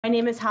My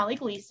name is Holly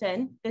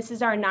Gleason. This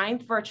is our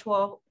 9th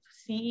virtual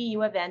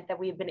CEU event that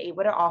we've been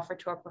able to offer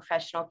to our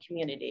professional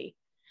community.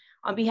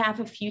 On behalf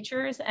of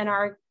Futures and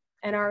our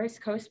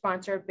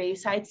co-sponsor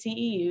Bayside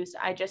CEUs,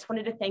 I just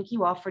wanted to thank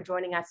you all for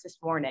joining us this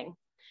morning.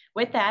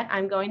 With that,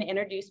 I'm going to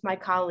introduce my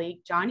colleague,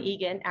 John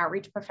Egan,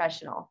 Outreach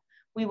Professional.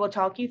 We will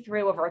talk you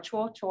through a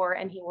virtual tour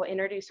and he will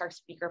introduce our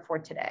speaker for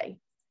today.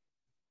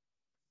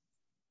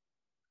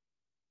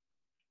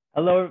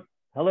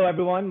 Hello,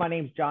 everyone. My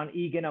name is John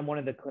Egan. I'm one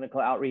of the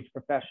clinical outreach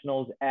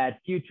professionals at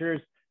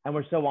Futures, and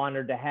we're so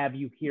honored to have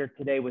you here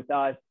today with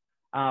us.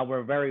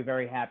 We're very,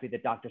 very happy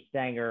that Dr.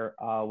 Stanger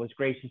was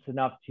gracious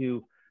enough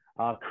to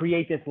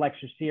create this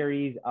lecture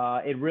series.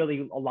 It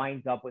really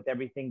aligns up with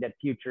everything that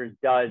Futures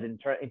does in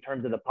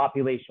terms of the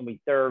population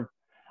we serve.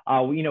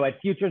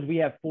 At Futures, we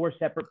have 4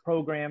 separate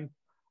programs.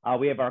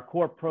 We have our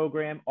core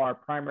program, our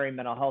primary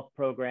mental health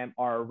program,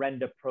 our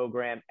RENDA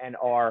program, and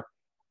our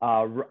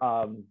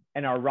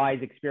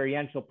RISE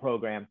experiential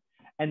program.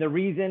 And the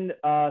reason,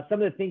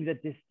 some of the things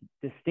that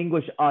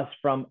distinguish us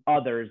from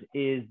others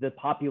is the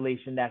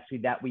population that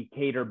we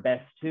cater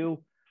best to.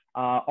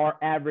 Our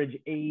average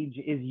age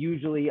is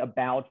usually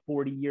about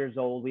 40 years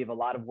old. We have a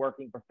lot of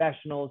working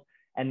professionals,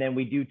 and then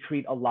we do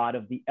treat a lot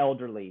of the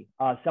elderly.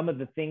 Some of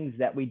the things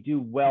that we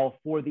do well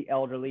for the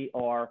elderly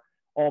are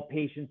all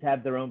patients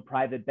have their own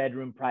private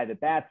bedroom, private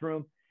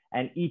bathroom,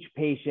 and each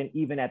patient,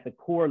 even at the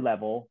core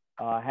level,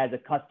 has a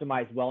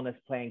customized wellness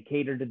plan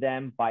catered to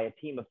them by a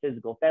team of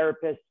physical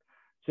therapists.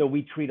 So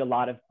we treat a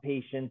lot of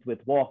patients with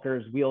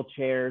walkers,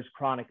 wheelchairs,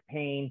 chronic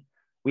pain.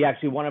 We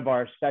actually, one of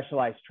our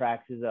specialized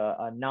tracks is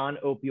a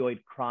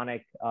non-opioid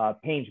chronic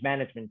pain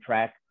management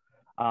track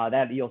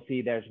that you'll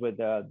see there's with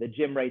the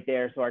gym right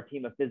there. So our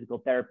team of physical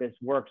therapists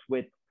works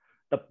with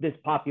this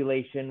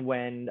population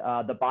when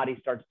the body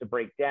starts to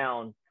break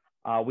down.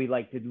 We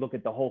like to look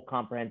at the whole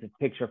comprehensive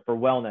picture for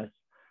wellness.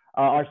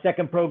 Our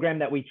second program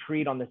that we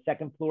treat on the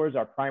second floor is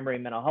our primary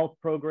mental health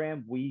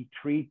program. We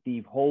treat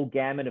the whole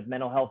gamut of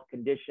mental health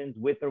conditions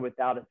with or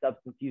without a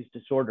substance use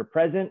disorder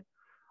present,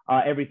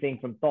 everything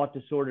from thought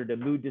disorder to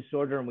mood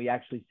disorder, and we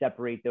actually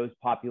separate those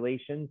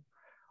populations.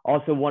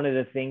 Also, one of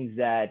the things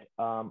that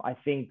I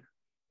think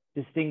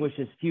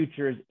distinguishes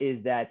Futures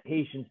is that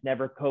patients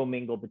never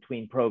commingle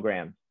between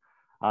programs.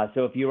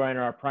 So if you are in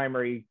our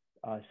primary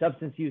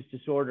substance use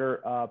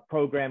disorder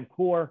program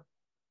core,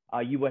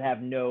 you would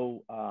have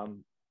no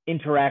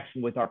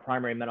interaction with our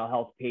primary mental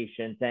health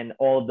patients, and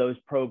all of those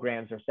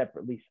programs are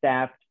separately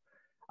staffed.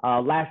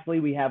 Lastly,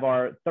 we have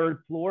our third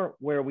floor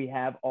where we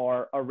have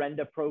our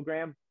RENDA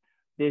program.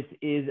 This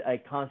is a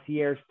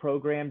concierge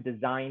program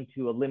designed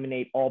to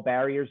eliminate all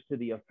barriers to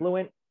the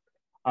affluent.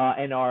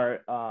 And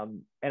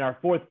our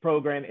fourth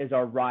program is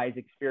our RISE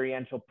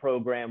experiential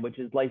program, which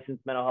is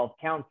licensed mental health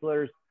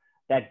counselors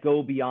that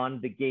go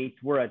beyond the gates.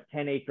 We're a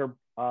 10-acre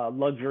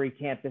luxury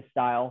campus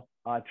style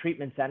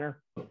treatment center.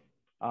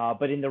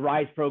 But in the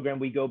RISE program,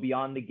 we go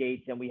beyond the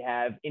gates and we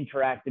have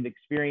interactive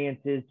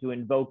experiences to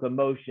invoke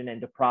emotion and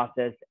to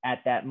process at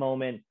that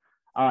moment,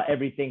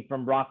 everything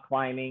from rock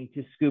climbing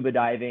to scuba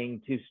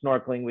diving to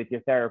snorkeling with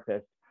your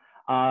therapist.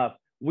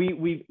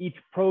 Each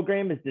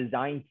program is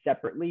designed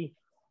separately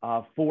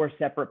for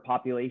separate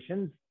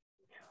populations.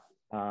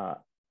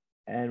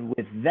 And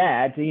with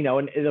that,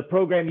 and the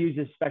program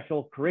uses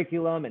special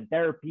curriculum and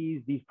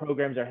therapies. These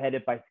programs are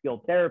headed by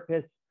skilled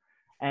therapists.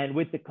 And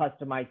with the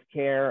customized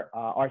care,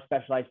 our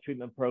specialized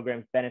treatment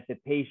programs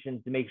benefit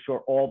patients to make sure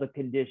all the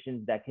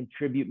conditions that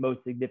contribute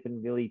most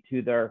significantly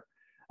to their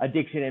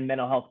addiction and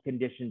mental health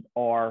conditions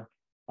are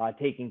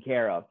taken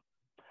care of.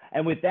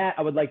 And with that,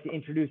 I would like to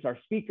introduce our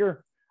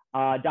speaker,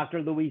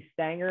 Dr. Louise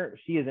Stanger.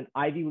 She is an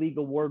Ivy League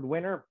Award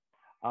winner,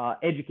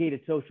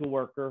 educated social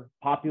worker,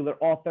 popular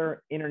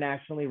author,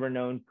 internationally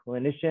renowned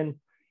clinician,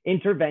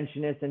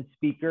 interventionist, and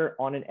speaker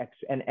on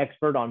an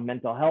expert on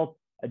mental health,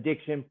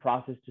 addiction,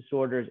 process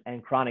disorders,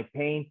 and chronic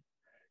pain.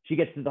 She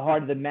gets to the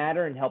heart of the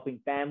matter in helping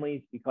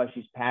families because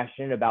she's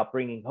passionate about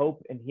bringing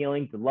hope and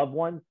healing to loved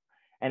ones.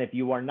 And if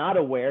you are not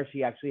aware,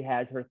 she actually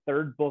has her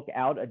 3rd book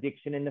out,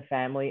 Addiction in the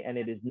Family, and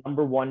it is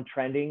 #1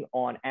 trending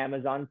on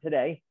Amazon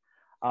today.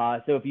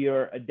 So if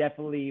you're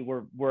definitely,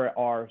 we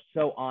are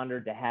so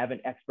honored to have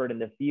an expert in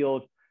the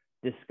field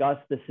discuss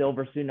the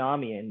silver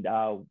tsunami and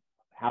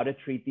how to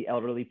treat the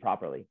elderly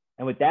properly.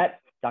 And with that,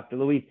 Dr.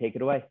 Louise, take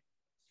it away.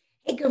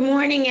 Hey, good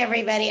morning,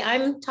 everybody.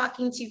 I'm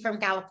talking to you from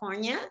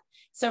California.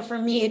 So for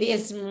me, it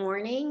is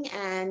morning.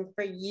 And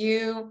for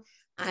you,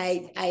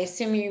 I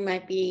assume you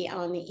might be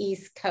on the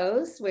East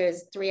Coast, where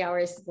it's 3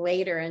 hours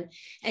later. And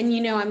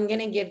I'm going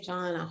to give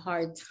John a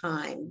hard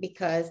time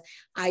because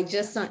I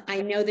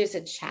know there's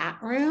a chat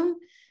room,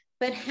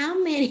 but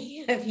how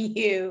many of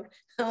you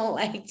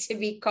like to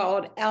be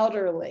called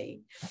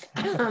elderly?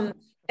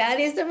 That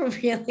is a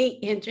really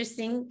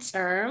interesting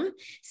term.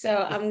 So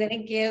I'm going to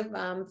give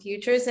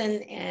Futures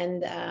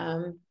and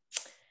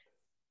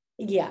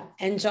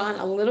John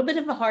a little bit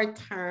of a hard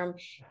term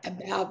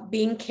about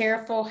being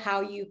careful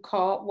how you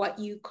call, what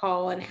you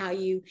call, and how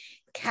you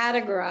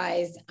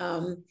categorize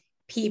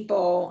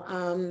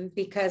people,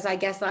 because I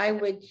guess I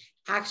would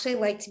actually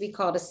like to be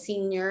called a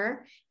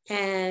senior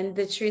And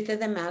the truth of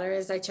the matter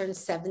is I turned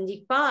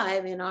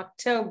 75 in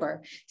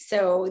October.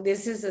 So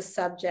this is a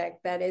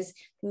subject that is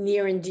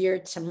near and dear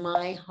to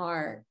my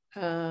heart.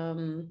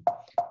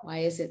 Why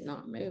is it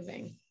not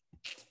moving?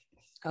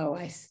 Oh,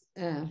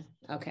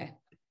 okay.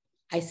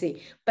 I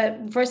see.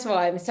 But first of all,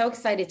 I'm so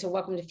excited to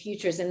welcome to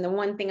Futures. And the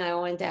one thing I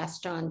wanted to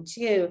ask John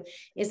too,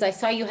 is I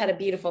saw you had a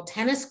beautiful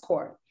tennis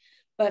court.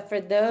 But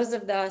for those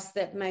of us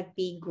that might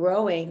be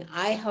growing,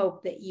 I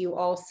hope that you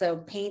also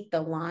paint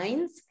the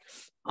lines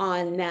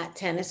on that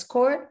tennis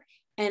court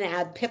and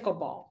add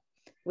pickleball,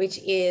 which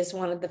is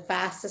one of the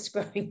fastest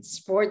growing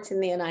sports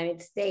in the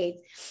United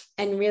States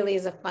and really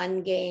is a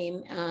fun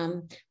game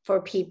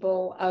for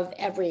people of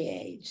every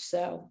age.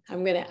 So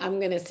I'm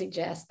gonna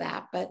suggest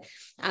that. But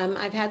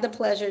I've had the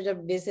pleasure to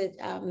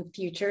visit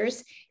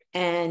Futures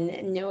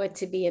and know it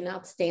to be an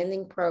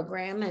outstanding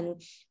program.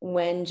 And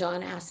when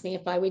John asked me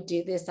if I would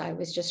do this, I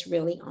was just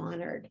really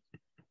honored.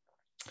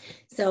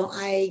 So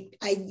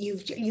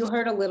you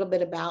heard a little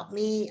bit about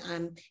me.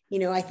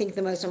 I think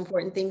the most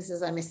important things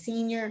is I'm a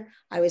senior.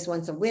 I was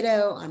once a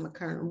widow. I'm a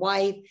current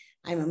wife.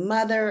 I'm a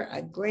mother,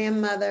 a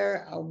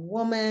grandmother, a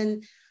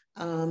woman,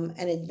 an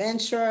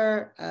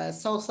adventurer, a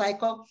soul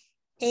cycle.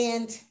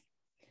 And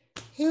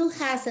who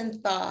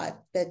hasn't thought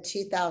that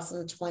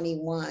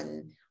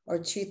 2021 or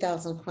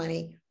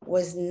 2020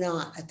 was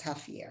not a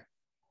tough year?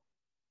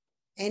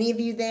 Any of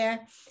you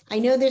there? I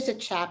know there's a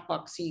chat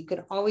box, so you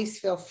can always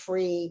feel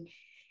free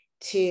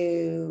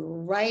to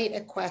write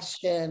a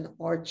question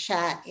or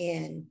chat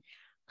in.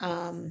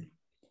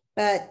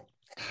 But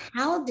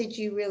how did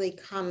you really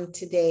come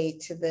today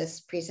to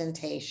this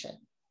presentation?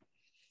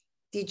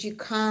 Did you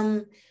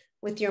come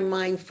with your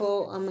mind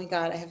full, oh my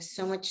God, I have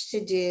so much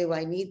to do.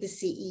 I need the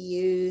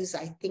CEUs.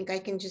 I think I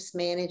can just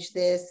manage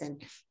this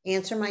and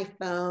answer my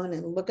phone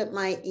and look at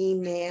my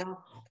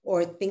email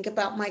or think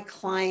about my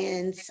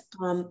clients.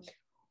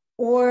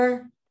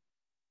 Or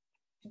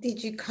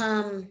did you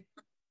come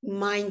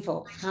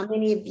mindful? How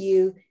many of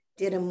you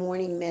did a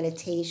morning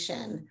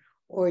meditation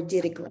or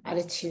did a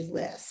gratitude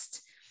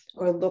list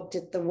or looked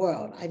at the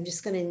world? I'm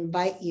just going to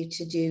invite you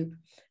to do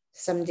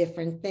some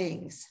different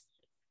things.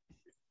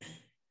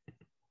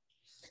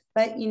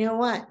 But you know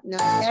what?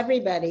 Not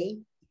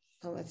everybody,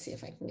 let's see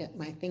if I can get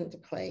my thing to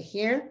play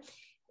here,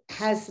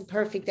 has the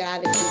perfect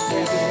attitude for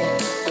every day.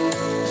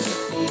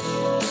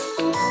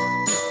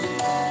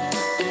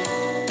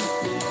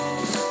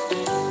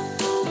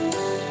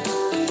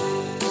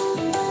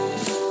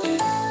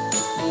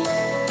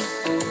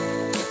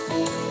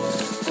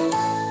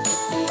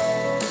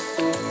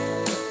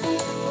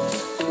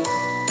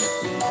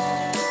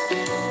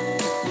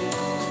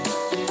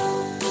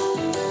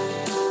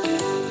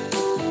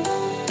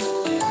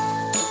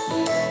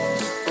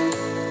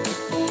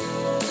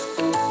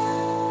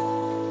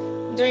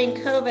 During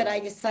COVID, I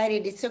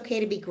decided it's okay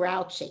to be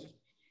grouchy.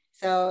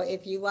 So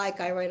if you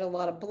like, I write a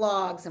lot of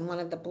blogs, and one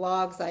of the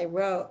blogs I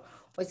wrote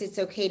was it's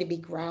okay to be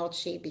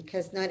grouchy,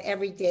 because not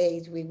every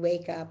day do we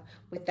wake up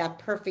with that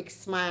perfect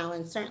smile,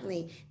 and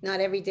certainly not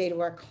every day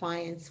do our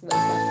clients wake up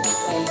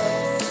that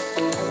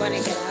way. I want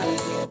to get out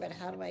of here, but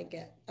how do I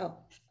get, oh,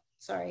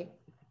 sorry.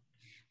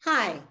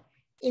 Hi,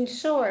 in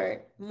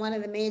short, one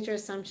of the major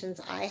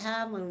assumptions I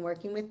have when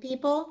working with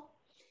people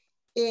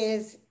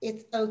is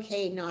it's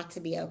okay not to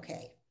be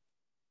okay.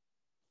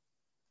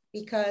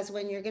 Because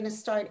when you're going to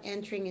start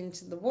entering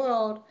into the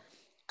world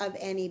of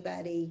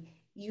anybody,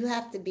 you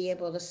have to be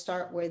able to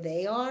start where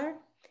they are,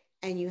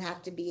 and you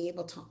have to be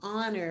able to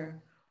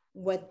honor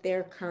what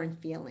their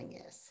current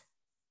feeling is.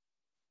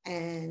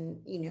 And,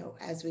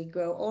 as we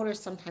grow older,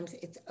 sometimes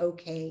it's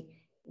okay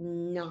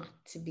not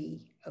to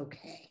be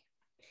okay.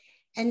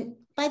 And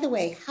by the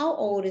way, how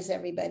old is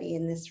everybody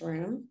in this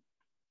room?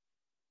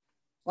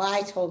 Well,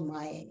 I told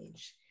my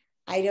age.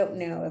 I don't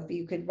know if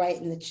you could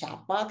write in the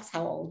chat box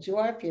how old you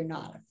are if you're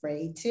not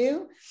afraid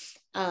to,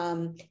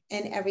 and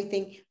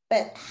everything.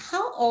 But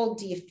how old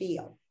do you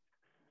feel?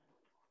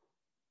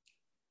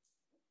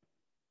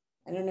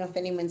 I don't know if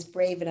anyone's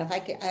brave enough. I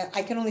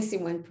can only see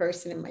one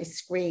person in my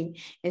screen,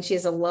 and she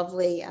has a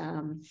lovely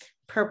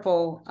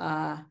purple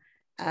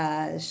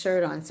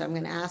shirt on. So I'm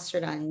going to ask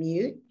her to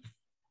unmute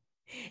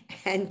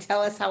and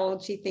tell us how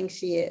old she thinks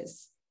she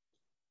is.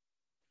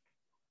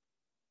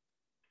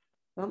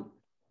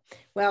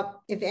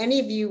 Well, if any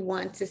of you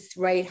want to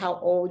write how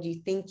old you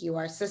think you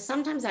are. So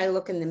sometimes I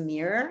look in the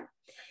mirror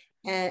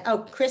and, oh,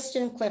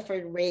 Kristen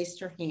Clifford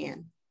raised her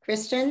hand.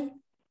 Kristen?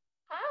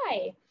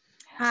 Hi.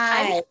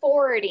 Hi. I'm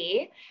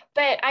 40,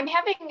 but I'm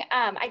having,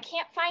 I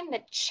can't find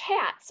the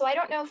chat. So I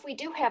don't know if we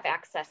do have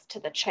access to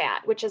the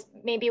chat, which is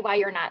maybe why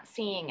you're not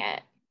seeing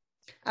it.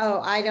 Oh,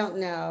 I don't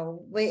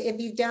know.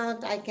 If you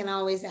don't, I can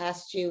always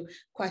ask you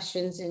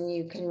questions and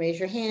you can raise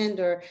your hand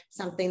or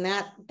something.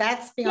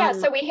 That's beyond.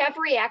 Yeah, so we have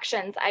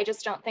reactions. I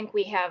just don't think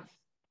we have,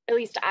 at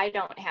least I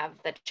don't have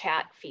the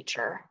chat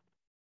feature.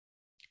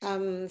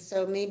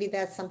 So maybe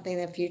that's something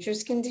that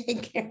Futures can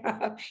take care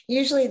of.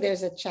 Usually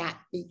there's a chat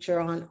feature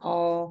on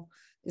all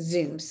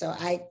Zoom. So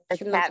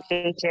the chat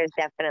feature is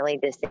definitely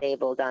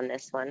disabled on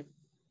this one.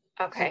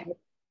 Okay,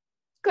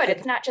 good.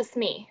 It's not just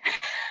me.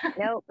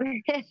 Nope.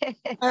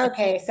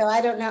 Okay, so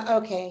I don't know.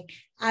 Okay,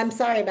 I'm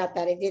sorry about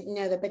that. I didn't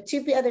know that, but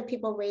two other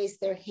people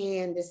raised their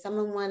hand. Does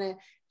someone want to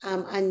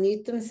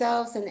unmute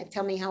themselves and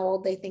tell me how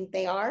old they think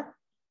they are?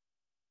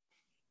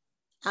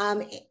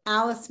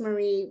 Alice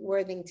Marie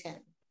Worthington.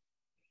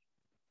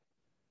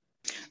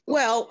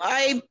 Well,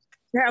 I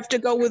have to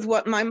go with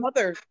what my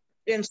mother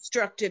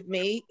instructed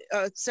me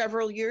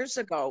several years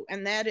ago,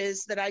 and that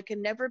is that I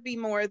can never be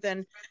more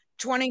than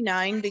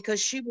 29 because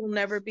she will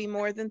never be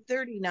more than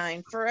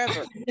 39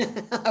 forever.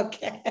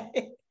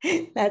 Okay,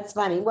 that's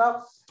funny.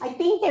 Well, I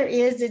think there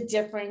is a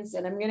difference,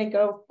 and I'm going to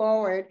go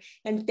forward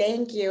and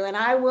thank you. And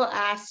I will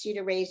ask you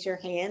to raise your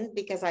hand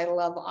because I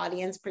love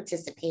audience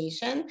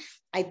participation.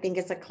 I think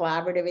it's a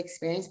collaborative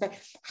experience. But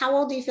how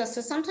old do you feel? So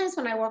sometimes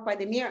when I walk by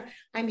the mirror,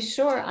 I'm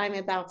sure I'm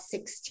about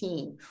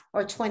 16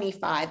 or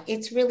 25.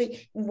 It's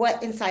really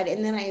what inside.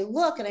 And then I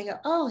look and I go,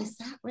 oh, is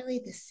that really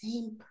the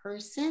same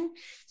person?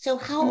 So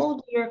how old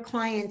do your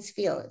clients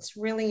feel? It's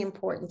really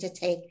important to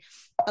take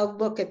a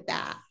look at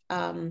that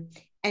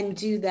and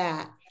do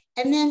that.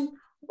 And then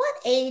what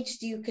age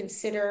do you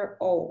consider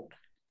old?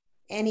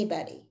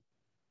 Anybody?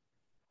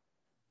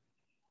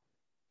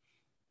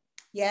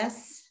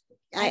 Yes?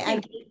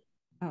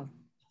 Oh,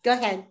 Go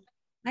ahead.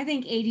 I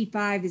think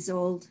 85 is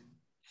old.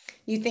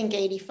 You think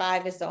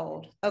 85 is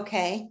old.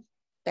 Okay.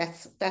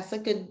 That's a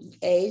good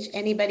age.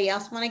 Anybody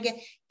else want to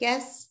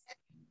guess?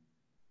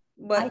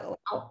 How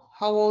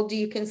old do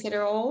you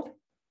consider old?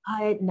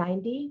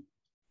 90.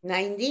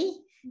 90.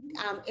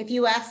 If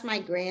you ask my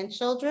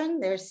grandchildren,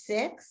 they're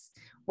 6,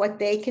 what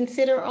they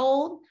consider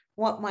old,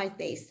 what might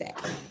they say?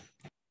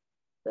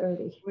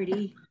 30.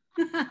 40.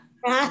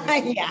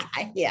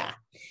 Yeah.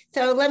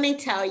 So let me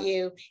tell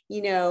you,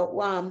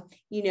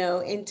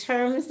 in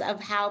terms of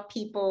how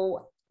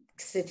people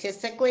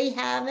statistically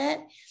have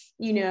it,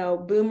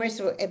 boomers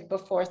were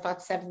before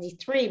thought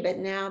 73, but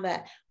now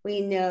that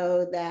we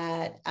know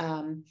that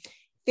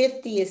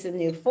 50 is the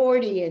new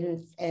 40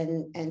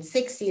 and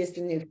 60 is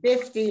the new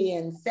 50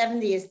 and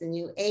 70 is the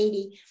new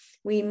 80,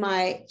 we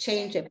might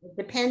change it. But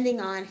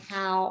depending on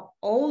how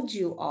old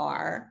you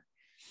are,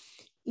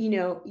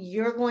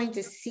 you're going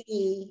to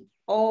see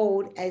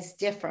old as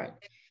different.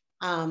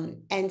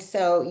 And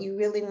so you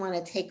really want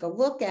to take a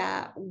look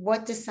at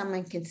what does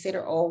someone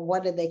consider old?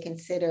 What do they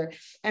consider?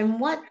 And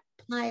what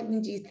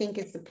time do you think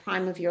is the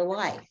prime of your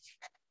life?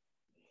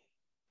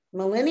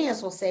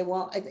 Millennials will say,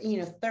 well,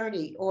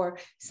 30, or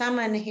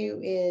someone who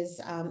is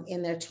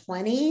in their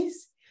 20s,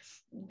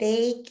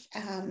 they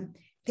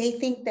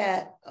think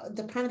that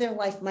the prime of their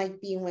life might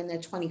be when they're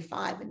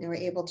 25 and they're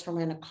able to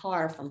rent a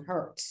car from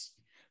Hertz,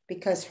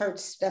 because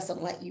Hertz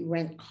doesn't let you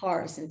rent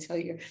cars until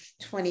you're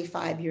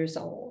 25 years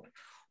old.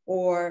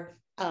 Or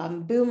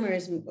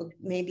boomers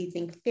maybe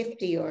think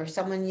 50 or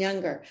someone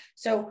younger.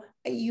 So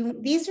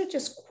these are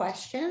just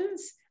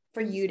questions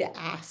for you to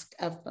ask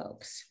of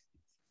folks.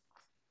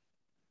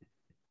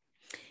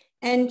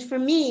 And for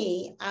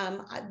me,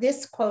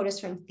 this quote is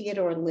from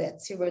Theodore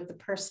Litz, who wrote The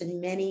Person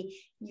many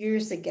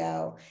years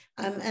ago.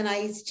 And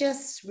I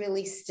just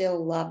really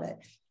still love it.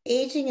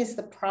 Aging is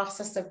the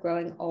process of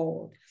growing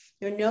old.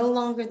 You're no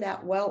longer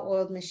that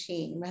well-oiled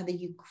machine. Rather,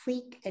 you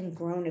creak and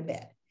groan a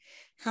bit.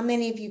 How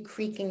many of you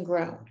creak and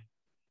groan?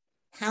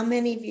 How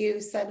many of you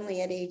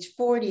suddenly at age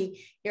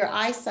 40, your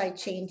eyesight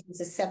changes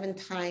to 7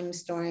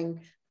 times during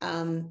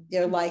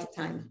your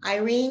lifetime?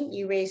 Irene,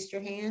 you raised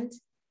your hand.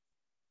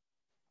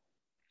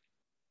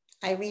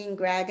 Irene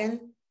Gragan?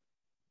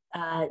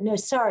 No,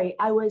 sorry.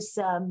 I was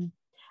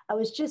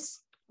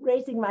just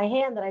raising my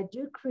hand that I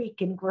do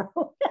creak and groan.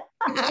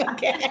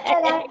 Okay.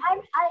 And I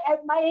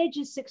my age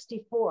is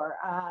 64.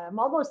 I'm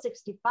almost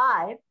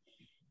 65,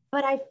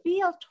 but I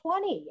feel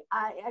 20.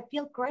 I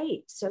feel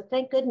great. So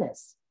thank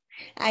goodness.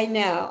 I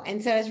know.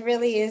 And so it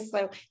really is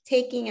like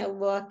taking a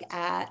look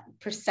at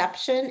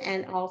perception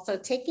and also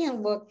taking a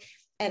look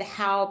at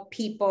how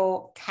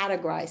people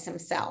categorize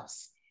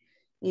themselves,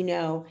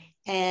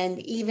 and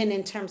even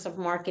in terms of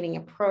marketing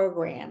a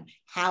program,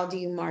 how do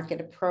you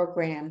market a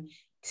program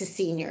to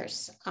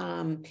seniors?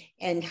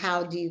 And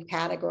how do you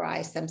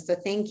categorize them? So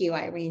thank you,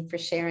 Irene, for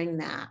sharing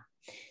that.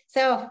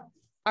 So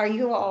are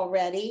you all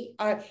ready?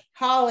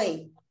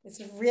 Holly, it's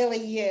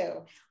really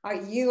you. Are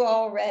you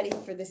all ready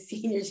for the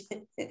seniors,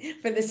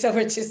 for the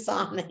Silver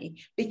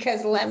Tsunami?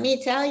 Because let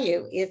me tell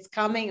you, it's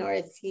coming or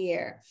it's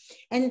here.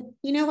 And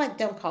you know what?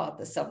 Don't call it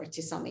the Silver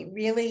Tsunami.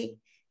 Really?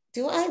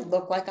 Do I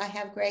look like I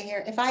have gray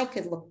hair? If I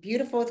could look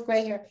beautiful with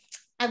gray hair,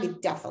 I would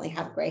definitely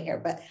have gray hair.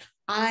 But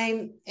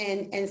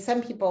and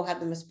some people have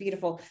the most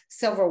beautiful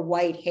silver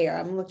white hair.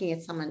 I'm looking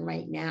at someone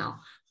right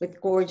now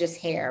with gorgeous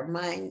hair.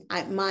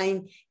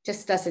 Mine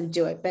just doesn't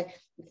do it. But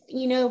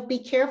be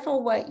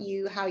careful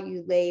how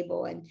you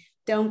label, and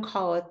don't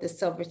call it the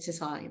Silver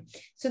Tsunami.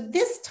 So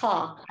this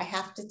talk, I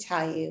have to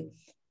tell you,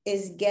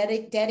 is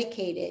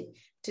dedicated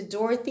to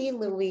Dorothy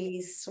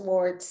Louise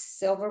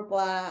Swartz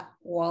Silverblatt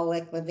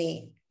Wallach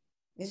Levine.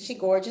 Isn't she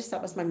gorgeous?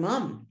 That was my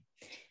mom.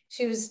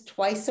 She was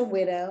twice a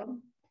widow.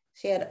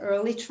 She had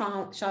early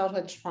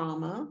childhood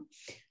trauma.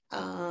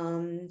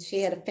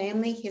 She had a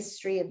family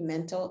history of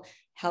mental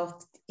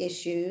health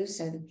issues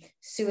and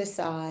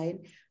suicide.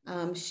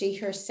 She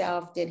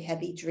herself did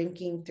heavy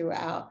drinking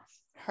throughout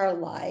her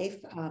life,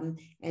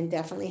 and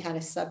definitely had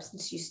a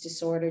substance use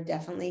disorder,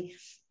 definitely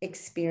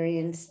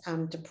experienced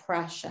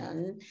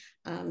depression.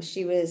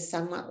 She was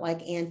somewhat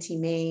like Auntie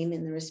Mame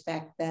in the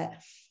respect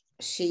that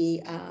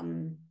she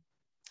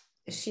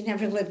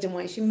never lived in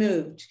one. She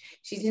moved.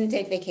 She didn't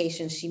take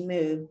vacations. She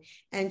moved,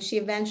 and she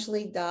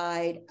eventually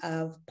died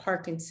of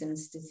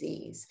Parkinson's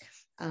disease,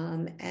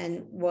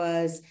 and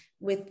was,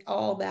 with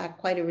all that,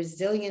 quite a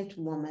resilient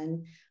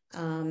woman,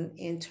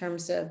 in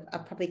terms of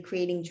probably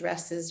creating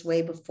dresses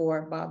way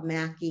before Bob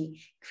Mackie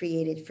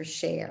created for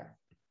Cher.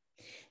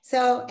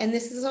 So, and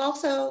this is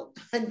also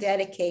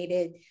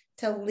dedicated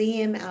to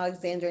Liam,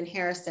 Alexander, and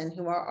Harrison,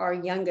 who are our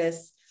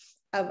youngest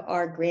of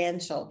our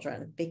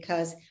grandchildren,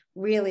 because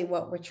really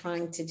what we're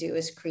trying to do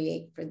is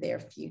create for their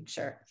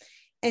future.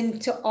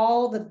 And to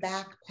all the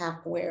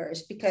backpack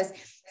wearers, because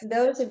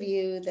those of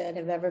you that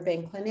have ever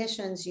been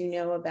clinicians, you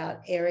know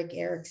about Erik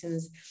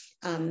Erikson's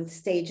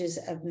stages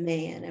of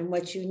man. And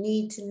what you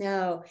need to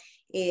know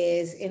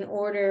is, in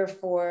order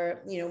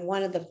for,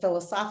 one of the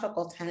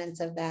philosophical tenets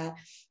of that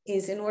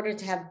is, in order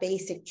to have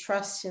basic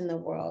trust in the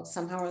world,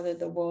 somehow or other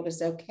the world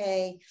is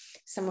okay,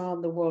 somehow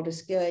the world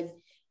is good,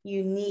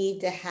 you need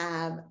to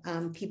have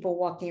people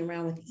walking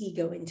around with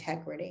ego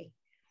integrity.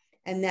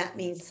 And that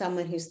means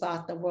someone who's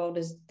thought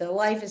the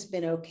life has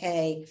been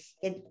okay.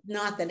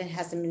 Not that it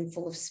hasn't been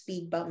full of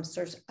speed bumps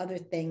or other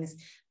things,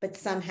 but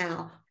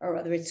somehow or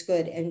other it's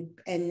good,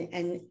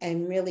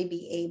 and really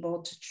be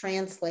able to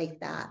translate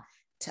that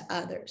to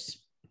others.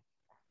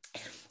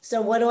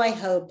 So what do I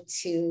hope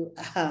to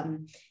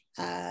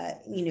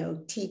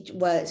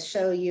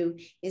show you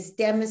is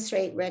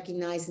demonstrate,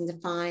 recognize, and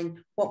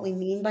define what we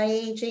mean by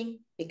aging,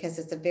 because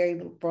it's a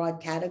very broad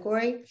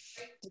category.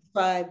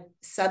 Describe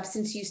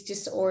substance use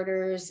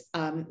disorders,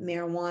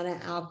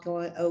 marijuana,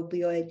 alcohol,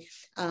 opioid,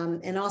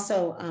 and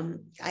also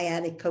I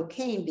added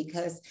cocaine,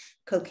 because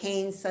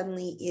cocaine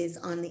suddenly is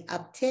on the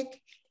uptick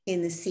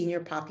in the senior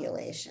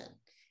population.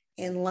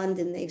 In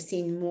London, they've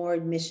seen more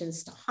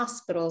admissions to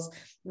hospitals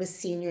with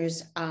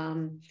seniors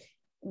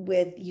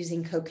with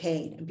abusing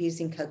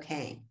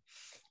cocaine.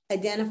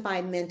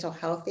 Identify mental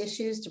health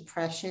issues,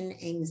 depression,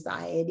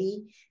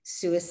 anxiety,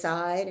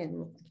 suicide,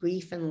 and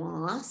grief and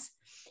loss.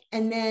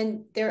 And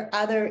then there are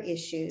other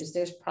issues.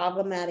 There's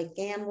problematic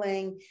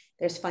gambling,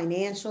 there's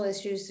financial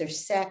issues,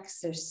 there's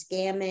sex, there's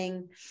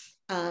scamming,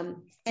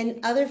 and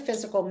other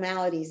physical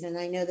maladies. And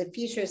I know that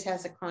Futures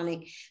has a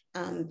chronic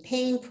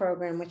pain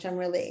program, which I'm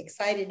really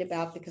excited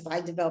about, because I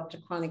developed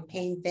a chronic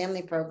pain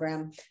family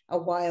program a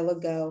while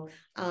ago.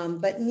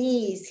 But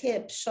knees,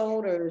 hips,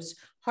 shoulders,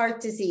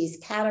 heart disease,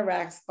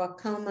 cataracts,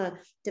 glaucoma,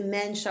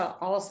 dementia,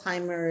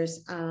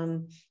 Alzheimer's,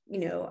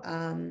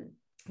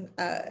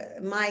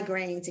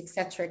 migraines, et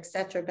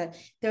cetera, but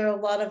there are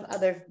a lot of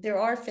there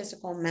are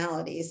physical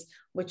maladies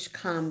which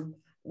come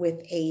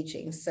with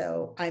aging.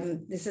 So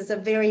this is a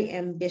very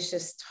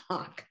ambitious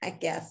talk, I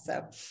guess.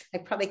 So I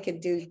probably could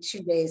do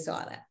 2 days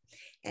on it.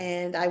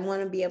 And I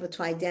want to be able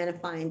to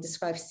identify and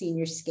describe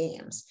senior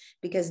scams,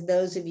 because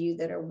those of you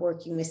that are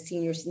working with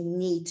seniors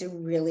need to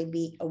really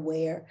be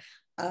aware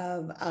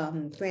of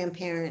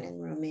grandparent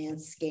and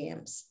romance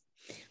scams.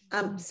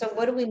 So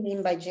what do we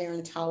mean by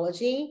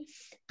gerontology?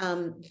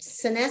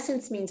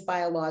 Senescence means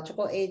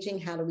biological aging.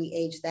 How do we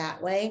age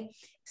that way?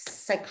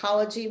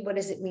 Psychology, what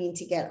does it mean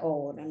to get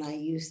old? And I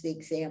use the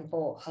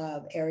example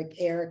of Erik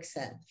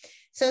Erikson.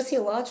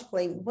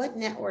 Sociologically, what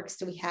networks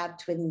do we have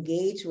to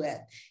engage with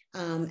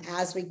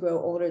as we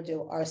grow older?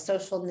 Do our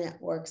social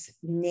networks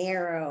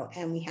narrow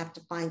and we have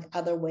to find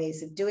other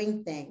ways of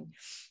doing things?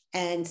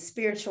 And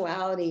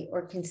spirituality,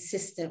 or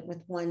consistent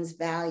with one's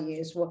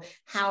values? Well,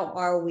 how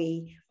are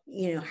we,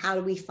 how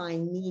do we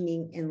find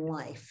meaning in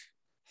life?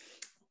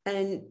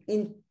 And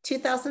in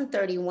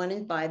 2030, 1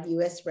 in 5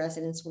 US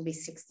residents will be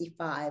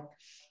 65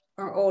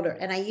 or older.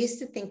 And I used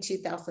to think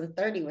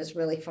 2030 was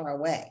really far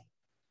away,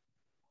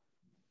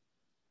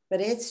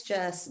 but it's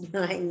just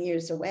 9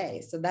 years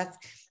away. So that's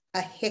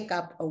a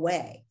hiccup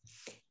away.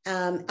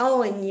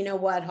 Oh, and you know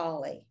what,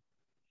 Holly?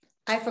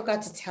 I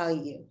forgot to tell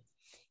you,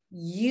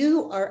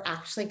 you are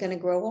actually going to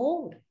grow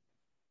old.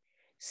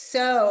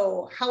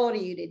 So how old are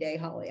you today,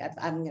 Holly?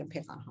 I'm going to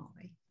pick on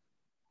Holly.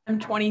 I'm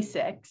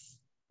 26.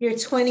 You're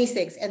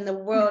 26, and the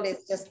world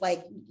is just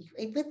like,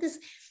 with this,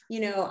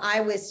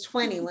 I was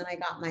 20 when I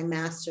got my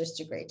master's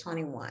degree,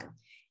 21.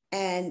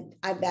 And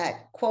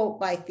that quote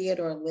by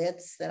Theodore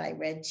Litz that I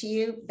read to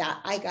you, that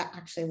I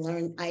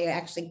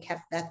actually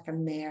kept that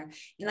from there.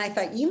 And I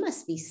thought, you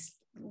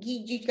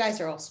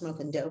guys are all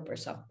smoking dope or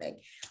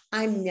something.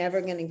 I'm never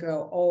going to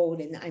grow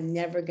old, and I'm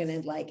never going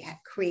to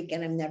creak,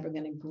 and I'm never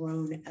going to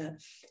groan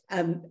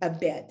a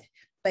bit.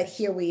 But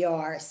here we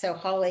are. So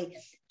Holly,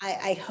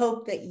 I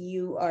hope that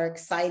you are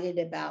excited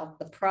about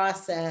the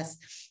process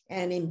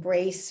and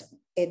embrace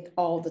it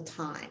all the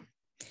time.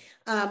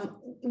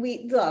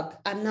 Look,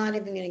 I'm not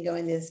even going to go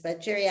into this,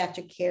 but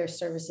geriatric care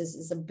services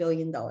is $1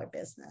 billion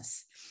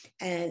business,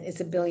 and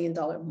it's $1 billion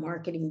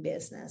marketing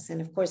business. And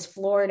of course,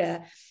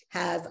 Florida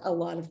has a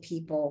lot of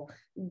people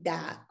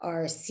that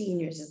are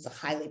seniors. It's a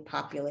highly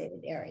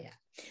populated area.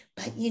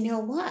 But you know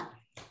what?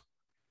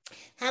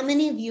 How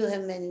many of you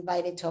have been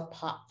invited to a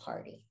pop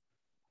party?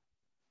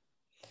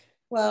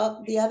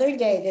 Well, the other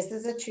day, this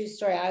is a true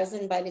story. I was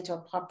invited to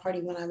a pop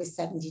party when I was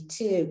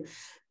 72.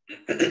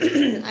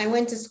 I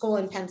went to school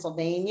in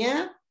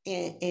Pennsylvania,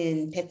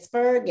 in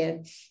Pittsburgh,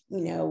 and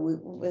you know, it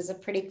was a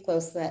pretty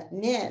close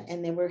knit,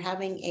 and they were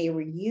having a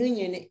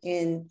reunion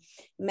in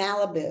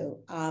Malibu,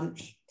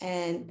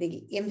 and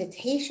the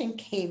invitation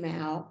came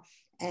out,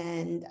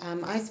 and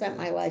I spent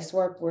my life's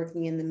work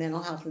working in the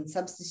mental health and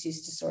substance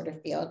use disorder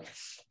field,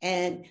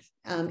 and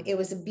it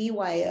was a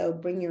BYO,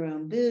 bring your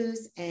own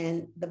booze,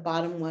 and the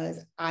bottom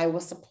was, I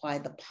will supply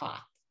the pot.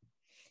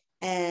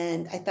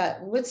 And I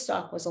thought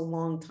Woodstock was a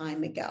long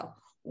time ago.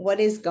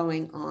 What is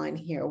going on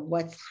here?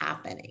 What's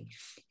happening?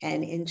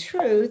 And in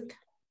truth,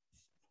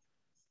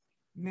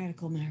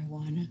 Medical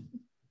marijuana.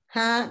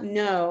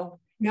 No,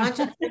 not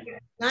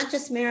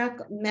just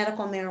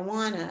medical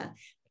marijuana.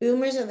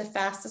 Boomers are the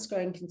fastest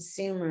growing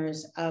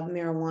consumers of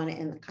marijuana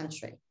in the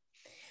country.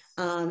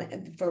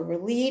 For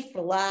relief,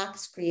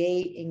 relax,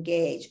 create,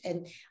 engage.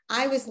 And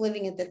I was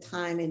living at the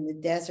time in the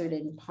desert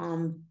in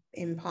Palm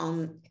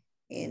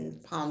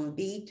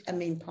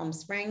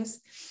Springs.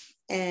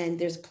 And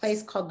there's a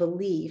place called The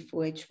Leaf,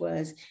 which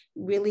was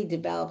really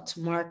developed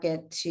to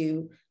market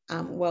to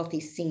wealthy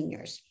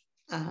seniors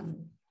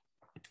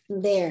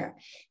there.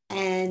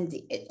 And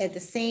at the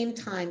same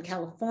time,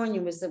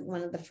 California was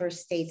one of the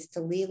first states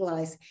to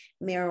legalize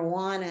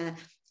marijuana.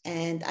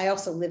 And I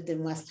also lived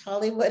in West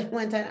Hollywood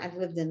one time. I've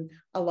lived in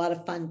a lot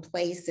of fun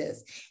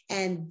places.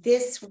 And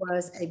this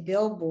was a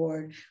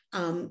billboard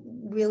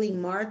really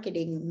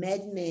marketing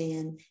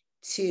MedMan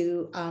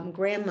to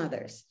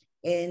grandmothers.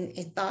 And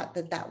I thought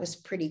that was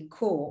pretty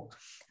cool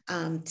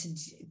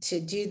to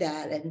do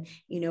that. And,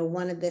 you know,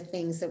 one of the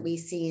things that we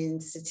see in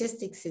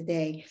statistics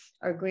today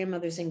are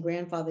grandmothers and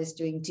grandfathers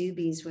doing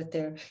doobies with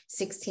their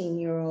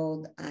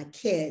 16-year-old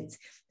kids.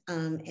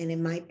 And it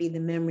might be the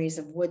memories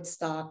of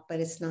Woodstock, but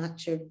it's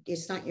not your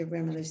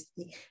grandmother's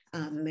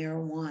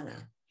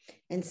marijuana.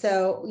 And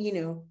so, you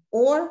know,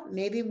 or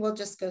maybe we'll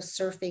just go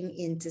surfing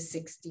into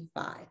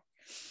 65.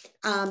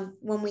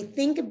 When we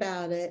think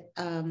about it,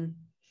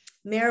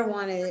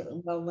 marijuana,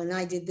 well, when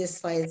I did this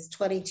slide, it's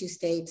 22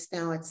 states.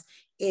 Now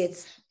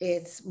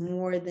it's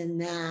more than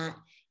that.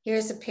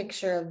 Here's a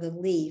picture of the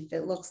Leaf.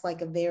 It looks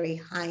like a very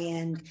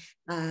high-end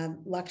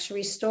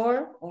luxury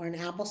store or an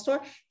Apple store.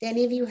 Do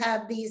any of you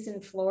have these in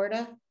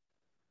Florida?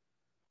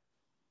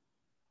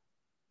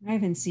 I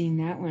haven't seen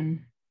that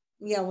one.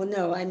 Yeah, well,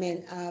 no, I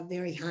meant a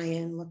very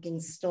high-end looking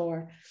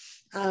store.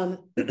 And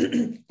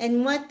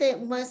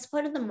what's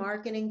part of the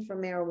marketing for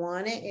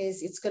marijuana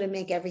is it's going to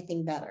make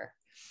everything better.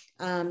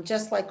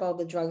 Just like all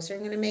the drugs are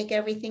going to make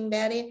everything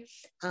better.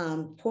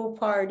 Pool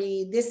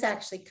party, this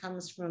actually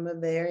comes from a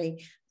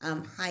very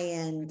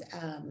high-end,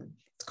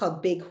 it's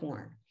called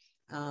Bighorn,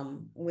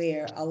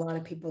 where a lot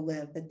of people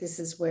live, but this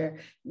is where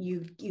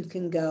you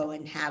can go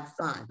and have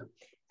fun.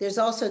 There's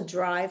also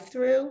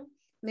drive-through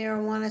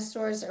marijuana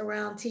stores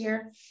around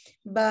here,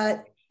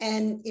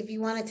 and if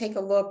you want to take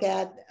a look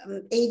at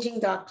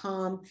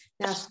aging.com,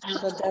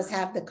 National does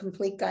have the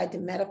complete guide to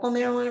medical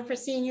marijuana for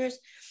seniors.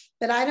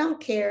 But I don't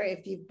care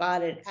if you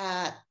bought it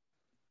at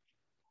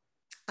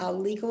a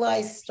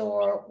legalized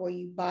store or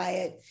you buy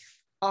it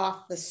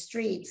off the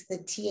streets, the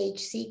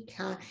THC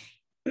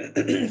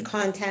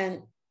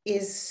content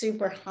is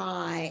super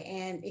high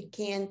and it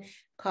can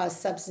cause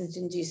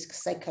substance-induced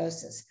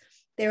psychosis.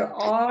 There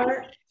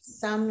are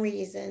some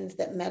reasons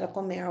that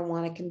medical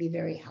marijuana can be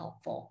very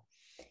helpful.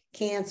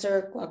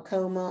 Cancer,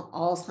 glaucoma,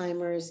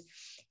 Alzheimer's,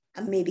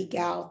 maybe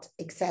gout,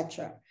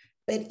 etc.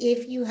 But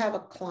if you have a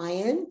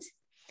client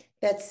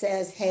that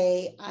says,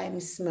 hey,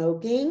 I'm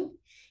smoking,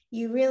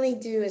 you really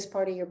do, as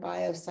part of your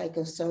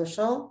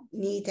biopsychosocial,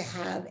 need to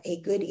have a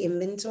good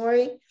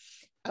inventory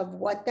of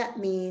what that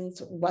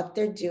means, what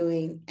they're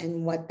doing,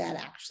 and what that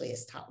actually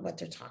is, what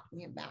they're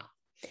talking about,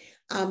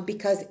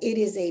 because it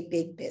is a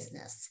big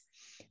business.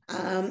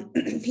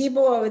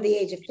 People over the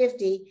age of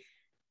 50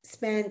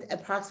 spend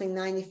approximately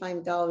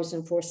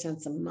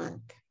 $95.04 a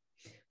month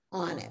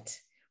on it,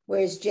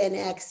 whereas Gen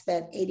X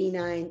spent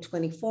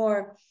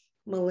 $89.24,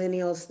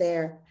 millennials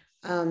there.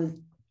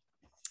 I'm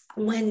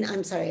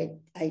sorry,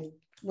 I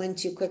went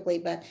too quickly,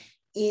 but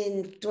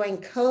during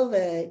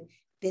COVID,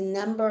 the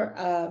number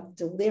of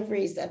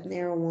deliveries of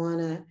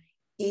marijuana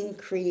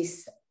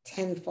increased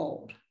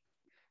tenfold.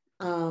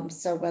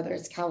 So whether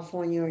it's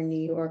California or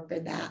New York or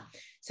that.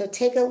 So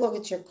take a look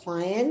at your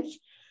clients,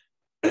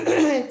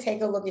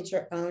 take a look at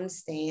your own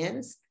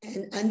stance,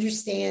 and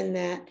understand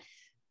that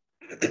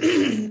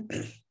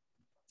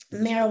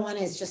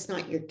marijuana is just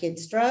not your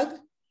kid's drug,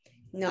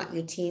 not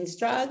your teen's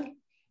drug.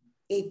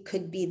 It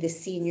could be the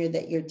senior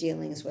that you're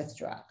dealing with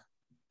drug.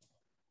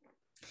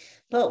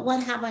 But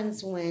what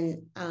happens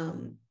when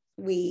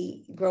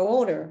we grow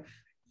older,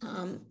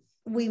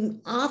 we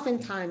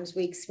oftentimes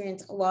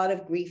experience a lot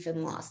of grief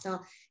and loss.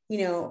 Now,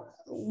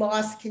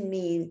 loss can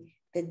mean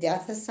the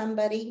death of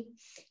somebody.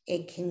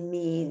 It can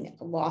mean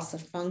loss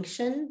of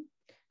function.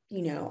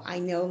 I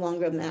no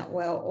longer am that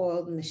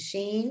well-oiled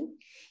machine.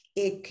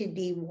 It could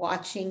be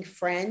watching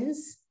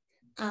friends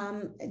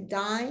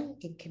die.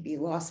 It could be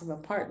loss of a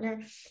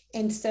partner.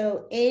 And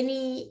so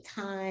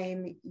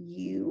anytime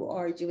you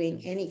are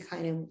doing any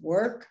kind of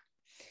work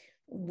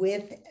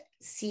with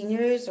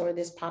seniors or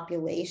this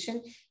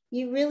population,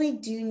 you really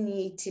do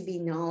need to be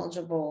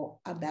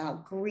knowledgeable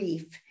about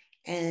grief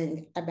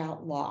and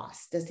about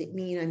loss. Does it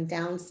mean I'm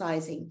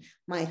downsizing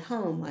my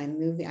home?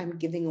 I'm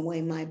giving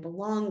away my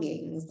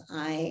belongings.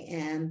 I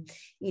am,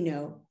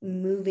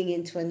 moving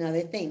into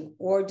another thing.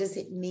 Or does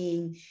it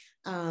mean,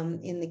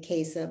 in the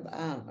case of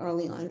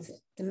early onset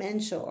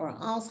dementia or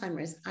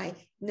Alzheimer's, I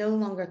no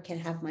longer can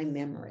have my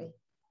memory?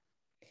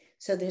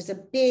 So there's a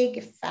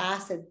big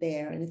facet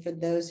there. And for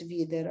those of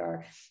you that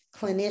are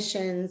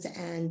clinicians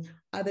and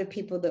other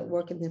people that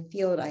work in the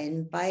field, I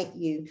invite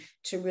you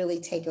to really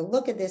take a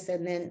look at this.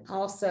 And then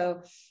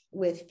also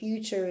with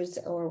Futures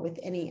or with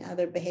any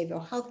other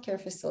behavioral healthcare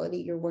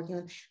facility you're working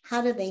on,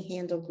 how do they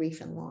handle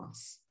grief and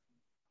loss?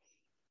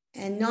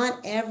 And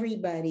not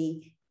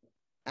everybody,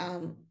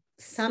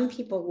 some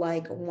people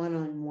like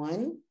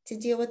one-on-one to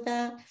deal with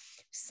that.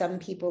 Some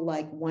people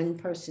like one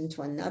person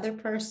to another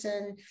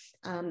person.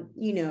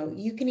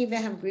 You can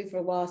even have grief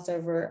or loss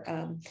over,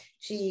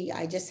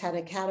 I just had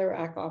a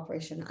cataract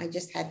operation. I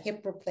just had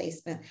hip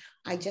replacement.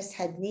 I just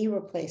had knee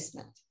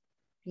replacement,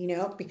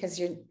 because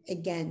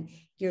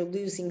you're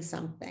losing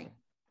something.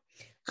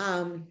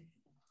 I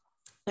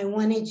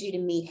wanted you to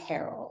meet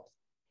Harold.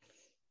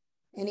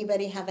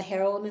 Anybody have a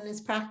Harold in his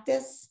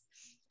practice?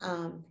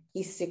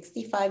 He's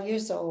 65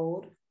 years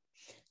old.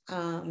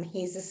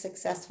 He's a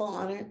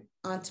successful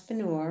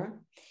entrepreneur.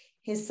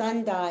 His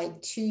son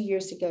died 2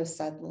 years ago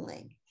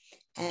suddenly,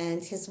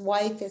 and his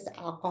wife is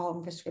alcohol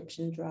and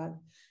prescription drug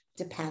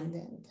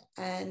dependent.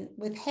 And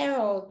with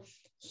Harold,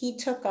 he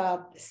took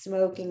up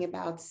smoking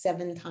about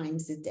 7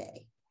 times a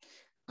day,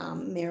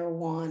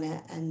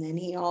 marijuana, and then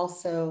he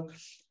also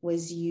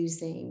was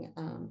using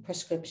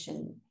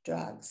prescription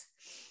drugs.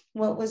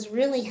 What was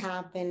really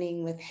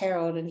happening with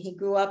Harold, and he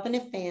grew up in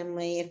a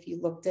family, if you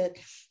looked at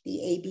the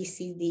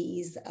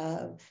ABCDs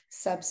of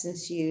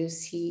substance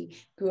use, he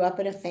grew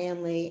up in a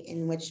family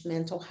in which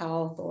mental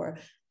health or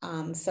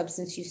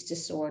substance use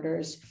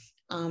disorders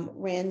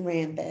ran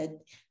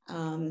rampant.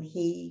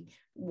 He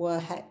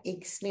had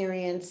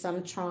experienced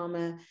some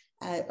trauma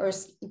or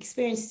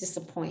experienced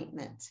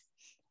disappointment.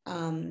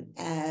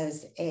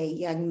 As a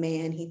young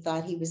man, he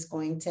thought he was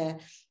going to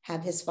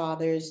have his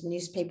father's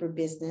newspaper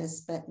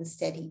business, but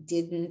instead he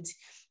didn't.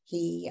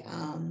 He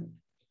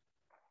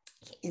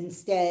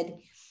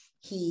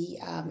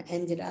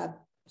ended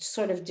up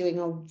sort of doing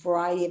a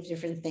variety of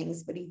different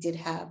things, but he did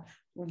have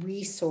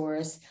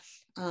resource.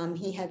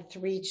 He had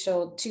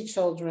two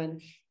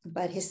children,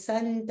 but his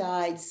son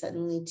died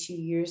suddenly 2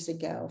 years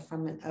ago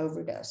from an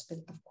overdose. But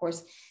of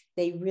course,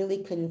 they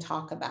really couldn't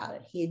talk about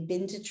it. He had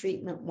been to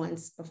treatment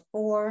once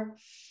before,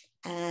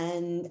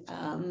 and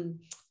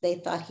they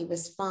thought he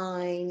was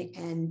fine,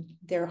 and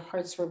their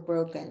hearts were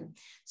broken.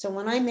 So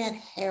when I met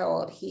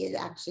Harold, he had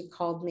actually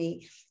called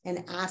me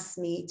and asked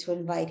me to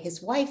invite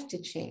his wife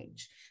to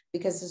change,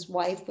 because his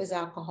wife was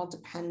alcohol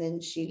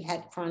dependent. She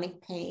had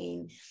chronic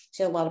pain.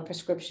 She had a lot of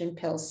prescription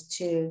pills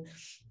too.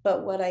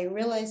 But what I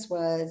realized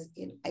was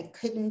I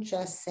couldn't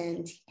just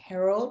send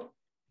Harold.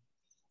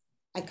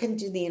 I couldn't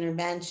do the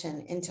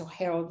intervention until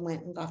Harold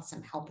went and got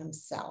some help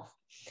himself.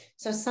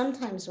 So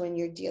sometimes when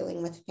you're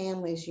dealing with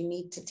families, you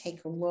need to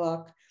take a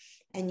look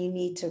and you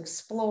need to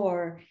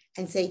explore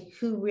and say,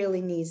 who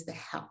really needs the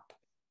help?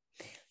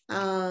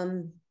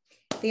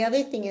 The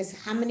other thing is,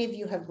 how many of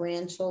you have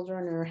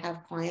grandchildren or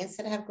have clients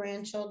that have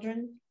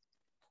grandchildren?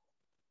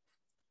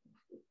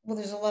 Well,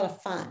 there's a lot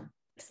of fun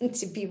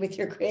to be with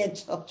your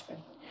grandchildren.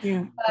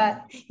 Yeah.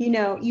 But,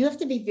 you have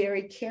to be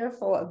very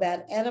careful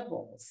about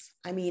edibles.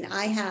 I mean,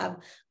 I have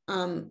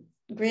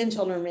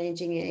grandchildren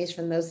ranging in age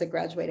from those that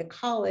graduated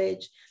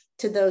college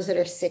to those that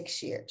are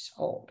 6 years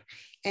old.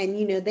 And,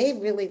 they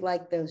really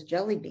like those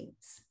jelly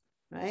beans,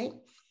 right?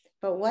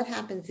 But what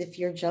happens if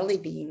your jelly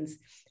beans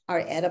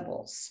are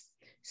edibles?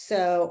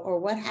 So, or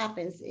what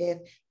happens if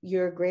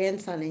your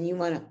grandson and you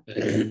want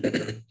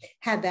to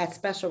have that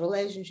special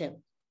relationship?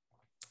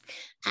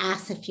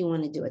 Ask if you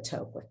want to do a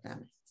toke with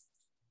them.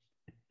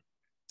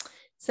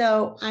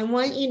 So I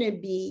want you to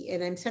be,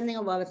 and I'm spending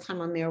a lot of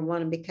time on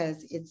marijuana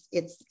because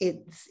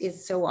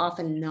it's so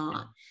often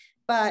not,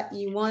 but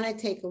you want to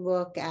take a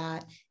look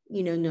at,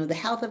 know the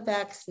health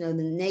effects, know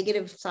the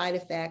negative side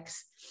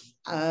effects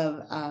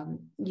of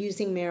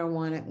using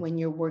marijuana when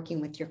you're working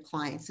with your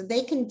clients. So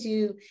they can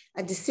do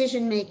a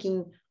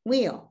decision-making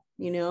wheel,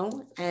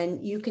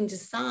 and you can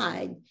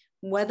decide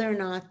whether or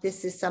not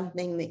this is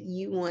something that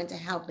you want to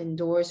help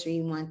endorse or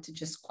you want to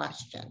just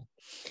question.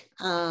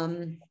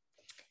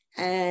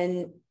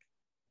 And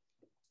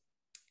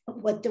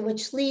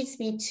which leads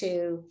me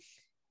to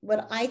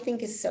what I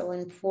think is so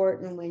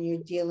important when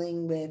you're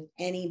dealing with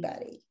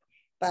anybody,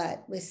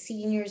 but with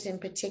seniors in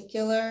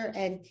particular,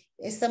 and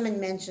as someone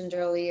mentioned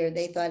earlier,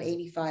 they thought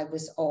 85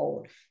 was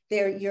old.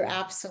 You're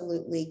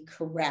absolutely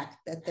correct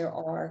that there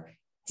are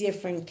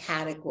different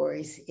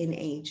categories in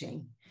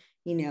aging,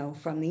 you know,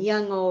 from the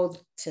young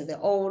old to the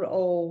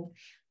old,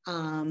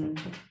 and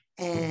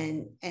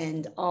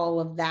all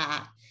of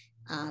that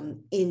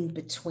in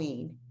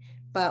between.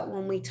 But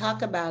when we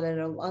talk about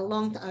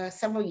it,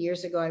 several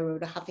years ago, I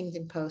wrote a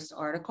Huffington Post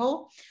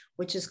article,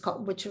 which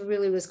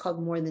really was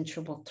called More Than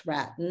Triple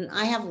Threat. And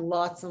I have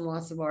lots and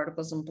lots of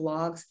articles and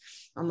blogs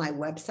on my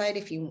website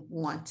if you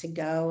want to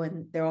go,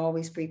 and they're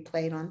always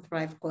replayed on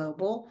Thrive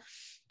Global.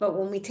 But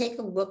when we take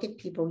a look at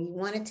people, you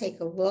want to take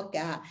a look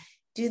at,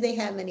 do they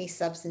have any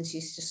substance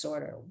use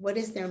disorder? What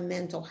is their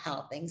mental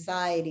health,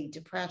 anxiety,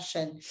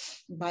 depression,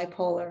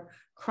 bipolar,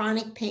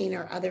 chronic pain,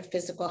 or other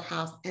physical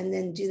health? And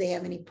then do they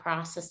have any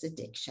process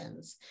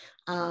addictions,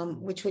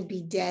 which would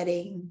be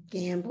deading,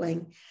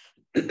 gambling,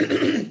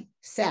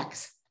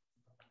 sex?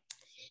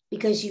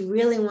 Because you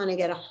really want to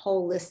get a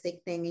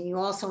holistic thing. And you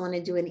also want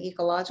to do an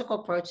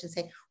ecological approach and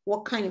say,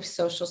 what kind of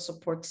social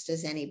supports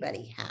does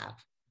anybody have?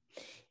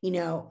 You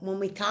know, when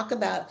we talk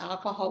about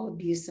alcohol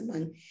abuse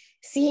among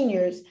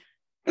seniors,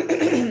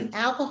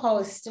 alcohol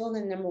is still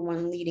the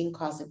 #1 leading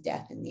cause of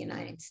death in the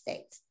United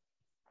States.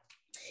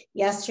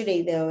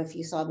 Yesterday, though, if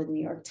you saw the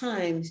New York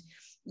Times,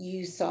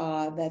 you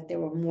saw that there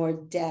were more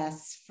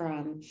deaths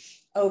from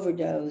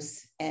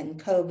overdose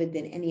and COVID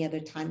than any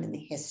other time in the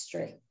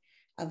history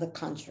of the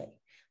country.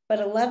 But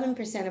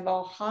 11% of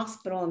all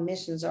hospital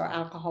admissions are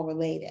alcohol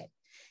related.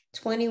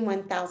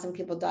 21,000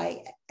 people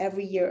die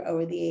every year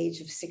over the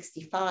age of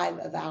 65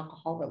 of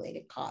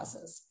alcohol-related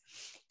causes.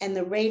 And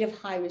the rate of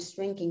high-risk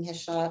drinking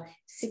has shot up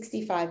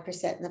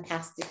 65% in the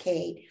past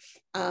decade.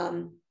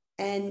 And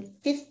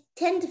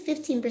 10 to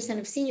 15%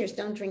 of seniors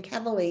don't drink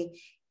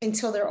heavily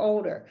until they're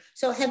older.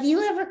 So have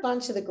you ever gone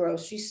to the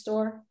grocery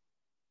store?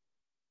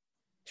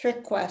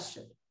 Trick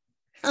question.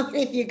 How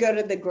many of you go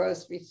to the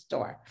grocery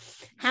store?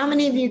 How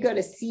many of you go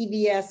to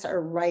CVS or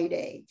Rite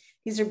Aid?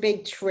 These are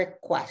big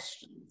trick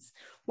questions.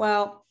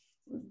 Well,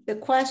 the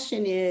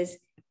question is,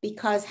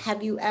 because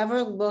have you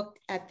ever looked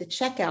at the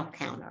checkout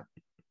counter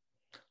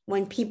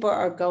when people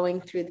are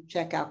going through the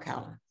checkout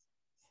counter?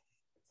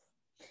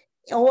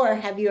 Or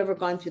have you ever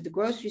gone through the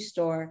grocery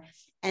store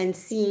and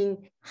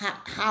seen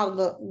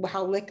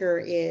how liquor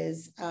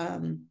is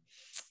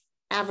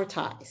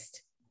advertised?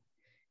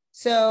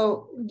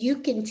 So you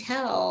can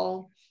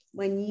tell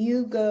when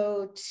you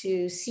go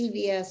to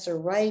CVS or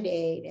Rite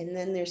Aid, and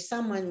then there's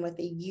someone with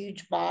a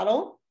huge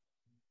bottle,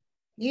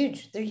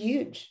 they're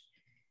huge,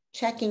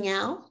 checking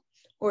out,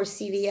 or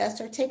CVS,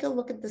 or take a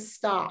look at the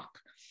stock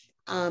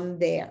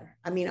there.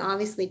 I mean,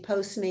 obviously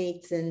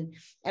Postmates and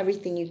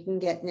everything you can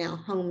get now,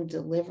 home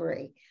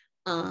delivery.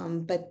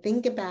 But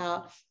think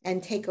about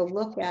and take a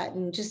look at,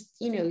 and just,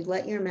 you know,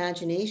 let your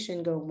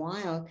imagination go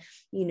wild.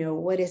 You know,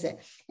 what is it?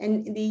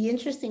 And the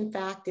interesting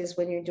fact is,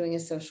 when you're doing a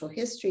social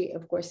history,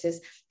 of course,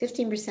 is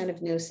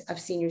 15% of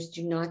seniors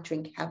do not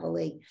drink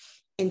heavily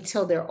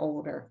until they're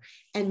older.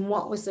 And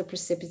what was the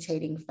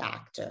precipitating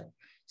factor?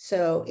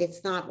 So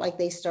it's not like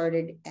they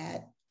started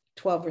at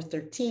 12 or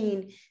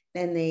 13,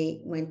 then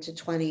they went to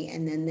 20,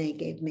 and then they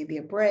gave maybe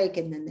a break,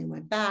 and then they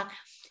went back.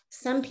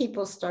 Some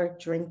people start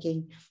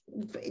drinking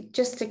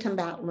just to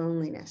combat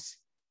loneliness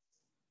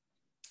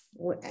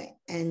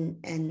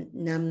and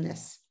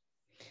numbness.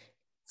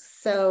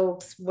 So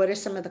what are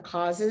some of the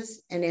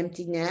causes? An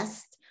empty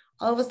nest.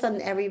 All of a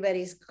sudden,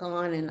 everybody's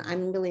gone, and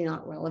I'm really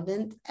not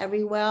relevant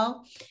everywhere.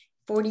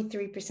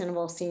 43% of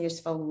all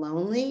seniors feel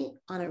lonely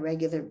on a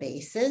regular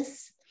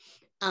basis.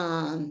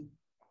 And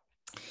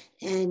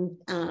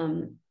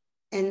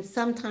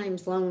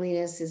sometimes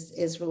loneliness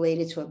is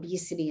related to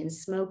obesity and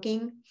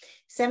smoking.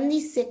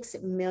 76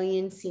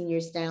 million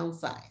seniors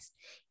downsize.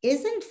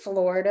 Isn't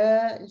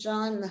Florida,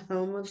 John, the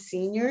home of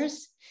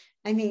seniors?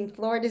 I mean,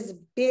 Florida is a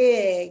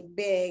big,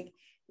 big,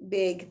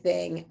 big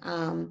thing.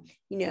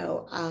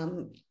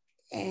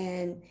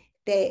 And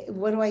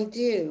what do I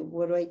do?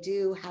 What do I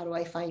do? How do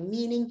I find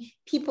meaning?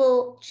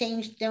 People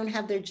don't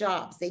have their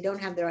jobs. They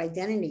don't have their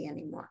identity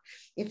anymore.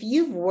 If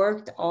you've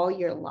worked all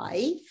your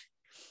life,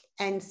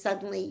 and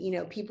suddenly, you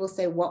know, people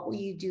say, what will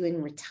you do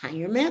in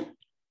retirement?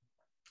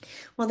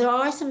 Well, there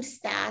are some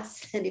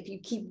stats that if you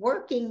keep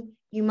working,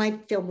 you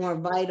might feel more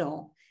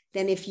vital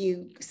than if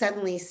you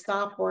suddenly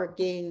stop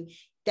working,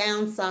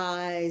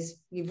 downsize,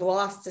 you've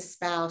lost a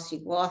spouse,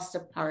 you've lost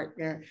a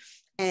partner,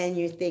 and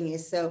your thing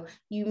is, so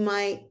you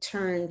might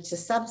turn to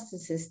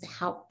substances to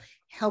help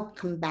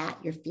combat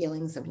your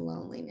feelings of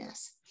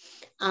loneliness.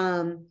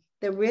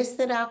 The risk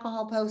that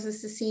alcohol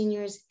poses to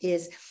seniors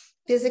is,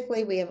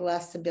 physically, we have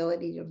less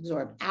ability to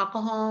absorb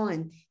alcohol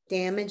and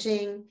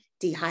damaging,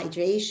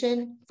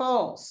 dehydration,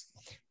 falls.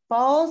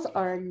 Falls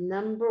are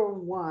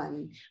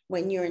 #1.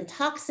 When you're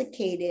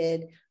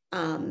intoxicated,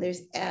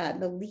 there's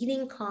the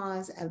leading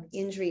cause of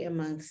injury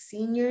among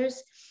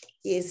seniors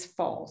is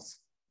falls.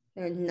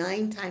 There are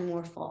 9 times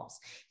more falls.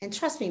 And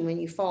trust me, when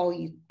you fall,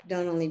 you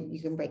don't only,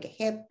 you can break a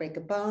hip, break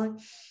a bone,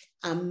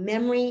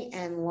 memory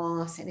and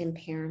loss and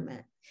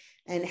impairment.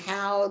 And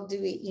how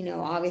do we, you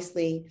know,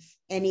 obviously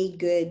any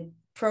good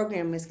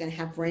program is going to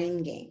have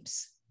brain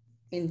games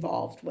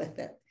involved with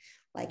it.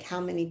 Like how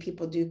many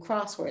people do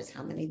crosswords,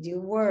 how many do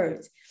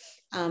words.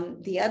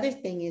 The other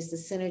thing is the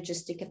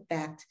synergistic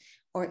effect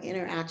or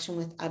interaction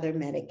with other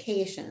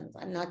medications.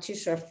 I'm not too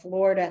sure.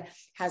 Florida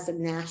has a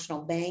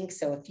national bank.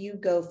 So if you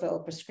go fill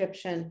a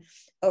prescription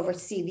over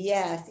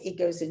CVS, it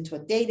goes into a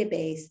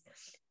database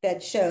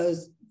that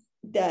shows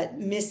that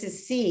Mrs.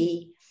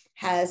 C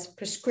has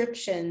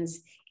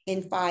prescriptions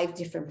in 5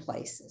 different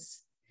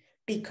places,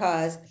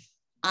 because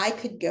I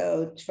could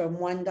go from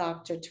one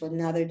doctor to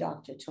another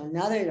doctor to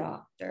another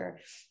doctor,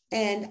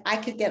 and I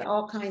could get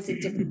all kinds of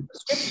different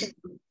prescriptions,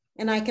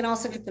 and I can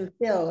also get them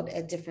filled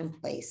at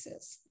different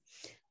places.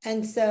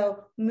 And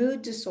so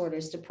mood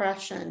disorders,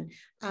 depression,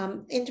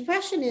 and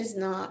depression is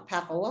not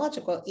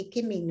pathological. It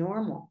can be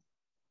normal,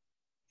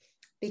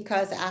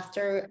 because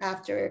after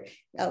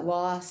a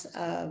loss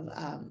of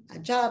a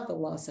job, the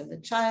loss of a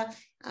child,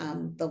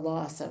 the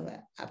loss of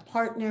a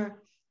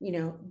partner, you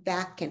know,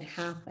 that can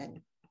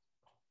happen.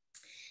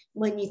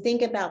 When you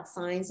think about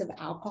signs of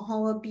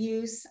alcohol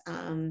abuse,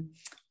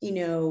 you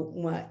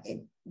know,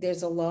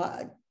 there's a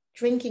lot,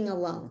 drinking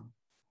alone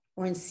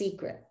or in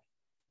secret.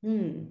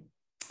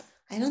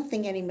 I don't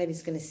think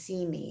anybody's going to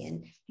see me.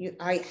 And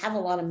I have a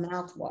lot of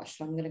mouthwash,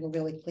 so I'm going to go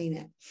really clean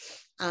it.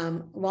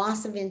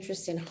 Loss of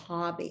interest in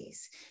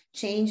hobbies,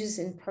 changes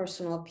in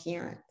personal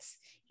appearance.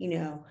 You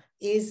know,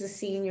 is the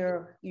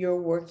senior you're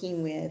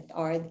working with,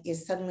 are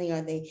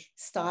they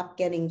stop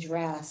getting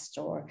dressed,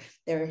 or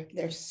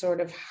they're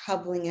sort of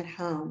hubbling at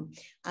home?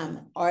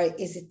 Or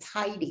is it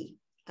tidy,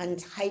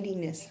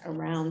 untidiness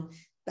around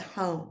the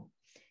home?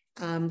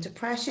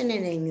 Depression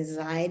and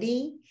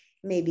anxiety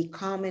may be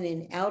common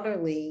in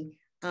elderly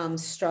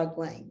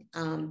struggling.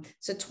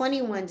 So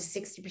 21 to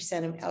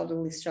 60% of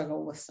elderly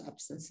struggle with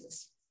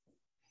substances.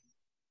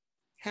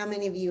 How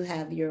many of you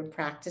have your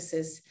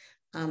practices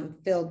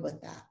filled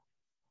with that?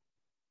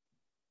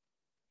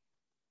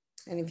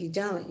 And if you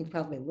don't, you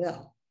probably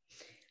will.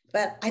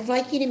 But I'd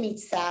like you to meet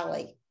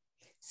Sally.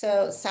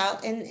 So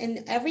Sally,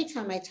 and every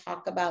time I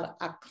talk about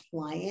a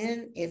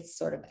client, it's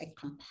sort of a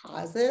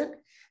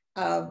composite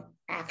of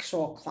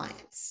actual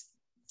clients.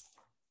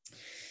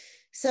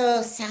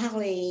 So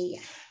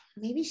Sally,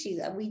 maybe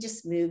we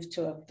just moved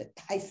to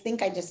I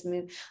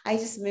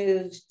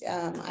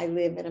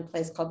live in a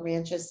place called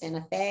Rancho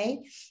Santa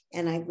Fe,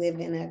 and I live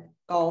in a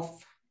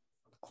golf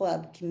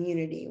club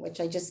community,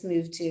 which I just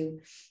moved to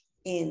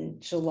in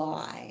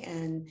July.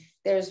 And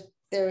there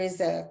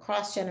is a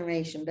cross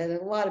generation, but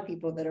a lot of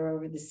people that are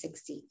over the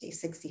 60,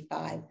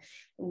 65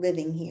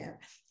 living here.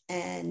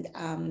 And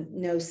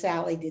no,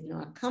 Sally did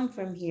not come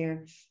from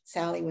here.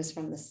 Sally was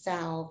from the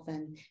South,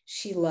 and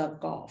she loved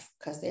golf,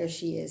 because there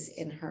she is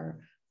in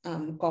her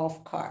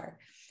golf cart.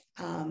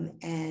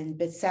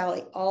 But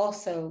Sally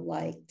also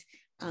liked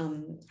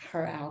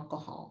her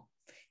alcohol.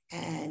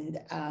 And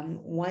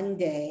one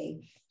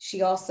day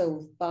she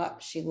also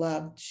thought she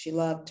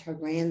loved her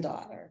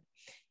granddaughter,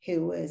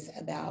 who was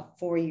about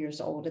 4 years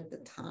old at the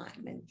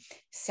time. And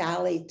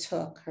Sally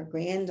took her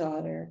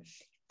granddaughter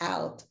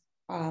out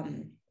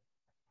on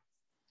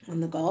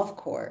the golf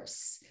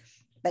course.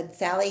 But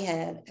Sally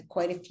had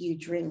quite a few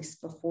drinks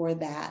before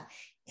that,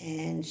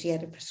 and she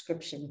had a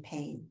prescription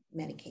pain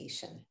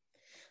medication.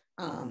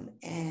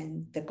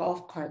 And the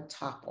golf cart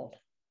toppled.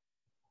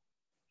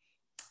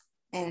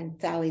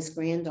 And Sally's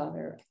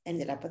granddaughter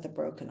ended up with a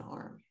broken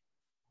arm.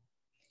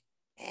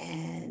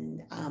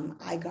 And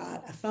I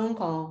got a phone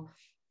call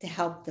to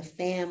help the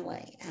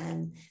family.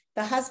 And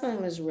the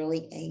husband was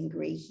really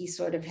angry. He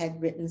sort of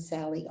had written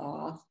Sally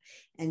off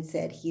and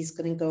said he's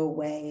going to go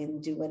away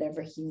and do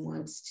whatever he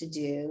wants to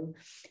do.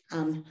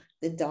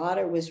 The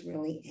daughter was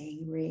really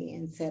angry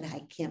and said,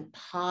 I can't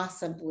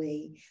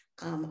possibly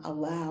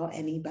allow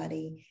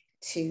anybody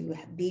to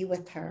be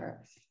with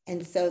her.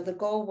 And so the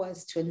goal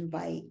was to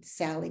invite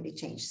Sally to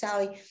change.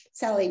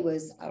 Sally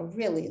was a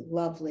really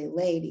lovely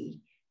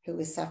lady who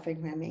was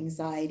suffering from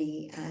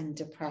anxiety and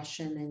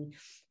depression,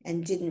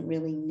 and didn't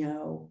really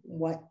know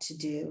what to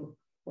do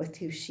with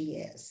who she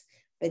is.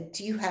 But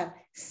do you have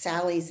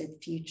Sally's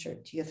at Future?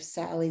 Do you have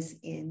Sally's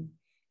in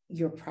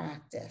your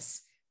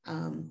practice?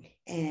 And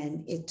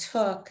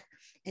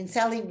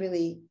Sally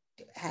really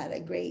had a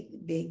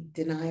great big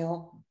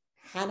denial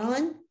hat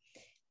on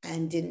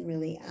and didn't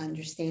really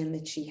understand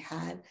that she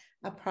had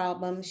a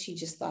problem. She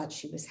just thought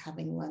she was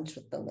having lunch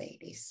with the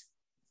ladies.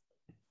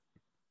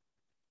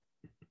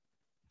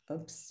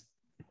 Oops.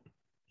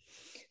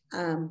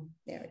 There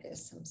it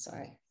is. I'm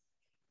sorry.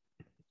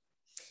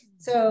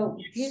 So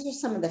these are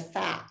some of the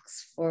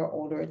facts for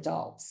older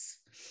adults.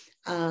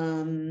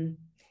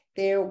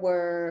 There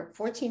were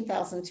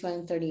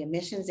 14,230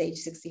 admissions age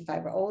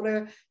 65 or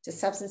older to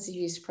substance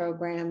abuse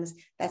programs.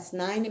 That's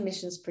 9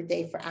 admissions per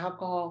day for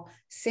alcohol,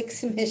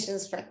 6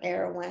 admissions for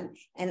heroin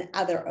and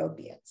other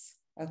opiates.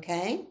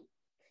 Okay.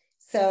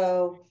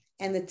 So,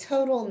 And the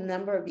total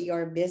number of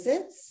ER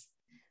visits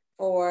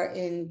for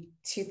in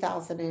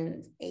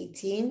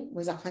 2018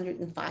 was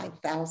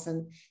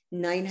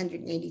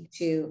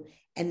 105,982,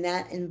 and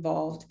that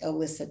involved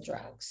illicit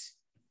drugs.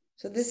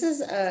 So this is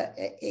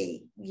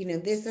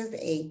this is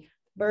a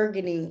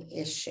burgeoning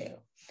issue.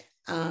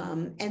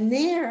 And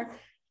there,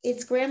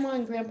 it's grandma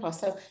and grandpa.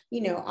 So,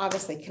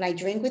 obviously, can I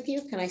drink with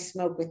you? Can I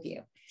smoke with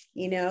you?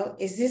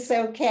 Is this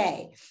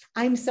okay?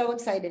 I'm so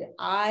excited.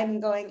 I'm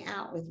going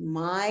out with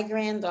my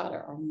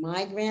granddaughter or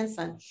my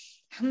grandson.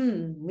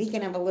 We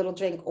can have a little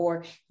drink,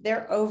 or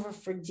they're over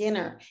for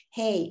dinner.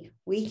 Hey,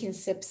 we can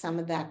sip some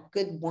of that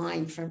good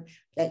wine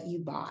that you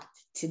bought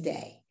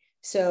today.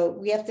 So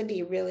we have to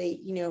be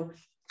really,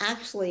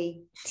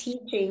 actually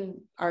teaching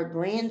our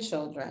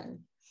grandchildren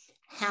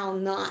how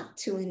not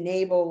to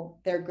enable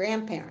their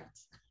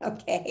grandparents.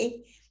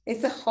 Okay.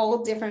 It's a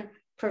whole different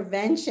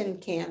prevention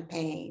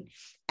campaign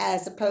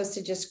as opposed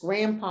to just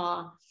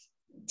grandpa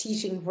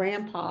teaching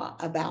grandpa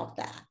about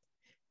that,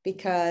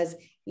 because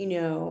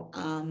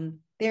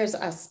there's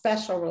a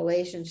special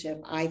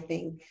relationship, I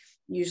think,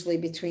 usually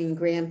between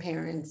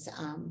grandparents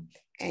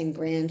and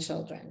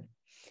grandchildren.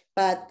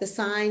 But the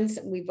signs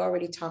we've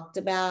already talked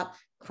about: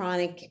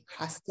 chronic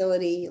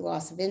hostility,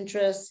 loss of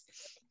interest.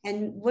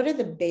 And what are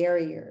the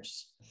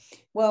barriers?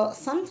 Well,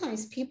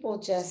 sometimes people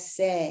just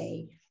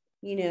say,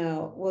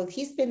 well,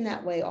 he's been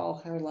that way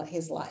all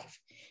his life.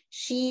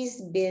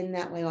 She's been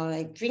that way all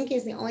life. Drink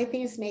is the only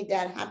thing that's made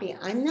dad happy.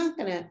 I'm not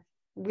going to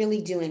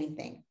really do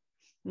anything.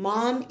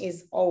 Mom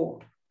is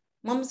old.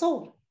 Mom's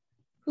old.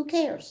 Who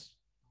cares?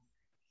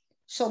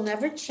 She'll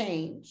never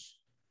change.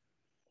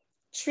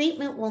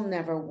 Treatment will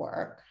never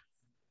work.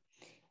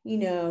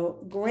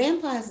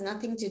 Grandpa has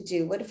nothing to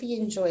do. What if he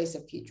enjoys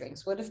a few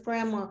drinks? What if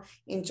grandma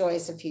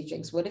enjoys a few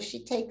drinks? What if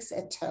she takes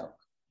a toke?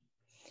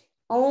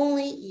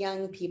 Only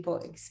young people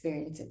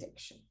experience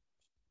addiction.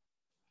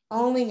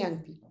 Only young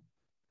people,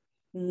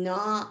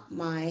 not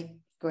my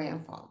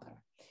grandfather.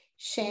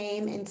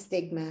 Shame and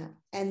stigma.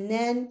 And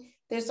then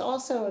there's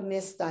also a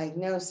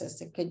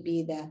misdiagnosis. It could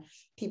be that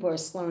people are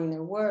slurring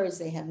their words,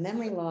 they have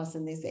memory loss,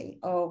 and they say,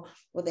 oh,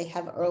 well, they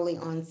have early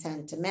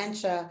onset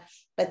dementia,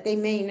 but they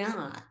may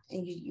not.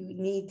 And you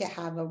need to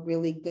have a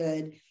really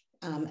good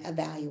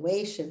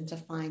evaluation to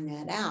find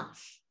that out.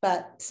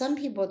 But some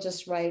people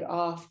just write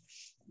off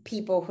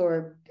people who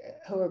are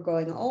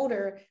growing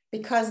older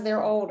because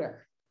they're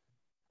older.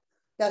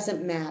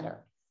 Doesn't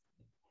matter.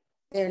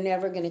 They're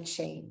never going to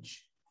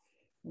change,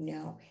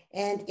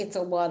 and it's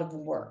a lot of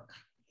work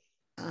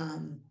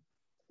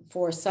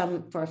for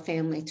a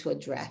family to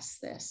address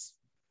this.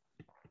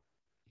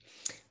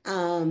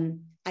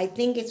 I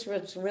think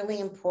what's really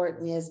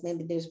important is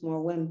maybe there's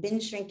more women.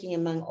 Binge drinking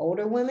among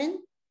older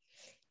women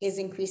is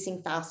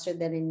increasing faster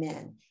than in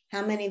men.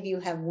 How many of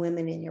you have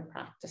women in your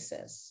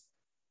practices?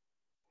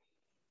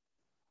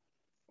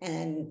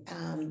 And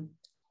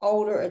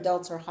older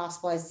adults are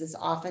hospitalized as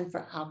often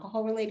for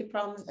alcohol-related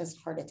problems as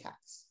heart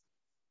attacks.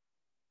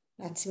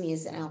 That to me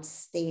is an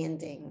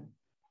outstanding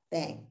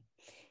thing.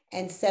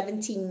 And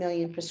 17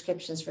 million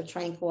prescriptions for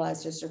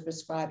tranquilizers are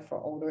prescribed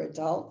for older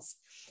adults.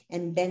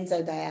 And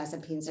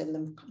benzodiazepines are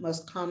the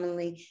most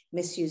commonly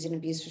misused and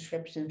abused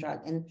prescription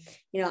drug. And,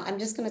 I'm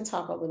just going to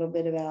talk a little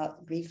bit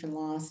about grief and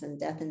loss and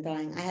death and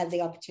dying. I had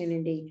the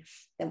opportunity,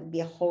 that would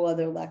be a whole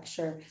other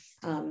lecture,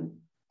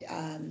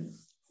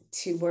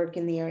 to work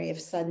in the area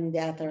of sudden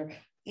death or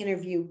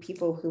interview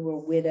people who were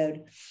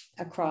widowed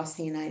across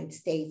the United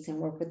States and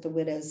work with the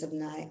widows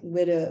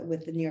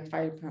with the New York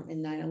Fire Department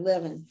in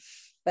 9/11.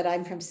 But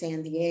I'm from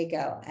San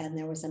Diego, and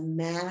there was a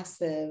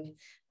massive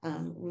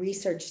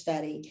research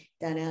study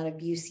done out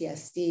of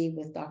UCSD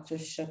with Dr.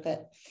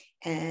 Schuckert,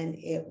 and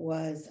it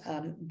was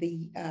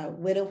the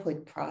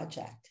Widowhood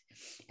Project.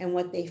 And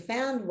what they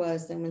found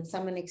was that when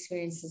someone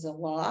experiences a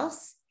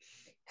loss,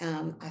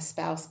 a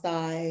spouse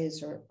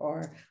dies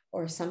or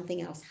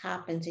something else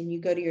happens, and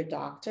you go to your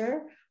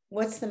doctor,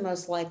 what's the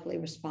most likely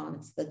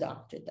response the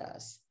doctor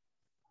does?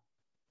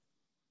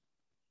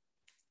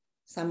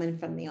 Someone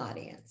from the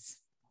audience.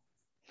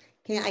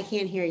 I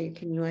can't hear you.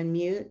 Can you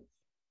unmute?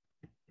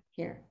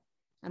 Here,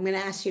 I'm going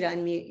to ask you to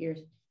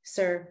unmute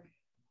sir.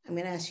 I'm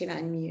going to ask you to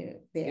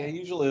unmute there. Yeah,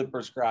 usually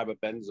prescribe a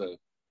benzo.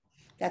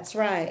 That's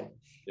right.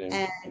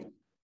 Yeah. And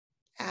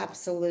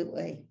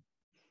absolutely.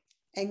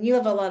 And you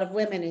have a lot of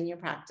women in your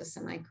practice,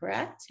 am I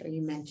correct? Or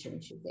you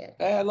mentioned you did.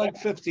 Like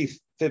 50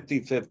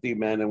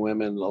 men and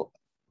women, a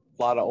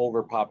lot of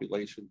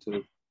overpopulation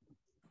too.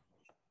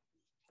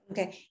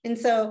 Okay, and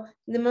so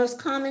the most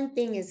common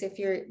thing is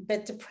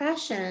but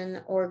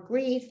depression or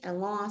grief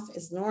and loss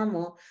is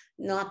normal,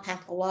 not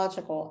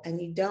pathological,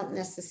 and you don't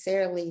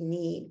necessarily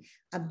need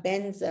a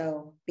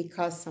benzo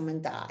because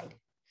someone died.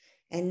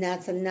 And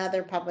that's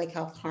another public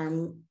health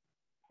harm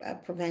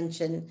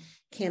prevention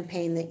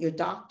campaign that your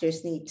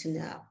doctors need to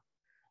know,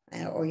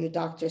 or your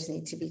doctors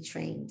need to be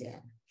trained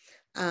in.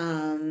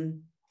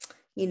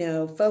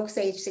 Folks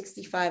age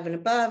 65 and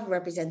above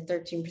represent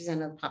 13% of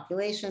the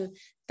population,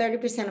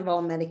 30% of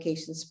all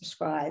medications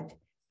prescribed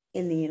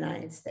in the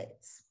United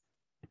States.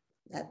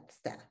 That's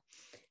that.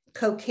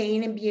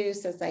 Cocaine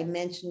abuse, as I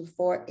mentioned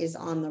before, is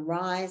on the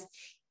rise.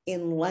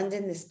 In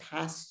London this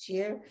past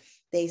year,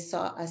 they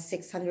saw a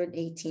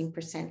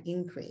 618%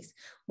 increase.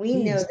 We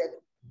know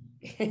that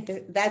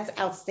that's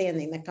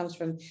outstanding. That comes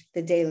from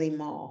the Daily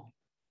Mall.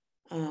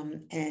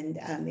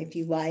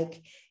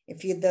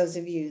 If you, those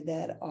of you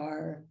that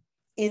are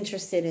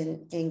interested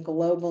in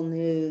global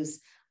news,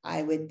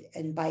 I would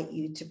invite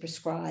you to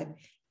prescribe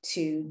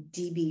to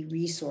DB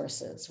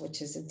Resources,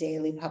 which is a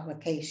daily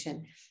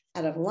publication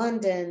out of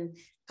London,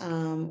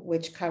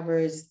 which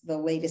covers the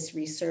latest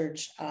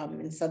research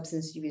in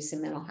substance use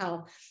and mental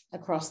health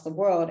across the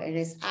world. And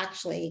it's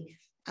actually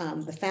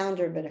the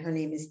founder of it, her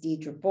name is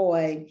Deidre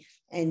Boyd,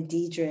 and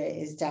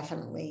Deidre is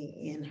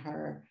definitely in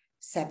her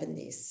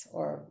 70s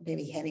or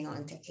maybe heading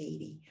on to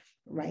 80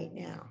 right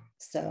now.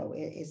 So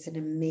it's an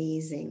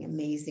amazing,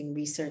 amazing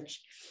research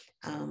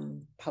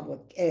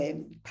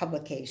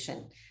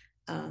publication.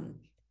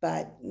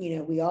 But, you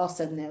know, we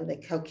also know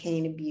that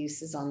cocaine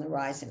abuse is on the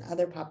rise in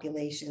other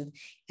populations.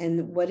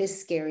 And what is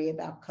scary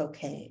about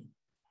cocaine,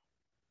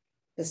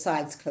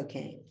 besides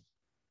cocaine,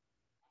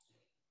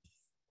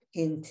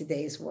 in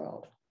today's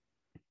world?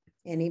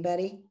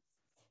 Anybody?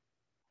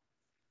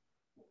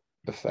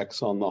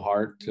 Effects on the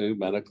heart too,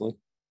 medically.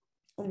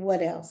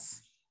 What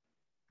else?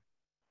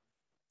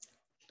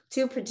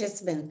 Two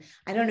participants.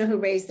 I don't know who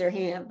raised their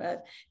hand,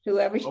 but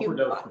whoever you...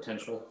 Overdose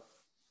potential.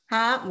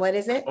 Huh? What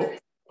is it? Oh,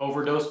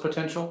 overdose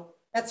potential.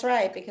 That's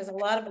right, because a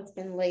lot of it's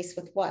been laced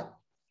with what?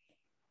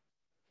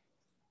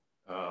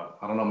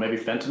 I don't know, maybe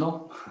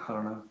fentanyl? I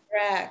don't know.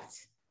 Correct.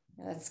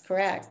 That's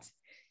correct.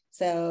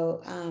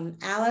 So,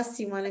 Alice,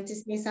 you wanted to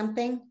say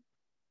something?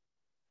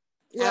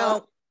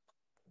 Well,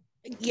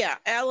 yeah,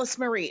 Alice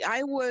Marie.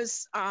 I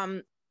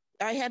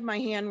had my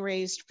hand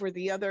raised for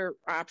the other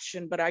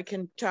option, but I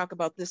can talk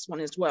about this one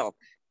as well.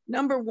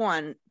 Number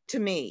one, to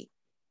me,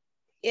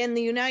 in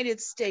the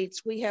United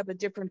States, we have a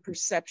different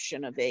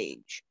perception of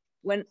age.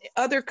 When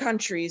other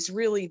countries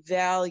really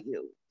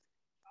value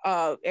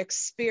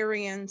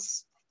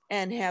experience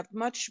and have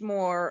much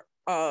more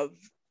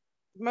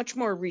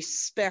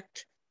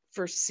respect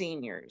for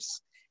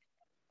seniors,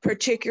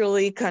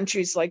 particularly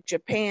countries like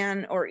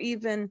Japan or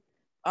even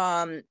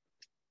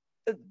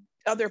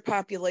other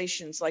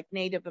populations like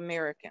Native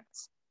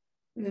Americans.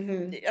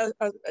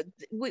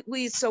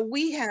 Mm-hmm. So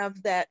we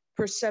have that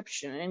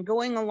perception, and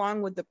going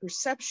along with the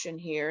perception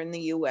here in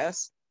the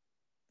US,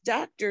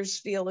 doctors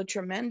feel a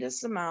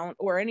tremendous amount,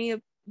 or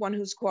anyone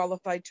who's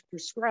qualified to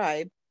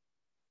prescribe,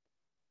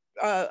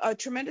 a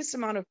tremendous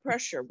amount of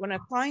pressure. When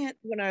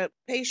a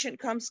patient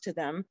comes to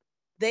them,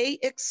 they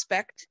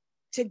expect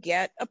to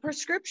get a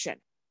prescription.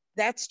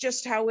 That's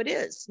just how it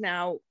is.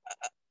 Now,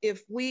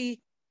 if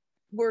we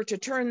were to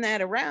turn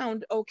that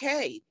around,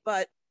 okay,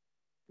 but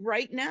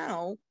right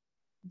now,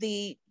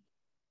 the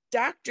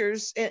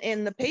doctors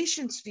and the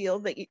patients feel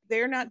that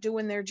they're not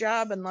doing their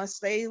job unless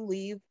they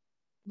leave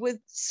with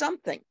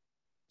something.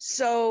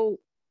 So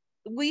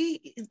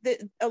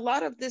a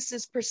lot of this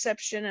is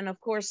perception. And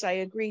of course, I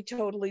agree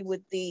totally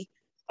with the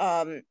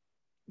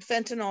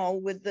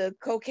fentanyl, with the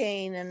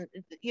cocaine, and,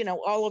 you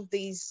know, all of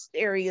these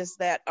areas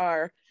that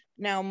are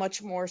now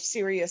much more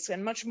serious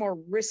and much more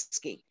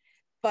risky.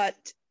 But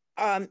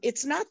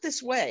it's not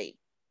this way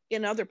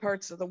in other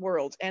parts of the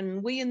world.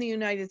 And we in the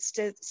United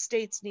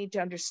States need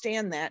to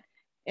understand that.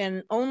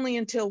 And only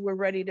until we're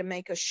ready to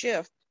make a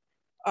shift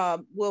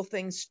will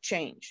things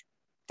change.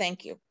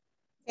 Thank you.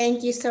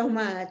 Thank you so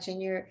much.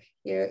 And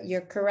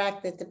you're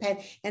correct. It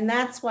depends. And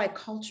that's why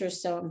culture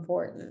is so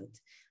important.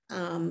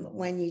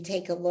 When you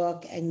take a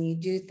look and you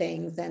do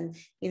things, and,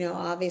 you know,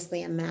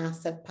 obviously a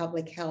massive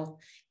public health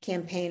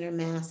campaign or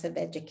massive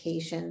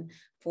education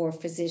for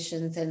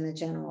physicians and the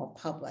general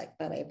public,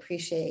 but I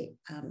appreciate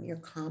your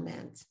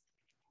comment.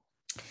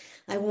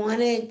 I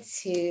wanted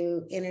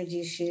to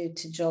introduce you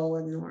to Joel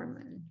and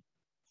Norman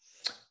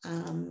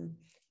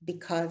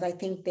because I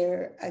think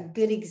they're a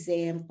good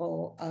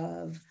example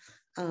of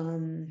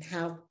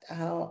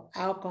how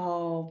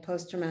alcohol,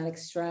 post-traumatic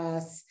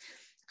stress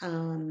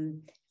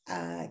can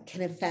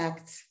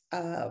affect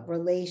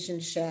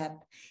relationship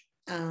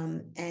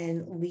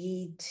and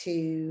lead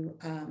to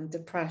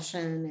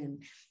depression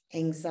and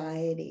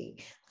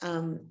anxiety.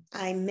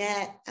 I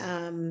met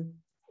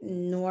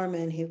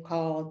Norman, who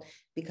called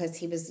because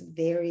he was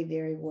very,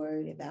 very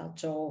worried about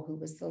Joel, who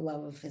was the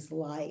love of his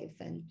life.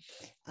 And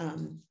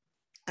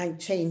I'm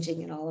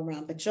changing it all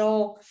around. But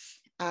Joel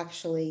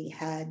actually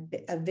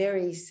had a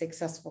very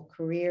successful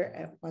career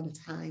at one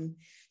time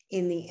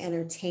in the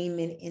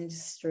entertainment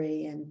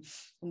industry and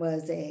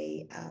was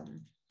an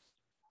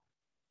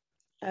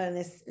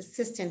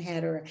assistant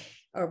head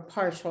or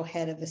partial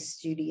head of a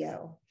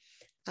studio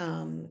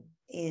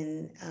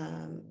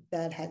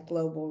that had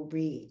global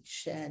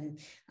reach. And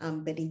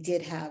but he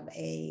did have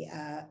a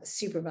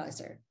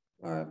supervisor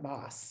or a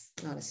boss,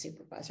 not a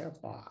supervisor, a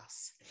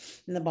boss.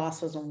 And the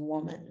boss was a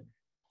woman.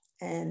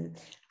 And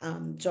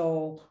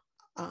Joel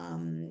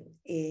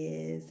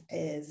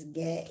is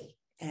gay.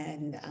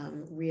 and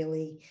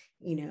really,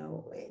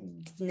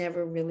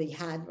 never really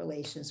had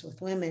relations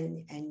with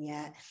women. And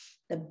yet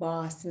the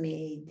boss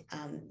made,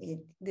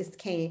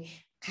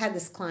 had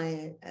this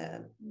client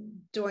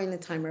during the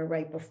time or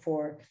right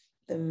before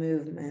the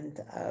movement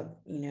of,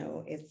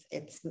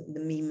 it's the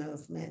Me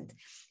movement.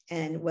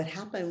 And what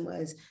happened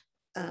was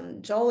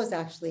Joel was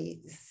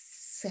actually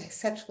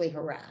sexually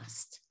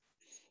harassed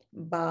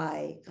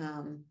by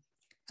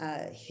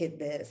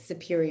the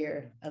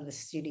superior of the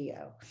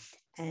studio,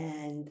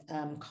 and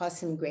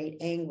caused him great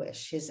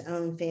anguish. His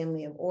own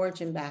family of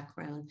origin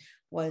background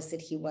was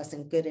that he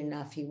wasn't good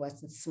enough, he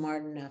wasn't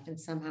smart enough, and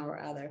somehow or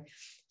other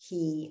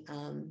he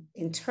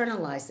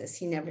internalized this.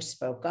 He never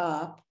spoke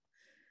up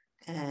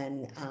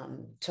and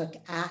took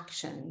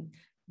action,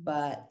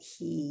 but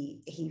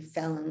he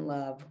fell in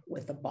love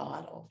with a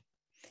bottle.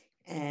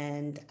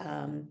 And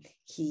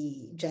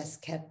he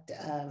just kept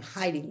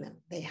hiding them.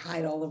 They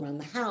hide all around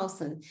the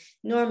house. And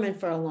Norman,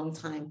 for a long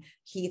time,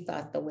 he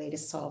thought the way to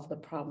solve the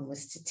problem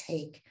was to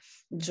take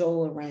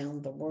Joel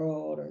around the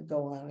world or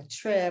go on a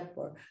trip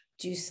or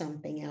do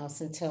something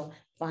else, until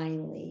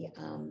finally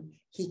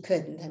he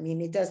couldn't. I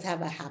mean, it does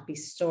have a happy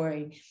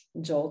story.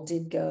 Joel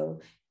did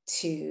go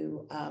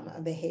to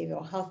a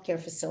behavioral health care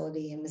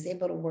facility and was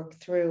able to work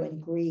through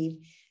and grieve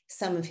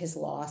some of his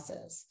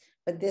losses.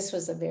 But this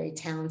was a very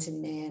talented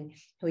man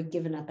who had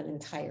given up an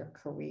entire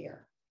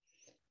career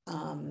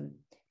as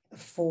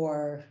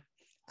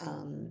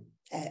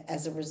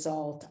a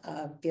result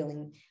of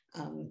feeling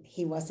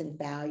he wasn't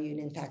valued.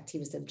 In fact, he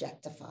was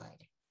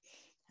objectified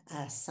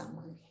as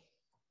someone.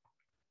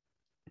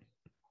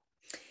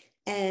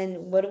 And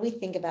what do we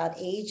think about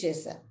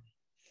ageism?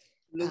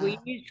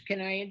 Louise,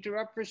 can I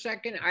interrupt for a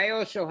second? I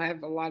also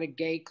have a lot of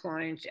gay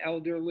clients,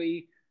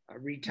 elderly,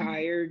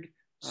 retired.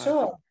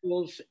 Sure.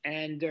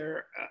 And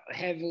they're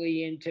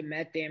heavily into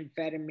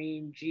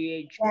methamphetamine,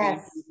 GHB,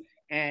 yes,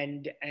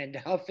 and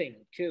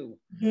huffing too.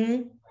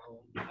 Mm-hmm.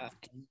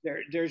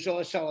 There's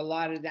also a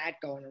lot of that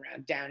going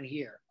around down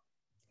here.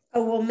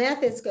 Oh, well,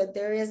 meth is good.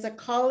 There is a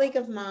colleague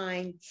of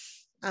mine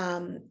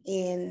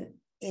in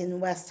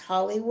West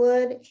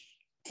Hollywood,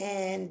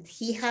 and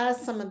he has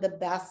some of the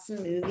best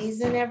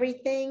movies and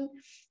everything.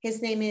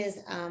 His name is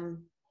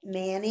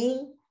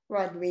Manny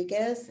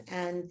Rodriguez,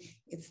 and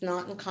it's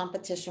not in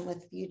competition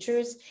with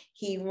Futures.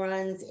 He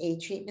runs a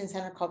treatment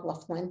center called La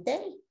Fuente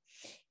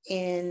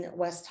in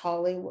West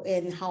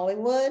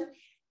Hollywood,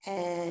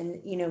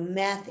 and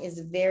meth is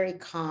very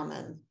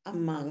common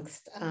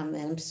amongst, and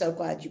I'm so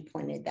glad you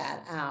pointed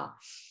that out,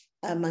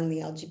 among the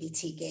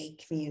LGBT gay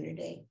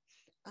community,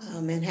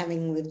 and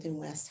having lived in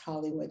West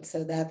Hollywood.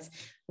 So that's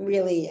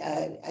really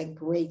a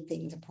great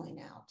thing to point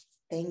out.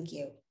 Thank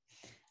you.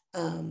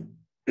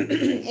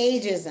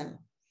 Ageism.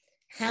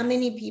 How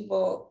many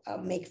people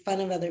make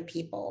fun of other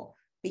people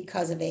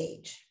because of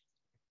age?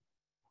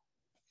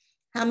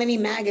 How many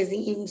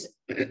magazines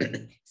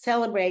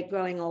celebrate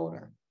growing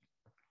older?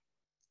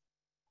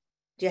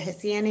 Do you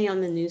see any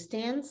on the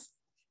newsstands?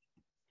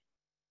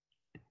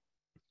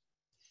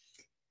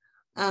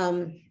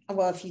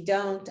 Well, if you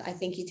don't, I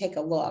think you take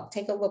a look.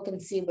 Take a look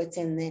and see what's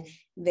in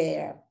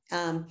there.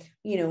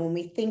 When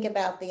we think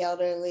about the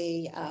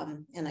elderly,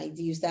 and I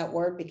use that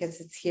word because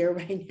it's here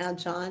right now,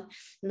 John,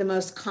 the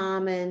most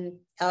common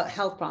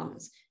health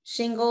problems: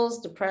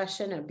 shingles,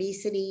 depression,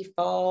 obesity,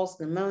 falls,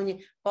 pneumonia.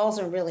 Falls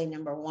are really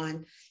number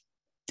one.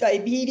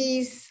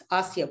 Diabetes,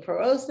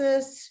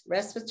 osteoporosis,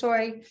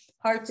 respiratory,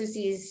 heart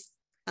disease,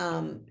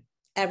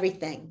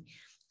 everything.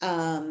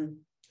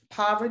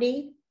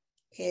 Poverty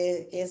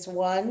is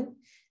one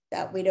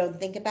that we don't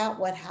think about.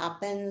 What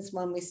happens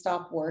when we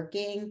stop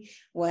working?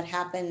 What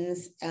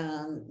happens,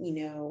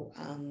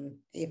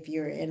 if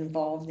you're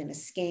involved in a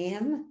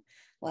scam?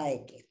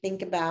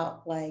 Think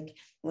about,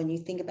 when you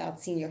think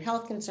about senior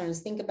health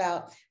concerns, think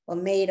about, well,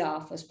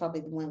 Madoff was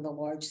probably one of the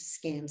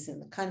largest scams in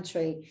the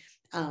country,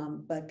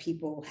 but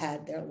people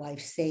had their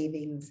life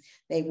savings.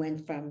 They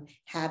went from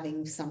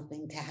having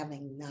something to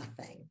having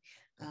nothing.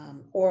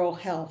 Oral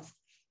health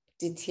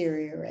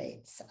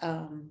deteriorates,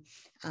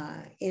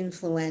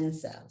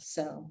 influenza.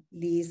 So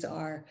these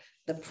are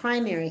the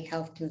primary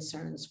health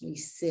concerns we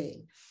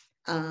see.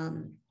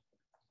 I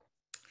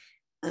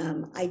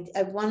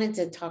wanted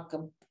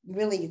to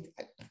really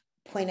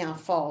point out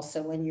falls.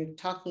 So when you're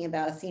talking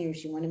about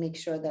seniors, you want to make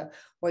sure that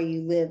where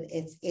you live,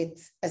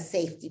 it's a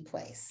safety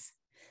place.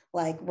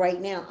 Like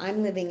right now,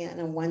 I'm living in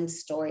a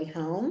one-story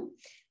home.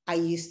 I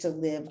used to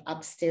live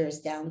upstairs,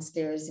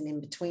 downstairs, and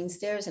in between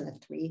stairs in a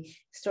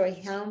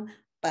 3-story home.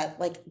 But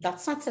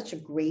that's not such a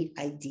great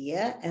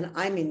idea, and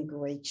I'm in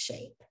great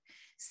shape.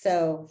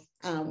 So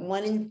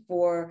 1 in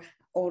 4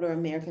 older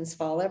Americans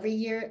fall every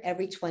year.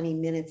 Every 20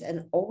 minutes,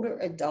 an older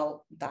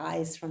adult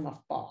dies from a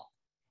fall.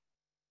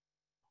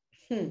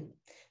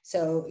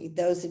 So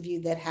those of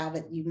you that have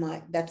it,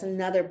 that's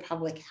another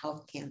public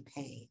health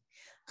campaign.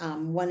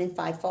 1 in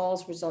 5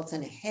 falls results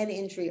in a head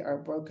injury or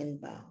a broken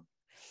bone.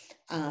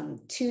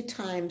 2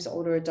 times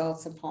older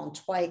adults have fallen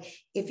twice.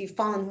 If you've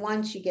fallen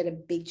once, you get a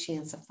big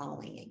chance of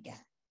falling again.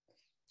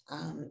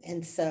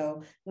 And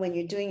so when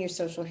you're doing your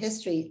social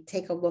history,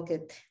 take a look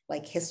at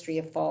like history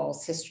of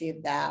falls, history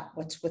of that,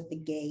 what's with the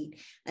gait.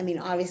 I mean,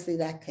 obviously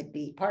that could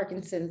be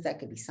Parkinson's, that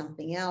could be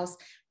something else,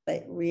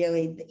 but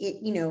really,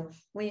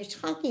 when you're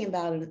talking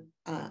about an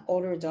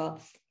older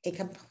adult, a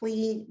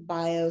complete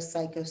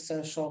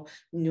biopsychosocial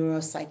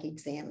neuropsych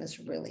exam is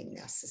really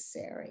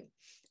necessary.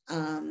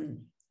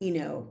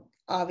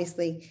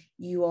 Obviously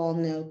you all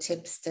know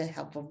tips to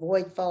help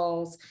avoid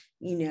falls,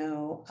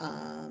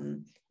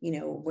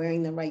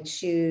 wearing the right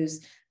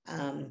shoes.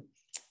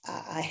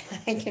 I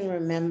can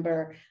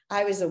remember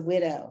I was a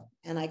widow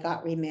and I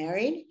got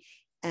remarried,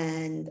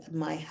 and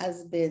my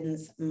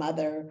husband's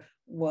mother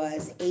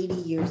was 80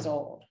 years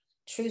old.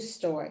 True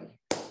story.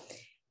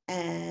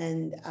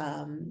 And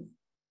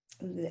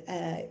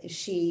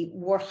she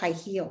wore high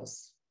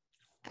heels,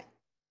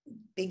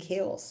 big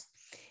heels.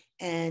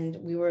 And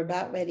we were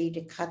about ready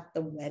to cut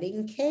the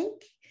wedding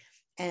cake.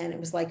 And it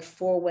was like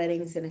 4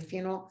 weddings and a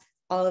funeral.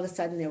 All of a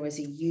sudden there was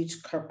a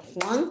huge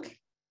kerplunk.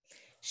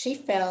 She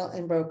fell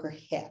and broke her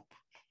hip.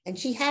 And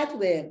she had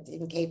lived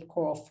in Cape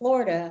Coral,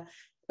 Florida,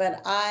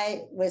 but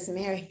I was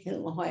married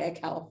in La Jolla,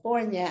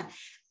 California.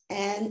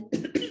 And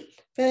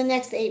for the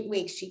next 8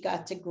 weeks, she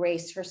got to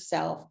grace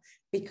herself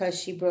because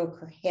she broke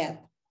her hip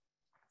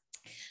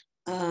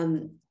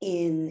in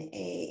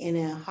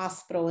a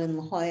hospital in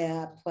La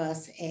Jolla,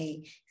 plus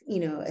a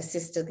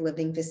assisted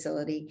living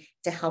facility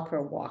to help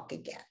her walk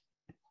again.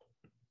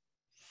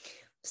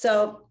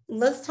 So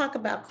let's talk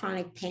about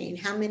chronic pain.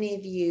 How many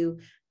of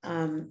you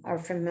are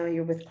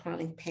familiar with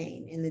chronic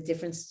pain and the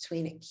difference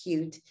between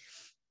acute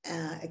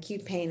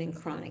pain and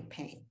chronic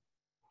pain?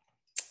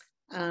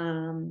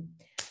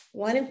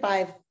 1 in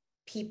 5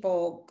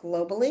 people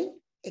globally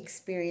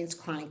experience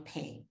chronic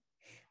pain.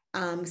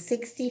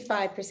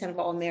 65% of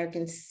all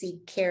Americans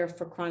seek care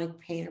for chronic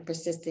pain or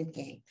persistent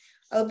pain.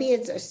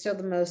 Opiates are still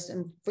the most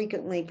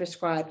frequently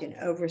prescribed and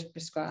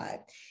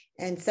overprescribed.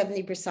 And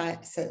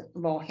 70%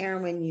 of all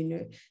heroin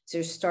units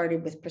are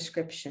started with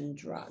prescription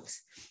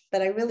drugs.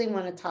 But I really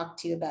want to talk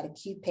to you about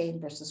acute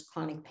pain versus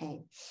chronic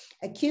pain.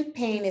 Acute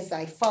pain is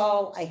I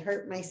fall, I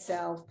hurt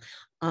myself.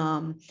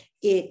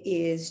 It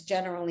is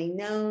generally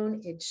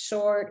known, it's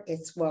short,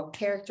 it's well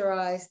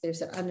characterized,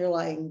 there's an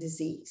underlying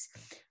disease.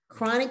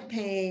 Chronic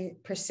pain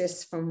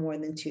persists for more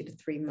than 2 to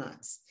 3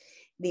 months.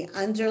 The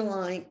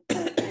underlying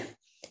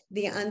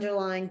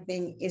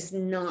thing is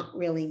not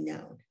really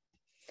known.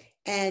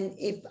 And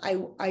if I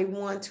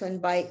want to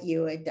invite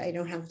you, I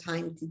don't have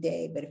time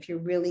today, but if you're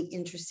really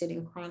interested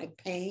in chronic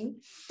pain,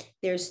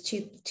 there's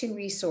two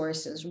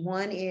resources.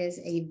 One is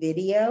a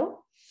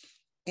video,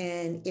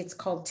 and it's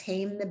called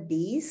Tame the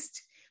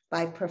Beast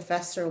by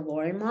Professor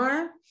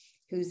Lorimer,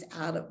 who's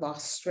out of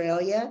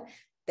Australia,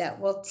 that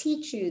will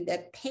teach you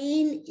that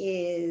pain,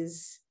 you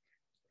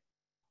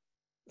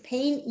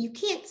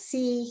can't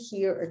see,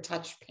 hear, or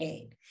touch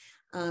pain.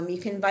 You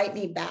can invite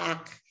me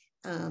back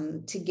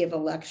to give a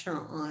lecture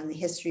on the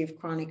history of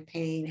chronic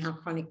pain, how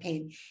chronic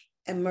pain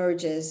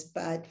emerges,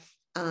 but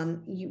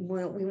we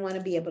want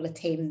to be able to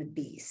tame the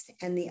beast.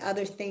 And the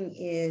other thing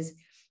is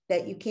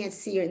that you can't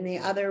see it. And the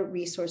other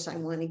resource I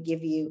want to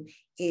give you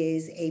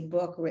is a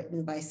book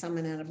written by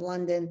someone out of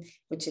London,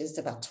 which is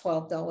about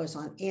 $12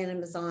 on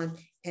Amazon.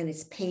 And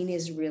it's Pain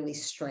is Really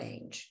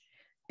Strange,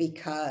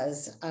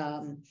 because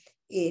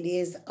it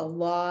is a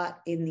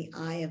lot in the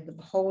eye of the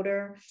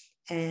beholder.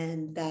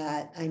 And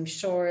that I'm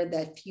sure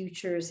that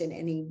Futures in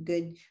any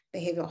good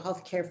behavioral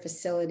health care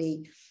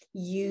facility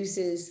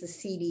uses the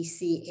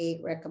CDC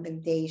 8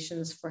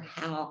 recommendations for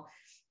how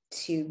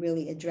to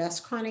really address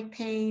chronic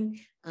pain,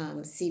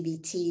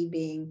 CBT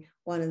being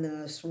one of the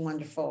most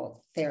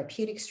wonderful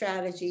therapeutic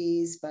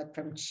strategies, but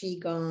from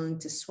Qigong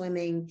to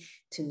swimming,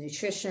 to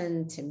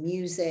nutrition, to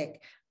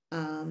music,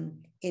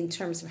 in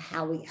terms of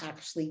how we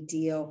actually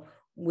deal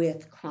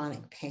with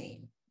chronic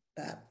pain.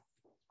 But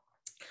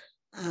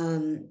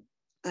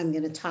I'm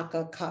going to talk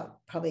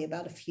probably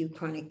about a few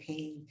chronic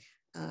pain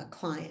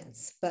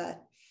clients,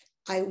 but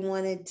I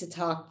wanted to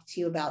talk to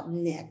you about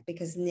Nick,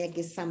 because Nick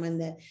is someone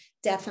that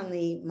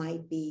definitely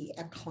might be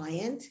a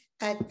client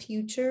at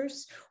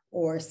Futures,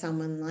 or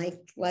someone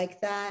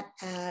like that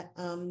at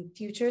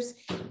Futures.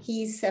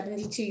 He's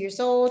 72 years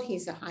old.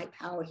 He's a high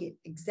power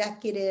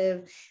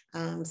executive,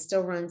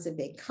 still runs a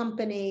big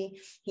company.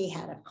 He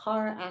had a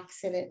car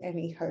accident and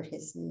he hurt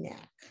his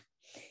neck.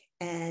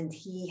 And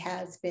he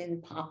has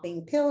been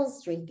popping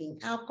pills,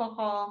 drinking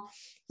alcohol.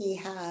 He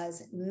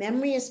has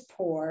memory is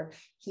poor.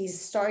 He's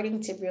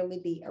starting to really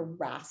be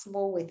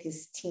irascible with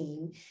his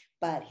team,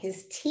 but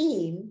his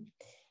team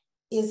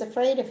is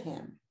afraid of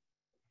him.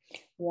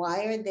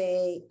 Why are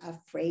they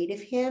afraid of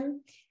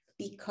him?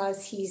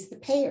 Because he's the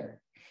payer.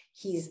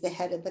 He's the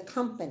head of the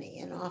company.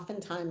 And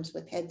oftentimes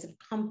with heads of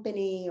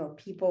company or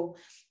people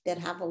that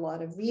have a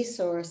lot of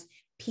resource,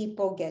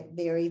 people get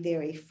very,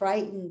 very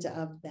frightened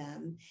of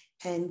them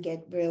and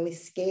get really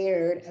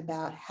scared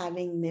about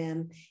having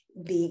them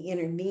be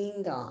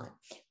intervened on.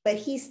 But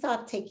he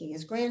stopped taking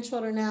his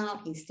grandchildren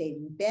out. He stayed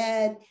in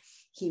bed.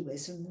 He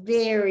was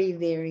very,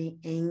 very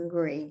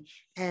angry.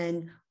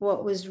 And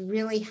what was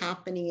really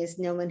happening is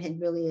no one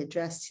had really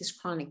addressed his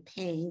chronic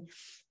pain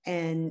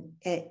and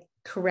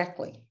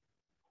correctly.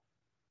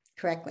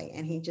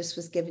 And he just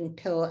was given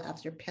pill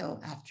after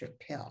pill after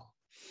pill.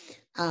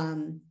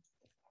 And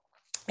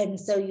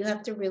so you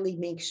have to really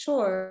make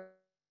sure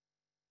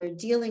you're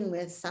dealing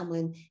with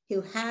someone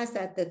who has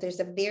that there's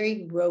a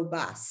very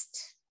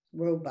robust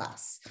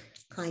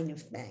kind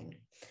of thing.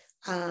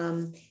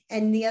 And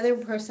the other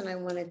person I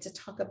wanted to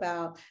talk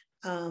about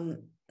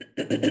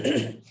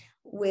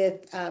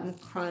with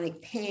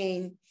chronic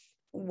pain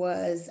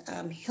was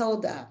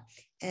Hilda.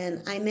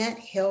 And I met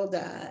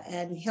Hilda,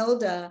 and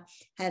Hilda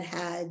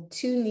had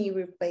 2 knee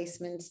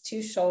replacements,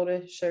 2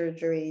 shoulder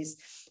surgeries.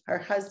 Her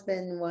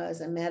husband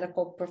was a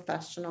medical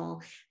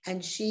professional,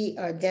 and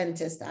a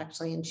dentist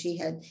actually, and she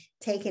had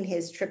taken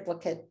his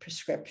triplicate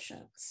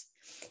prescriptions.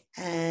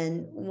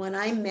 And when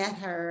I met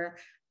her,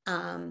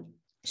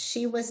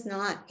 she was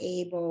not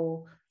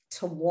able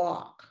to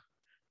walk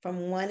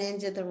from one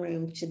end of the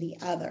room to the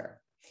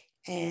other.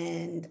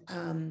 And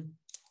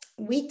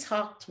we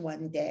talked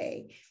one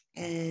day,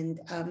 and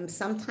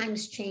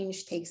sometimes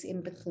change takes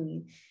in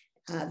between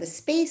the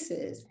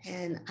spaces.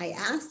 And I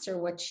asked her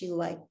what she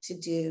liked to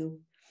do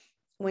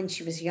when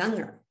she was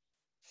younger.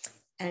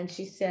 And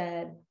she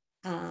said,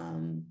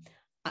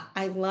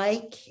 I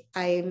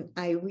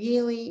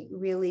really,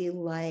 really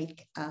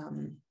like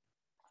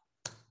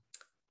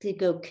to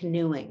go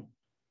canoeing.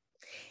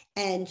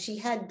 And she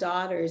had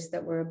daughters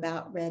that were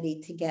about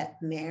ready to get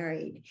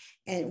married,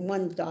 and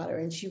one daughter,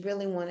 and she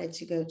really wanted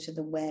to go to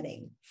the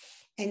wedding.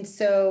 And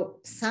so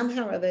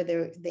somehow or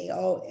other,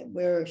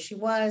 where she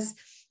was,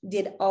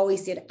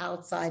 always did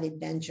outside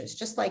adventures,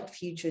 just like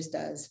Futures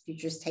does.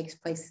 Futures takes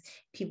place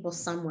people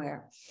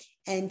somewhere.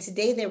 And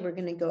today they were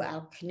going to go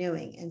out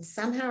canoeing, and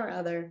somehow or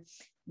other,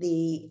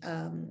 the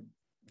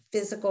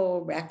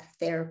physical rec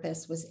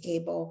therapist was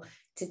able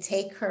to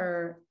take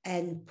her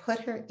and put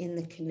her in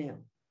the canoe.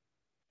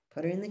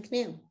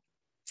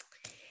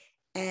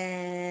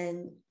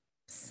 And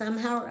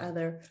somehow or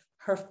other,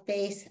 her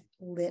face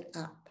lit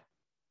up.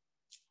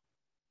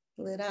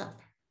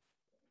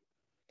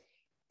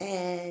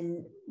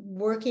 And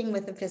working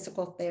with a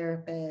physical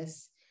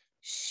therapist,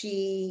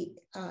 she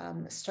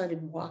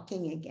started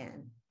walking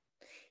again.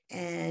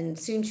 And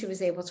soon she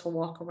was able to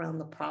walk around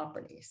the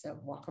property. So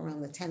walk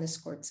around the tennis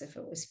courts if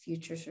it was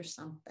Futures or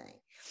something.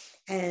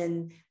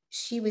 And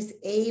she was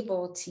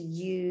able to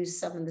use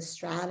some of the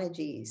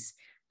strategies,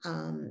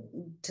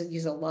 to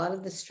use a lot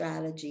of the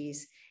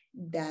strategies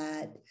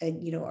that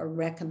are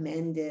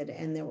recommended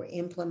and that were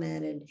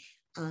implemented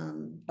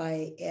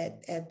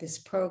at this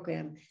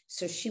program.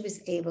 So she was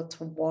able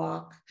to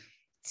walk,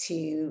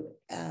 to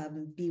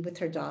be with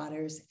her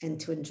daughters, and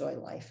to enjoy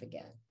life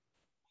again.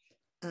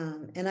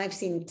 And I've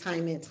seen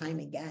time and time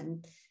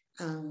again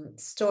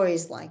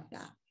stories like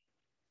that.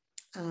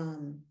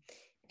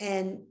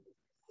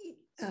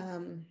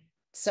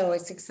 So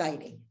it's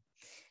exciting.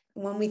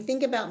 When we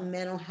think about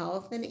mental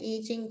health and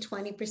aging,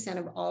 20%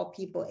 of all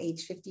people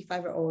age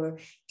 55 or older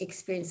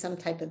experience some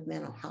type of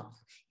mental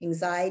health: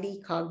 anxiety,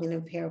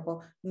 cognitive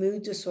impairment,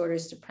 mood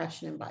disorders,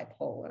 depression, and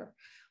bipolar.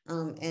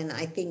 And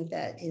I think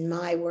that in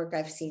my work,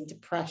 I've seen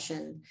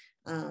depression,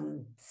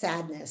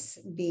 sadness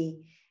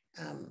be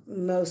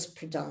most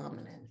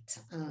predominant,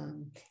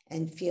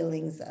 and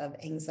feelings of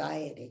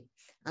anxiety.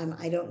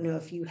 I don't know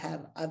if you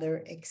have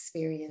other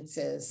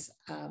experiences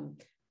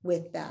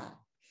with that.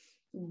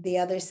 The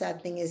other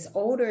sad thing is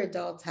older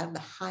adults have the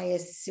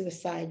highest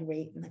suicide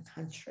rate in the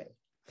country.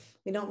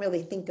 We don't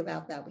really think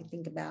about that. We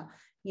think about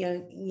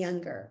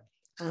younger.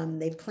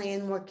 They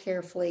plan more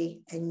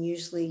carefully and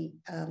usually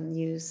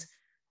use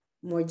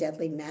more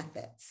deadly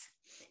methods.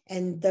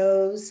 And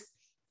those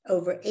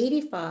over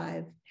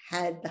 85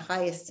 had the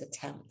highest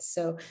attempts.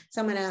 So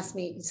someone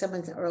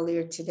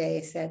earlier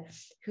today said,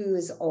 who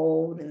is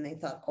old? And they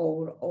thought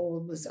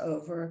old was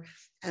over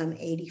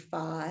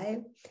 85.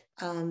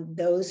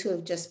 Those who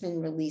have just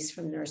been released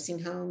from nursing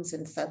homes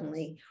and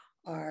suddenly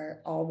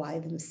are all by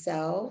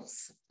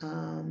themselves.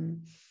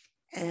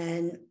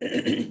 And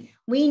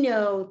we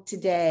know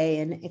today,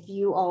 and if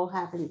you all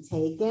haven't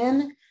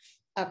taken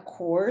a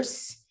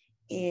course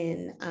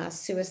in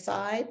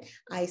suicide,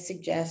 I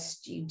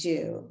suggest you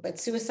do. But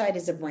suicide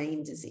is a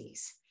brain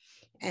disease.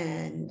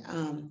 And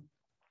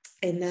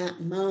in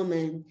that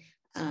moment,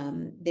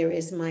 there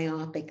is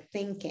myopic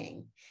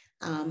thinking.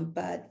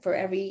 But for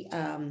every,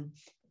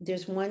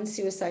 there's one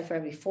suicide for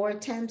every 4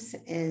 attempts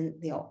in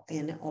the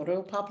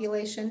older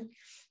population,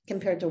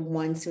 compared to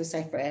one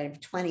suicide for every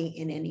 20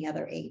 in any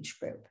other age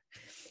group.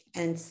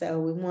 And so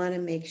we want to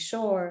make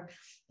sure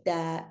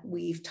that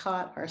we've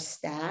taught our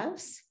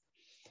staffs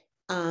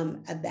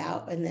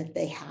about, and that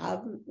they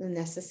have the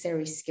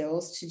necessary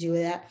skills to do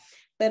that.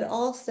 But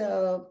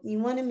also you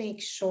want to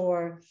make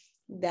sure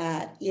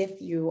that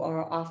if you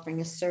are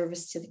offering a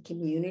service to the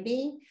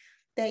community,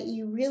 that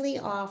you really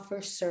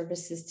offer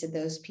services to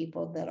those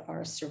people that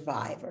are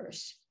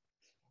survivors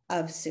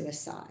of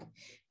suicide,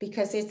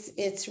 because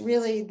it's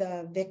really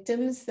the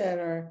victims that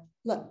are,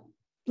 look,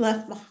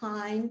 left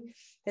behind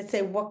that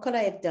say, what could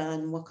I have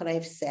done? What could I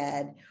have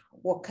said?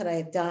 What could I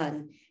have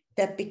done?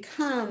 That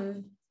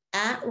become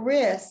at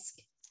risk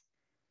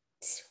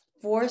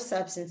for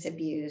substance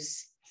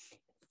abuse,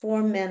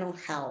 for mental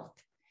health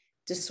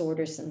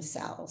disorders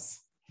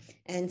themselves.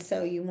 And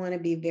so you want to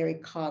be very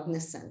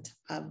cognizant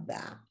of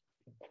that.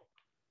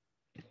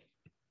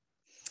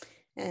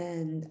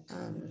 And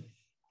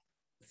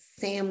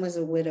Sam was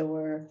a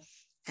widower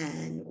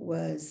and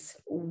was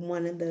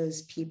one of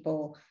those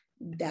people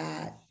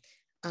that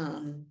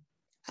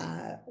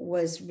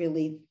was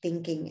really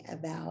thinking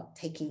about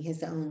taking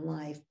his own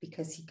life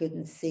because he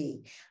couldn't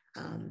see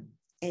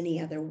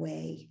any other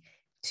way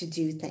to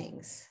do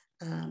things.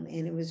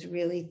 And it was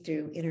really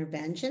through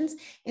interventions.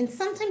 And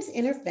sometimes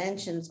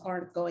interventions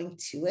aren't going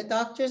to a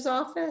doctor's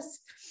office.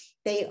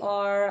 They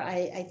are,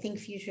 I think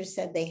Future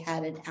said they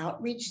had an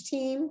outreach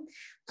team.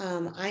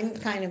 I'm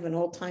kind of an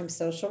old-time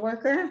social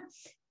worker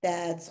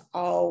that's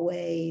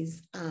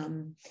always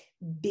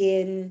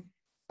been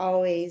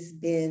out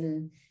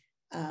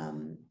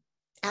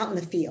in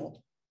the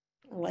field,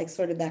 like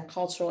sort of that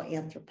cultural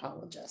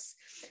anthropologist.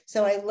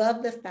 So I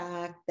love the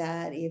fact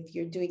that if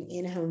you're doing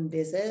in-home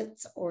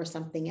visits or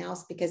something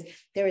else, because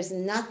there is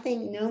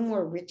nothing, no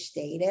more rich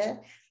data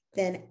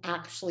than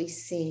actually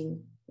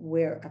seeing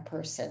where a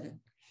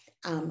person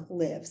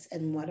lives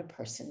and what a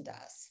person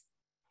does.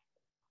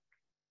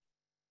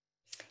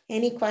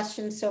 Any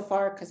questions so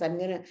far? Because I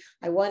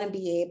want to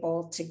be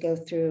able to go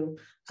through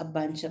a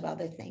bunch of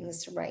other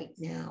things right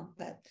now,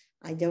 but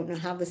I don't know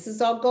how this is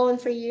all going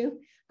for you.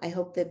 I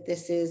hope that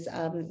this is,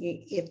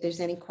 if there's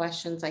any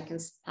questions, I can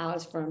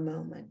pause for a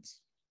moment.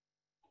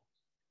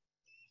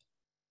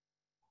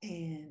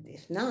 And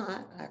if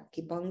not, I'll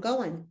keep on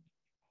going.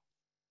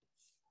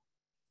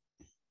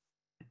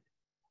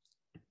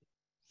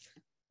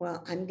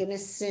 Well, I'm going to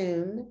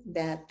assume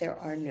that there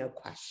are no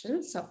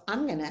questions, so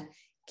I'm going to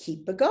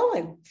keep it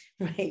going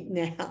right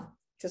now.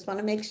 Just want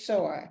to make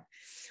sure.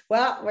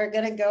 Well, we're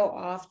going to go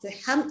off to,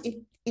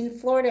 in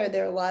Florida,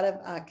 there are a lot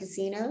of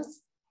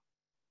casinos,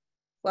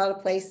 a lot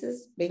of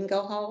places,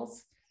 bingo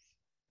halls,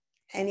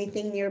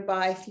 anything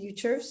nearby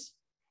Futures.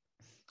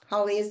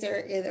 Holly,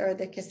 are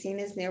the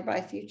casinos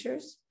nearby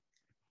Futures?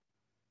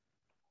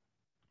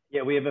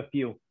 Yeah, we have a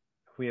few.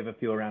 We have a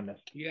few around us.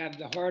 You have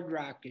the Hard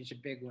Rock is a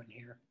big one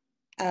here.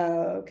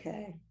 Oh,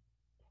 okay.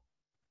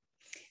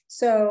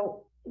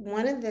 So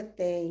one of the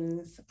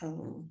things,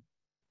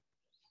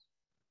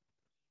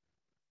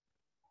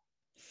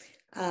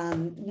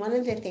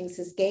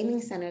 is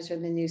gaming centers are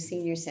the new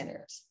senior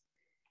centers.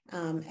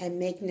 And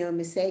make no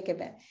mistake of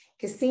it.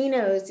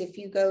 Casinos, if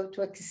you go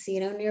to a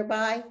casino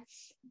nearby,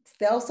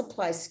 they'll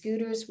supply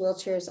scooters,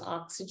 wheelchairs,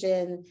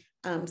 oxygen.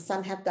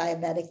 Some have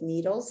diabetic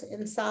needles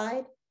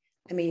inside.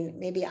 I mean,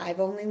 maybe I've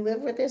only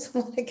lived where there's a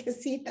lot of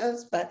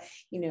casinos, but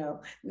you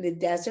know, the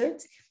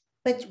deserts.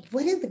 But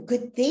what are the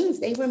good things?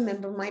 They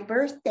remember my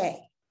birthday.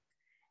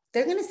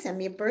 They're going to send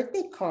me a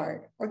birthday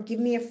card or give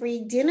me a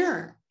free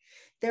dinner.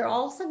 They're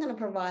also going to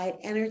provide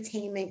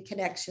entertainment,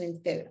 connection,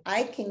 and food.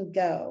 I can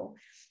go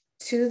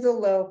to the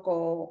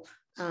local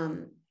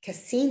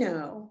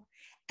casino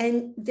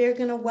and they're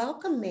going to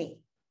welcome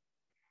me.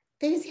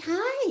 They say,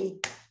 hi,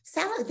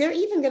 Sally. They're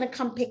even going to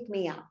come pick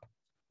me up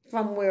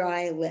from where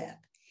I live.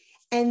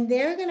 And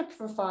they're going to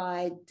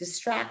provide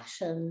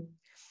distraction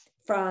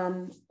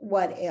from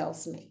what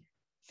ails me.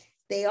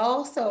 They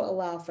also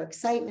allow for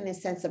excitement and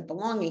sense of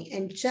belonging.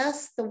 And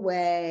just the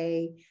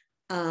way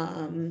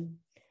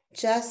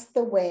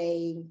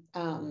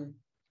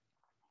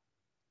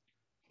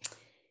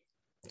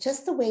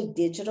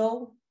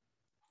digital,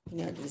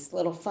 you know, these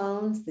little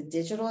phones, the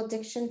digital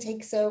addiction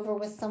takes over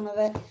with some of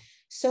it.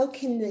 So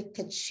can the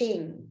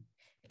ka-ching,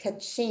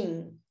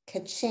 ka-ching,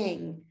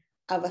 ka-ching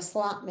of a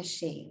slot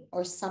machine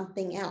or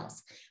something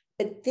else.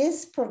 But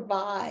this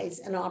provides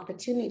an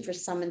opportunity for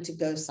someone to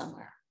go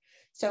somewhere.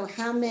 So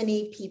how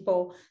many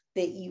people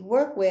that you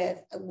work with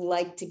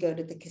like to go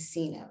to the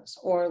casinos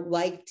or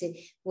like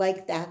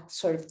that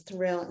sort of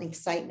thrill and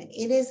excitement?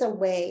 It is a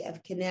way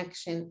of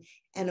connection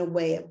and a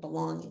way of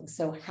belonging.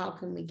 So how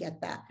can we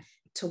get that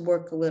to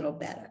work a little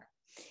better?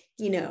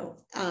 You know,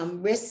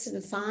 risks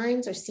and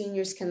signs or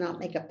seniors cannot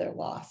make up their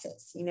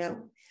losses. You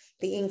know,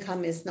 the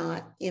income is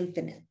not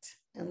infinite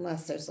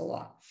unless there's a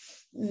law.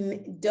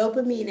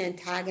 Dopamine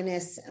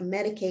antagonists,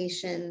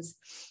 medications,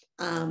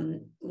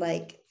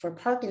 like for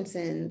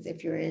Parkinson's,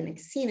 if you're in a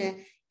casino,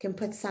 can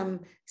put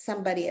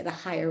somebody at a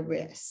higher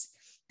risk.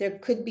 There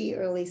could be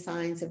early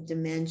signs of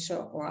dementia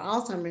or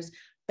Alzheimer's,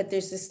 but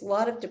there's this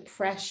lot of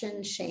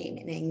depression, shame,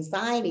 and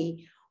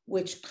anxiety,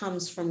 which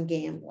comes from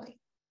gambling.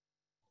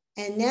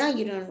 And now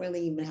you don't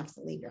really even have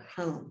to leave your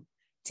home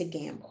to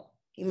gamble.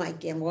 You might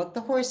gamble at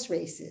the horse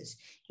races.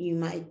 You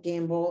might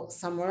gamble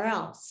somewhere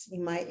else.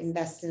 You might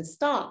invest in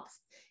stocks.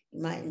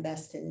 You might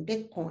invest in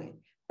Bitcoin.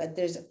 But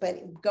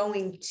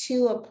going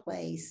to a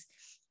place,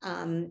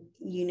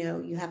 you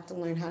know, you have to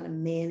learn how to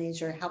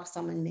manage or help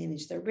someone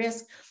manage their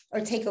risk,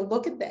 or take a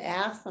look at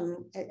ask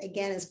them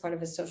again as part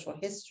of a social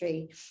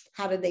history.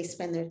 How do they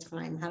spend their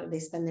time? How do they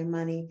spend their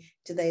money?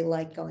 Do they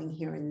like going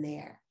here and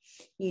there?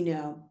 You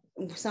know,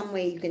 some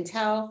way you can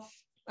tell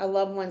a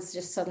loved one's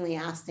just suddenly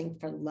asking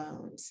for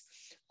loans.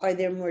 Are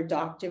there more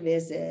doctor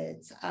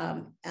visits?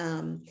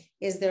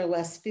 Is there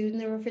less food in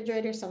the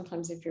refrigerator?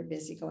 Sometimes if you're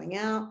busy going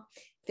out,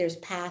 there's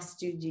past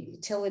due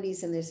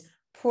utilities, and there's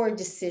poor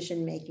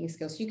decision-making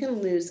skills. You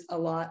can lose a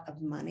lot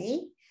of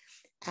money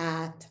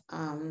at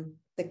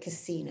the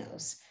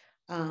casinos,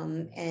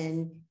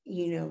 and,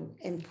 you know,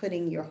 and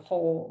putting your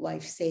whole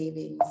life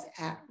savings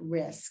at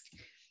risk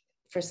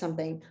for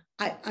something.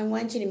 I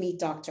want you to meet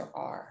Dr.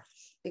 R,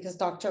 because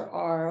Dr.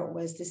 R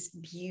was this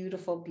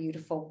beautiful,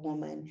 beautiful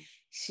woman.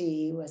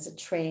 She was a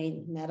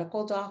trained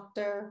medical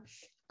doctor,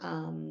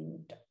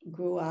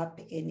 grew up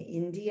in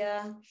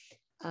India.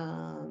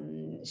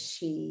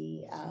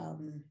 She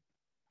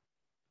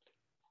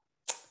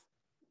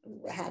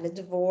had a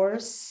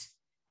divorce.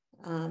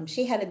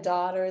 She had a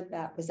daughter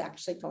that was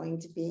actually going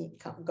to be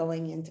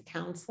going into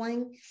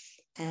counseling,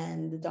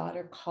 and the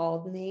daughter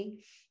called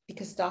me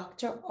because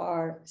Dr.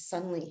 R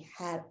suddenly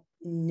had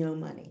no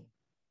money.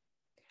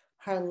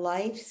 Her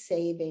life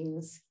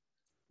savings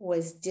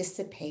was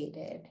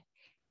dissipated,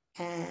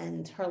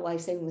 and her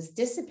life savings was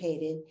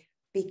dissipated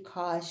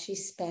because she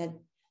spent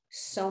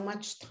so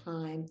much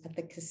time at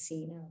the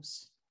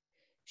casinos.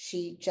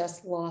 She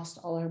just lost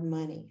all her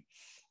money.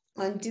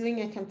 On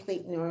doing a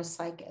complete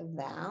neuropsych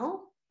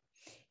eval,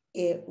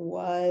 it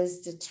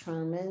was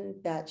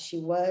determined that she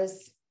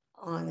was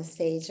on a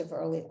stage of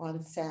early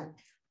onset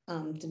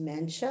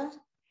dementia,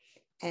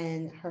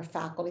 and her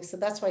faculty. So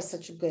that's why it's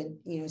such a good,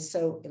 you know,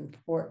 so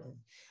important.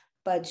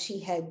 But she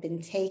had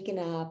been taken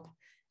up.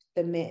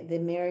 The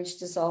marriage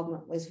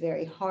dissolvement was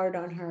very hard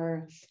on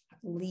her.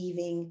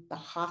 Leaving the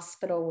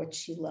hospital, which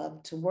she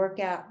loved to work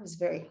at, was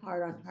very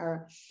hard on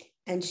her.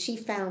 And she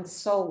found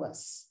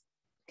solace,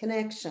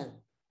 connection.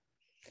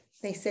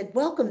 They said,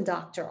 "Welcome,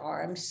 Dr.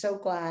 R. I'm so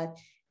glad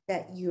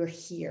that you're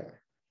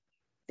here."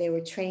 They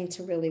were trained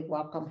to really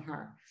welcome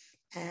her.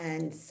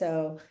 And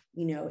so,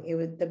 you know, it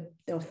was the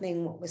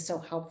thing, what was so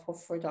helpful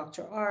for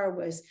Dr. R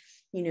was,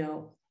 you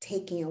know,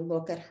 taking a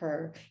look at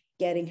her,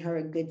 getting her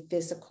a good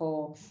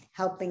physical,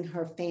 helping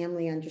her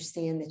family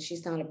understand that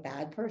she's not a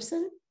bad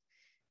person.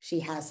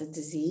 She has a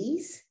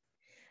disease,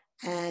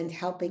 and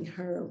helping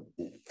her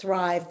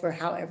thrive for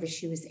however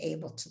she was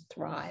able to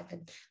thrive.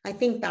 And I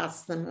think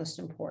that's the most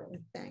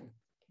important thing.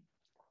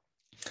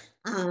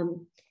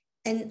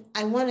 And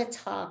I want to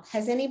talk,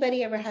 has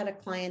anybody ever had a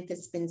client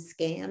that's been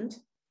scammed?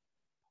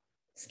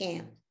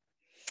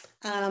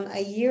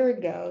 A year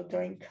ago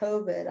during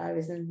COVID, I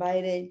was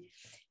invited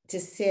to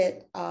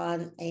sit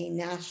on a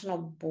national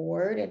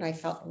board, and I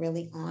felt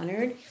really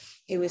honored.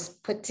 It was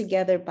put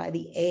together by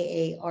the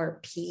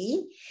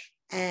AARP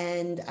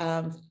and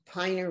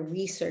Pioneer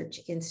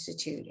Research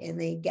Institute,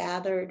 and they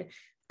gathered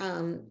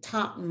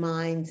top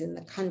minds in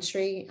the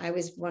country. I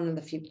was one of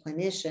the few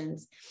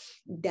clinicians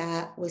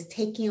that was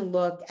taking a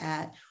look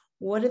at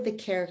what are the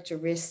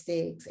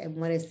characteristics and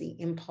what is the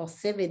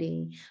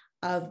impulsivity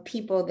of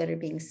people that are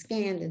being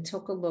scammed, and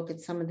took a look at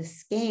some of the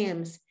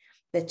scams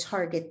that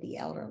target the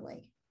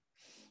elderly.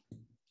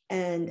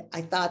 And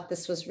I thought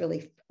this was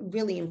really,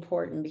 really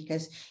important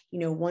because, you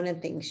know, one of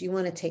the things you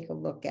want to take a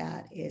look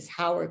at is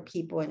how are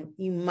people, and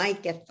you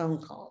might get phone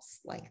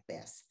calls like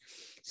this.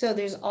 So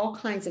there's all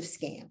kinds of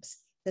scams.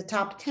 The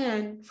top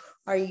 10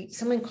 are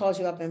someone calls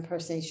you up and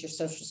impersonates your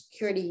social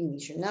security,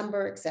 needs your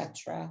number,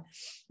 etc.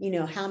 You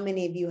know, how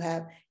many of you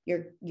have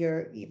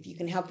if you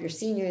can help your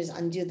seniors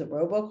undo the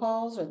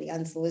robocalls or the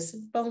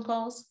unsolicited phone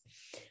calls.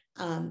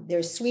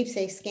 There's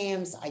sweepstakes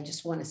scams. I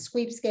just want a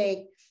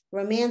sweepstake.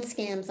 Romance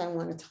scams I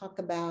want to talk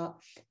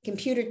about.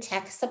 Computer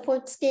tech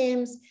support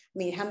scams. I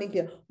mean, how many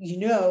people, you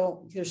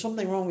know, there's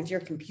something wrong with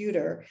your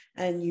computer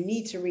and you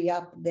need to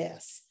re-up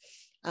this.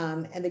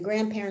 And the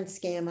grandparent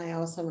scam I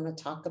also want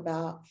to talk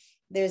about.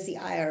 There's the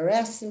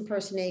IRS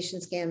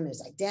impersonation scam.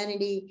 There's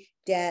identity,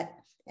 debt,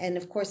 and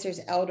of course there's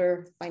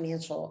elder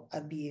financial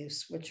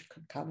abuse, which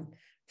could come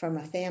from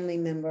a family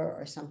member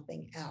or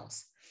something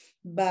else.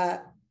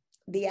 But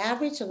the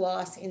average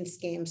loss in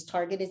scams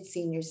targeted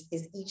seniors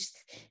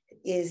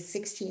is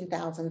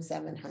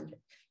 16,700.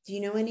 Do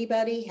you know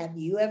anybody? Have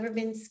you ever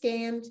been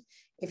scammed?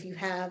 If you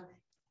have,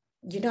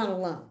 you're not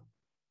alone.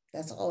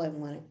 That's all I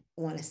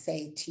want to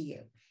say to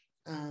you.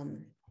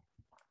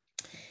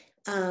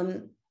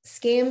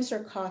 Scams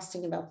are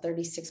costing about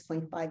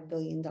 $36.5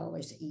 billion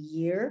a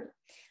year.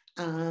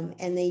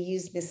 And they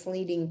use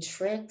misleading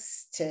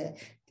tricks to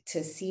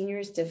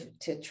seniors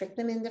to trick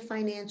them into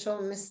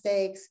financial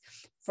mistakes,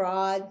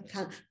 fraud,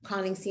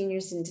 conning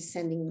seniors into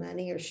sending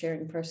money or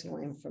sharing personal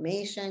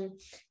information,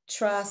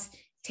 trust,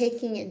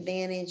 taking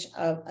advantage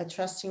of a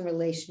trusting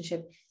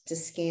relationship to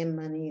scam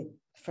money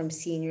from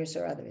seniors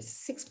or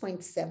others,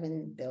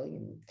 $6.7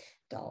 billion.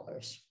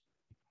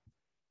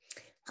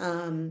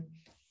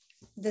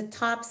 The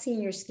top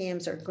senior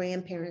scams are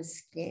grandparent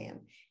scam.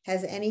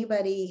 Has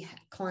anybody,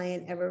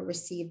 client, ever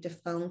received a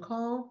phone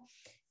call?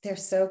 They're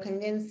so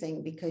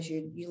convincing because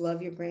you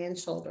love your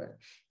grandchildren,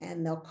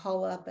 and they'll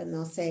call up and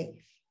they'll say,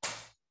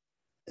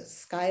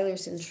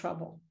 Skylar's in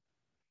trouble.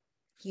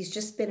 He's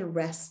just been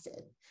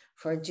arrested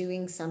for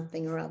doing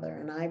something or other.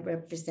 And I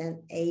represent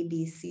A,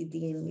 B, C,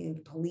 D, and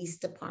E police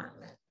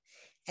department.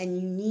 And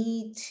you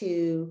need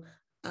to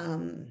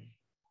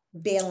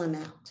bail him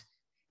out.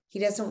 He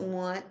doesn't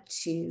want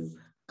to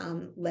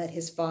let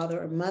his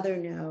father or mother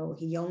know.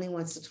 He only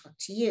wants to talk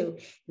to you.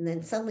 And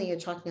then suddenly you're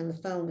talking on the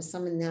phone with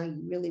someone now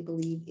you really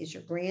believe is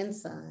your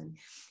grandson.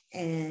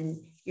 And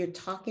you're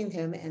talking to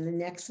him. And the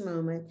next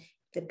moment,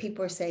 the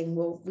people are saying,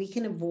 well, we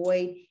can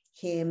avoid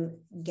him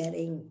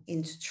getting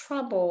into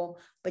trouble,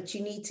 but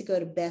you need to go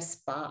to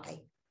Best Buy,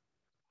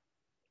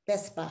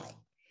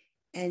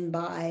 and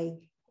buy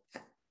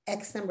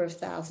X number of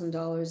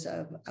 $1,000s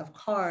of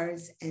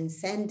cards and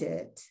send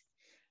it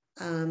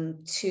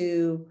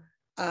to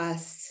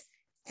us,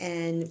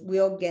 and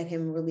we'll get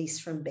him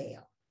released from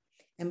bail.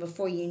 And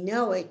before you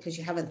know it, because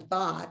you haven't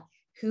thought,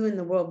 who in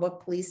the world,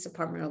 what police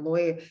department or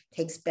lawyer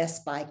takes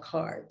Best Buy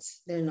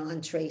cards? They're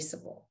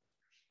non-traceable.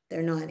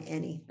 They're not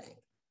anything.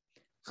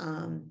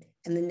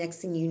 And the next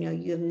thing you know,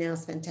 you have now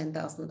spent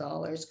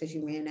 $10,000 because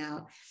you ran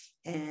out,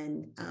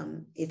 and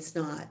it's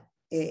not,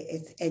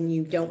 and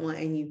you don't want,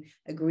 and you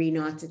agree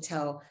not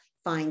to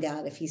find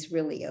out if he's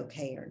really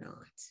okay or not,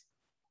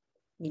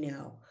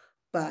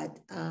 but,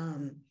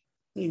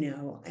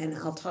 and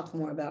I'll talk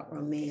more about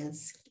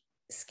romance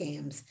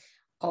scams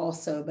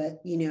also,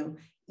 but,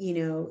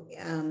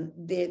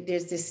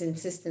 there's this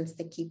insistence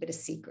to keep it a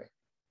secret.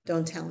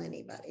 Don't tell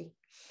anybody.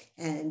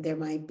 And there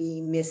might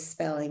be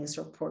misspellings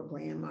or poor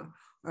grammar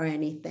or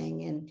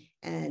anything.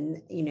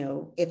 And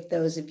if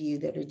those of you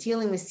that are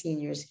dealing with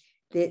seniors,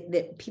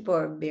 that people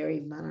are very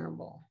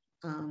vulnerable,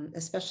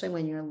 especially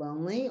when you're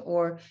lonely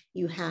or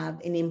you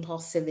have an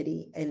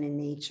impulsivity in a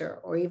nature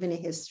or even a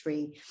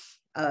history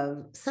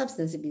of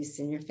substance abuse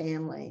in your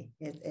family.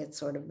 It's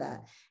sort of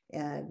that,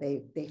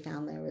 they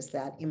found there was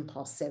that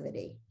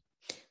impulsivity.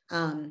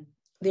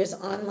 There's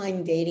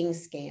online dating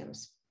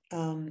scams.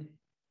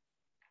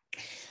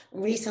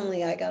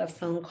 Recently, I got a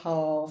phone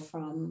call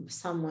from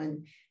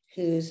someone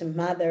whose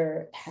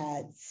mother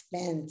had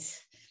spent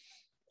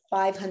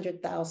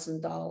 $500,000.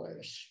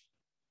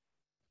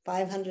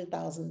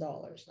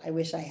 $500,000. I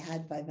wish I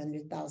had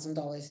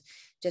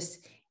 $500,000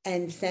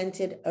 and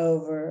sent it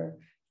over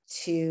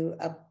to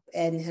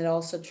and had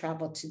also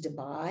traveled to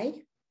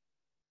Dubai.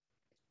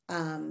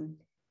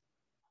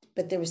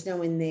 But there was no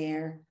one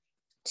there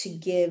to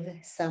give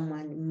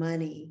someone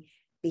money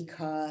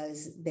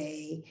because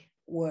they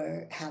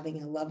were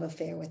having a love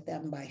affair with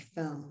them by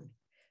phone.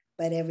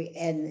 But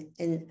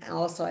and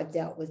also I've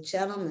dealt with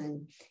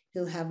gentlemen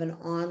who have an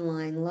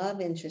online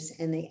love interest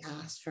and they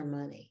ask for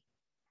money,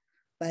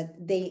 but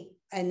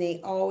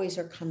they always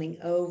are coming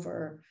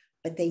over,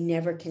 but they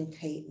never can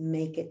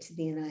make it to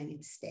the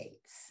United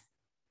States.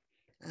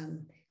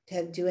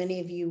 Do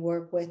any of you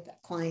work with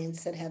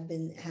clients that have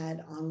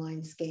had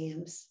online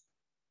scams?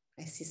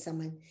 I see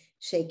someone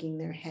shaking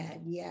their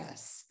head.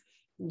 Yes,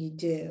 you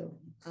do.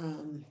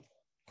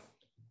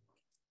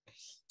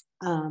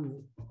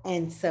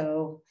 And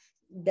so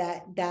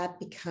that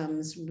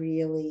becomes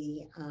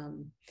really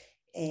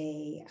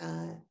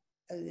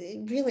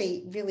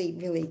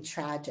really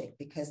tragic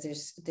because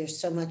there's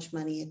so much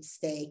money at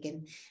stake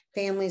and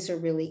families are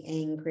really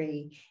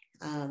angry.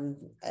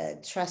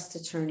 Trust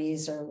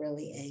attorneys are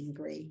really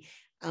angry,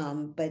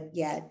 but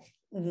yet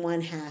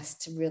one has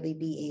to really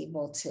be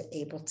able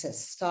to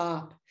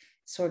stop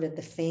sort of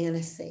the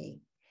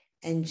fantasy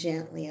and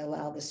gently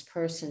allow this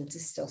person to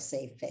still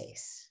save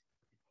face.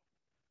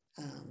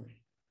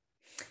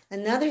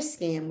 Another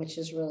scam, which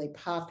is really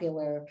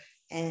popular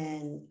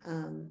and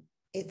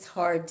it's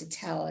hard to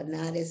tell, and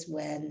that is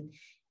when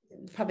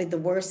probably the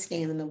worst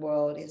scam in the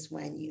world is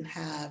when you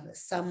have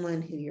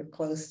someone who you're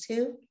close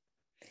to,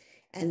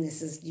 and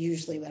this is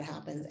usually what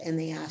happens, and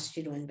they ask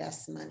you to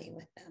invest money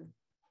with them.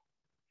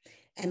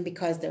 And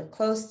because they're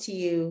close to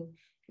you,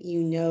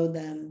 you know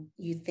them,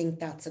 you think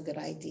that's a good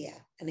idea.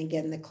 And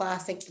again, there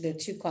are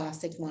two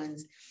classic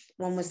ones.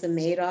 One was the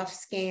Madoff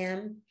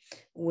scam,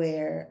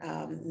 where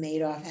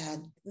Madoff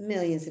had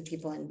millions of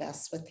people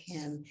invest with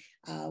him.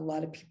 A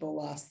lot of people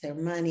lost their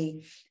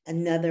money.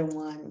 Another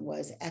one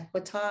was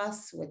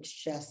Equitas,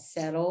 which just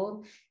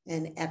settled.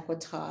 And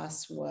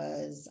Equitas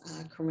was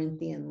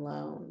Corinthian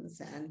loans.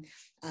 And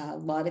a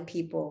lot of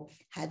people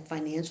had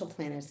financial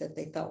planners that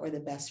they thought were the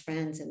best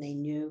friends, and they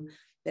knew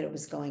that it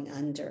was going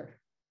under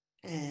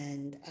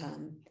and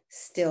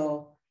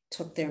still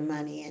took their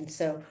money. And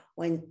so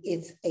when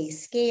it's a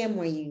scam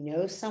where you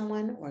know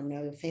someone or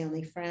know a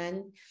family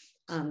friend,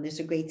 there's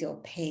a great deal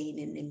of pain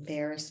and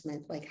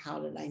embarrassment, like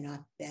how did I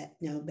not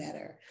know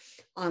better?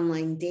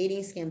 Online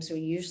dating scams are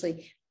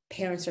usually,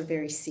 parents are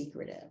very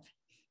secretive.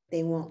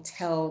 They won't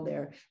tell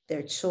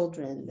their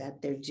children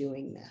that they're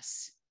doing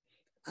this.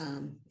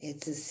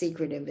 It's as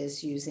secretive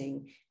as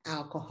using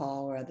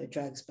alcohol or other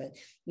drugs, but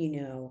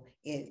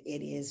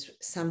it is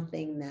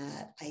something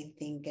that I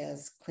think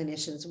as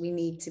clinicians we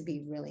need to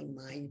be really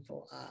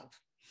mindful of.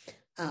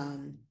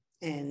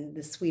 And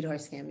the sweetheart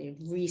scam, you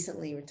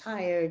recently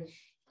retired,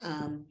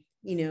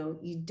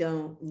 you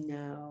don't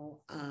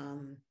know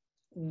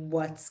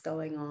what's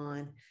going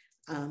on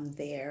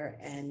there.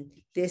 And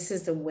this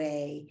is a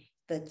way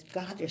that,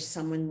 God, there's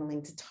someone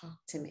willing to talk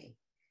to me.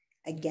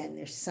 Again,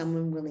 there's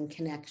someone willing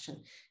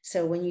connection.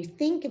 So when you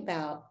think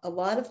about, a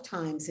lot of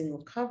times in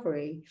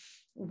recovery,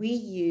 we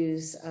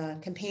use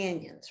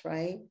companions,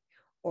 right?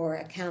 Or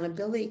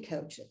accountability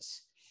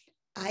coaches.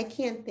 I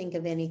can't think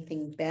of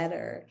anything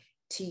better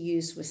to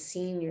use with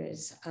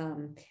seniors,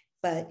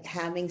 but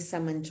having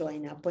someone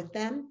join up with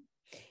them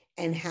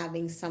and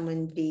having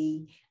someone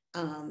be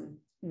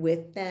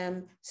with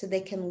them so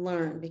they can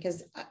learn.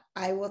 Because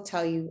I will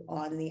tell you,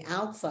 on the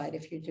outside,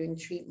 if you're doing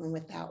treatment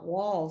without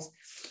walls,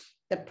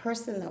 the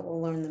person that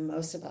will learn the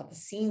most about the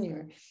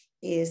senior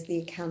is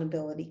the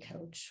accountability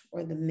coach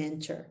or the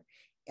mentor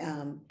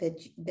that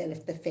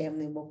if the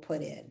family will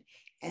put in.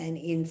 And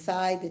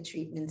inside the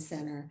treatment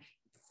center,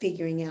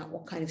 figuring out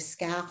what kind of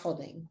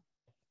scaffolding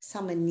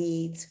someone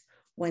needs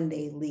when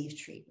they leave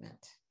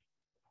treatment.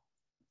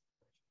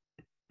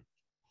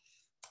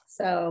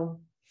 So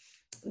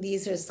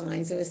these are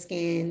signs of a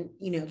scan,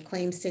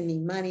 claims to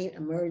need money,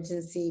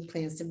 emergency,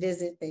 plans to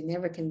visit, they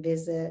never can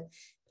visit.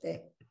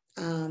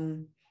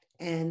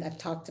 And I've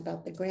talked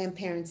about the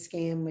grandparent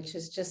scam, which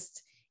is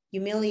just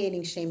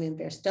humiliating, shame, and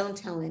embarrassed. Don't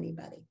tell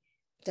anybody.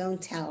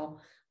 Don't tell.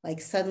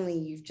 Like suddenly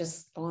you've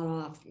just gone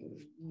off.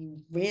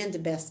 You ran to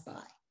Best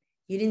Buy.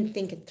 You didn't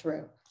think it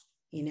through,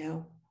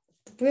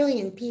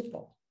 Brilliant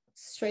people,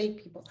 straight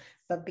people,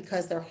 but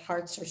because their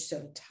hearts are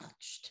so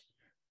touched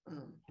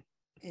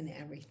and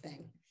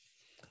everything.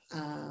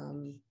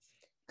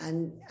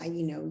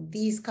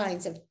 These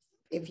kinds of,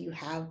 if you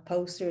have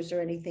posters or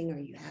anything, or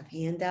you have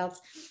handouts,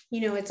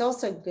 it's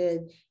also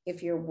good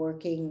if you're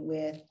working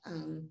with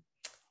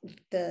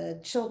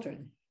the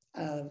children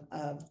of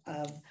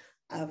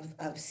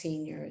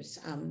seniors,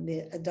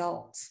 the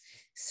adults,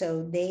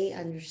 so they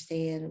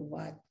understand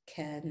what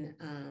can,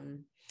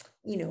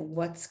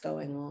 what's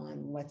going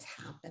on, what's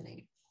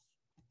happening.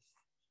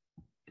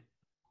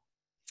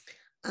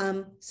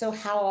 So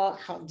how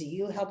do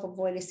you help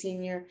avoid a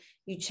senior?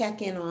 You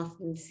check in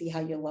often to see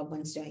how your loved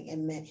one's doing.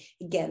 And then,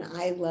 again,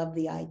 I love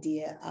the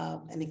idea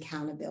of an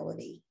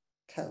accountability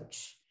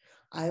coach.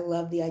 I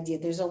love the idea.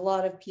 There's a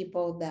lot of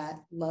people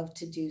that love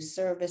to do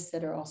service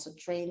that are also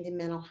trained in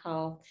mental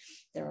health.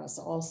 There are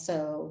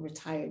also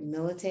retired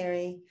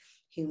military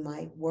who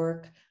might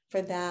work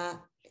for that.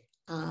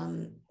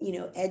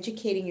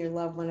 Educating your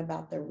loved one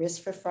about the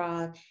risk for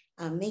fraud,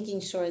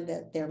 making sure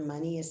that their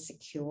money is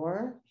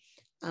secure.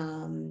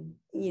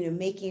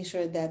 Making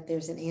sure that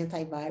there's an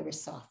antivirus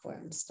software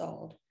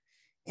installed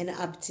and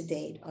up to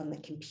date on the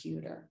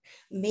computer,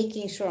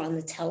 making sure on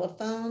the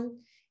telephone,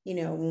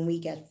 when we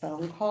get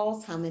phone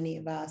calls, how many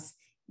of us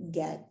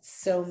get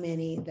so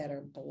many that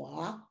are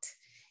blocked,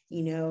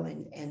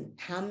 and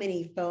how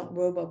many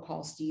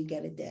robocalls do you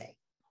get a day?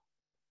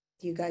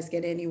 Do you guys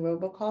get any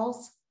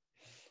robocalls?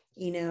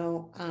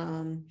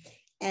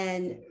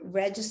 And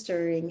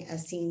registering a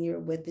senior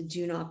with the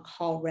do not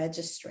call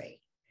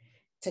registry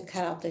to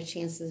cut out their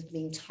chances of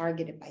being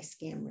targeted by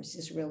scammers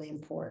is really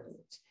important.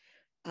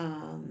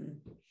 And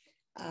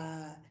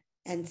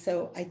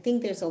so I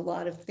think there's a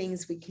lot of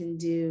things we can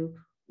do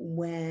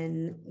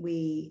when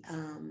we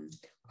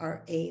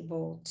are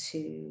able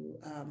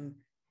to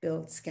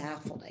build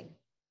scaffolding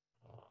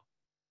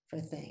for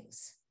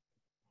things.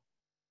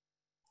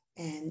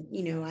 And,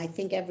 I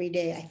think every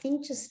day, I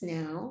think just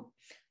now,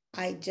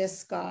 I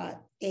just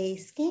got a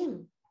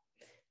scam.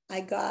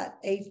 I got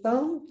a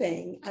phone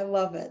thing. I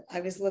love it.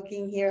 I was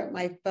looking here at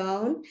my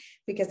phone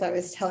because I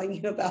was telling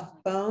you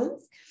about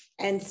phones.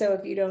 And so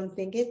if you don't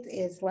think it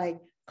is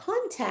like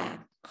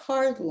contact,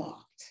 card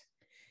locked.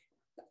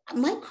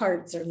 My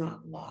cards are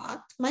not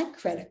locked. My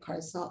credit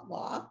card's not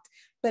locked.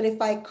 But if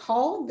I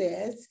call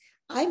this,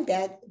 I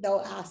bet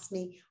they'll ask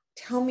me,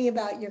 tell me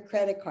about your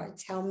credit card.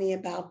 Tell me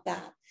about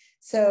that.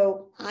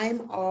 So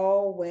I'm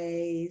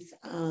always,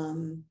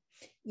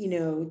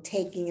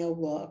 taking a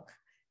look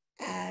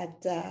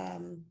at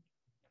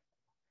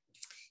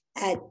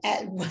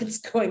what's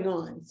going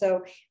on.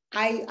 So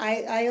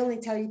I only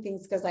tell you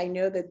things because I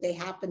know that they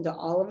happen to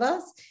all of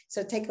us.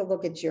 So take a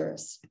look at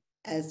yours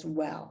as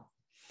well.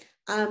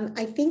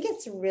 I think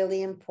it's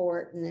really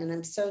important, and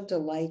I'm so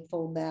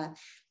delightful that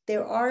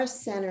there are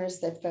centers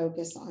that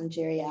focus on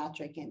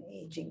geriatric and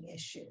aging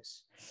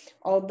issues,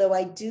 although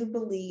I do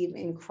believe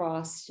in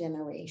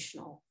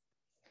cross-generational,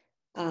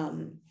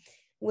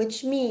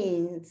 which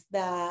means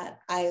that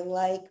I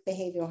like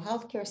behavioral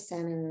healthcare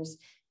centers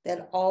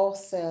that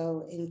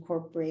also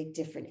incorporate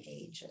different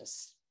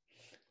ages,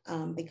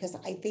 because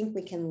I think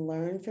we can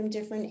learn from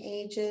different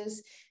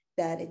ages,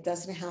 that it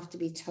doesn't have to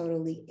be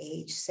totally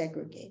age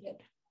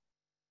segregated.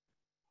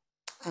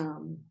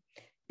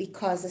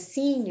 Because a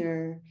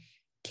senior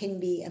can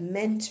be a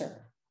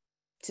mentor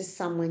to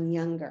someone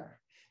younger.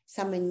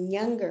 Someone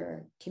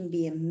younger can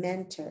be a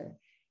mentor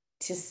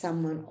to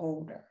someone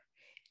older.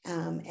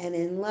 And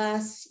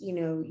unless,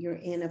 you're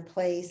in a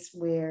place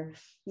where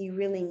you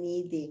really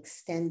need the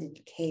extended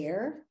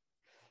care,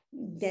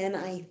 then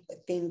I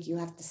think you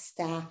have to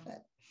staff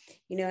it.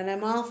 And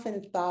I'm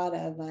often thought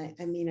of, I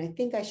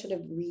think I should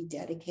have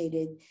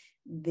rededicated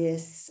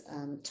this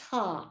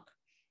talk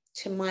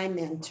to my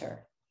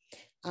mentor.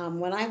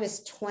 When I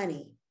was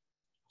 20,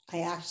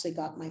 I actually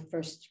got my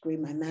first degree,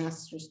 my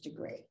master's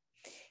degree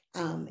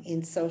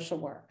in social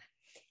work.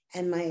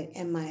 And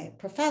my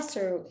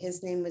professor,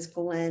 his name is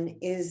Glenn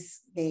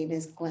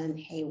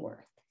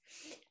Hayworth.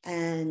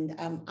 And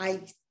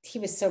he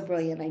was so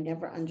brilliant, I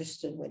never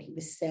understood what he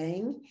was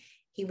saying.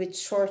 He would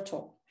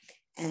chortle,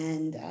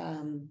 and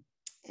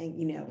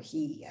you know,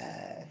 he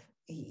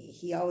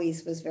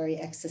always was very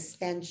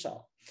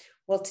existential.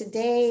 Well,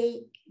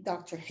 today,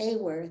 Dr.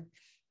 Hayworth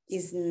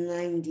is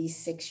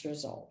 96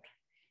 years old,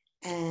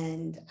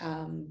 and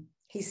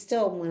he's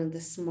still one of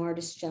the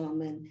smartest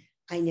gentlemen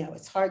I know.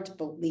 It's hard to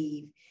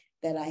believe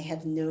that I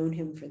have known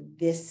him for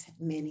this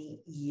many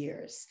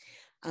years.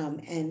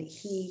 And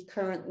he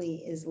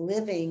currently is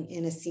living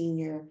in a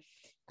senior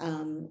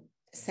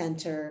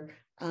center,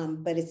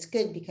 but it's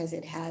good because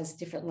it has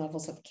different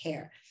levels of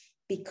care,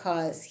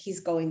 because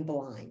he's going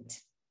blind.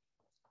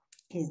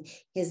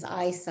 His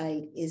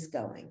eyesight is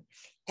going.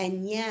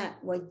 And yet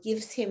what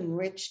gives him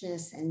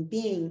richness and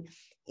being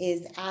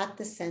is at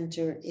the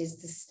center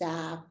is the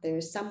staff.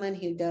 There's someone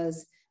who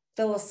does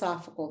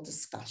philosophical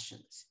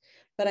discussions.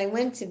 But I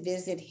went to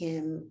visit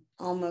him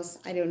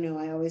almost, I don't know,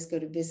 I always go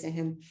to visit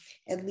him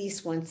at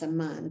least once a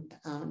month.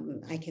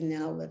 I can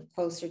now live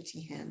closer to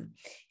him.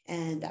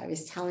 And I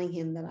was telling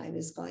him that I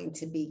was going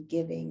to be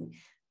giving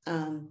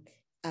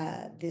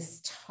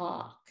this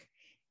talk.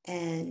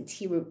 And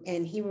he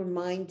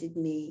reminded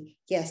me,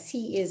 yes,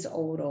 he is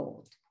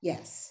old.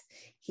 Yes,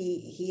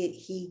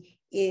 he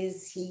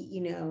is,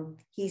 you know,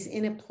 he's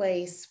in a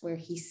place where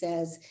he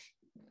says,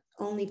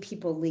 only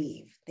people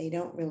leave. They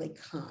don't really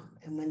come.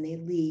 And when they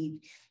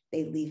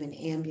leave in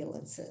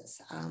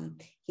ambulances.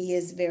 He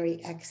is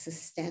very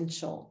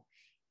existential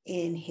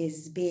in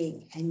his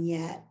being. And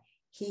yet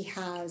he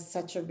has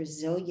such a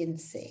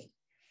resiliency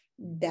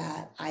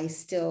that I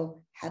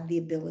still have the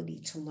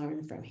ability to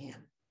learn from him.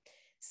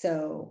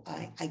 So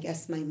I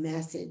guess my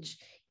message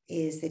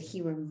is that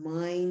he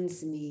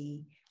reminds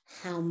me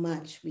how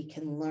much we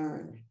can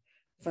learn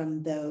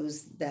from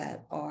those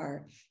that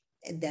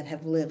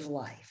have lived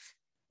life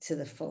to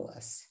the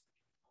fullest.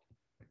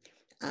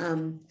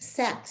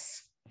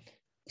 Sex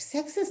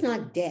is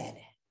not dead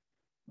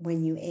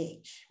when you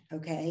age,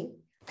 okay?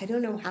 I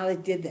don't know how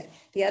it did that.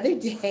 The other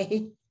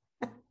day,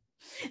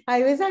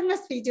 I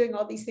must be doing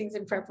all these things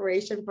in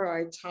preparation for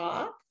our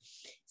talk.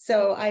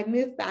 So I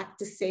moved back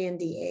to San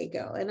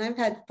Diego, and I've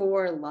had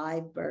 4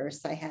 live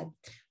births. I had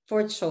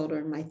 4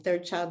 children. My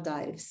 3rd child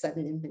died of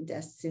sudden infant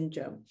death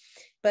syndrome.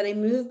 But I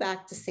moved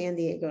back to San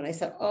Diego, and I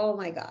said, oh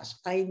my gosh,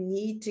 I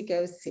need to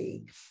go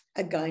see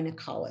a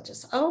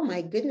gynecologist. Oh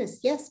my goodness,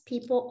 yes,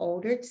 people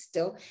older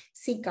still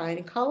see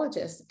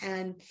gynecologists.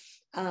 And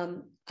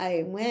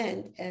I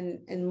went,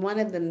 and one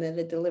of them that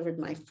had delivered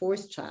my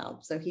 4th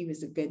child, so he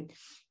was a good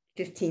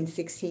 15,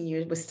 16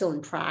 years, was still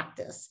in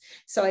practice.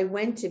 So I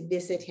went to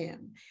visit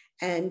him,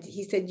 and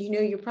he said, you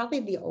know, you're probably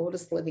the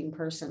oldest living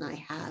person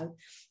I have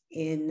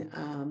in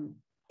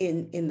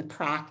the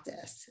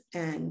practice.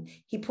 And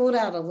he pulled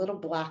out a little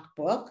black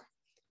book,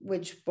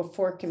 which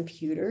before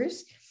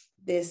computers,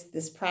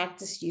 this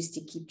practice used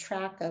to keep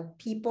track of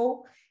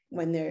people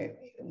when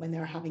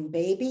they're having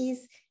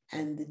babies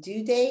and the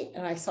due date.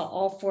 And I saw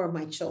all 4 of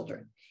my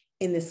children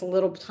in this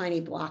little tiny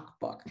black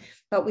book.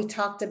 But we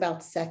talked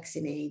about sex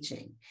and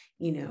aging,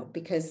 you know,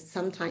 because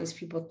sometimes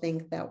people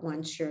think that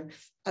once you're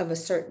of a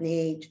certain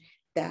age,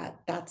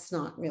 that's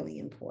not really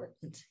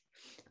important,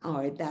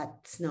 or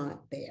that's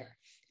not there.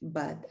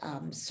 But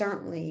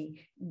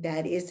certainly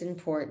that is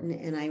important.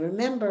 And I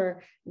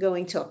remember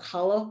going to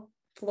Ocala,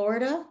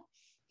 Florida,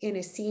 in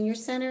a senior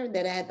center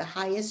that had the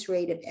highest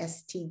rate of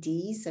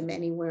STDs of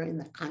anywhere in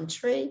the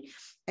country.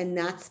 And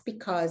that's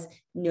because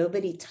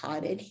nobody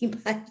taught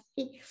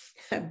anybody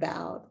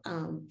about,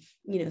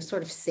 you know,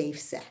 sort of safe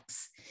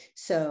sex.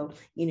 So,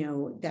 you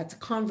know, that's a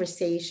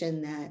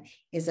conversation that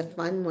is a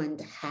fun one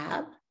to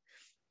have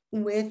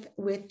with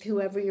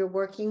whoever you're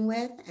working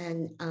with,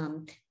 and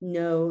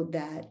know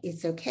that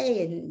it's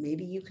okay, and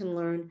maybe you can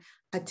learn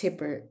a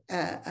tip, or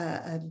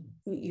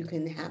you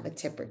can have a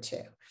tip or 2,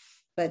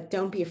 but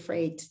don't be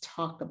afraid to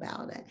talk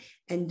about it,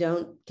 and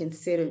don't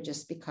consider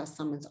just because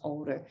someone's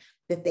older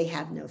that they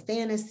have no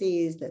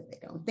fantasies, that they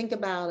don't think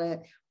about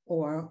it,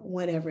 or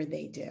whatever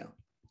they do.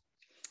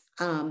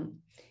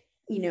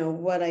 You know,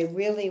 what I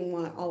really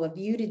want all of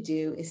you to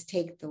do is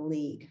take the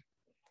lead,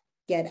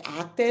 get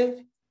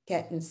active,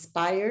 get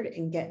inspired,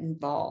 and get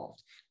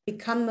involved.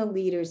 Become the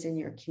leaders in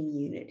your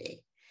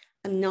community,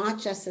 and not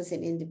just as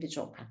an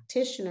individual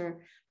practitioner,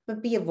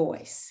 but be a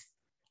voice.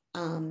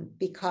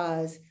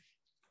 Because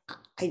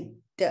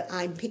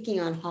I'm picking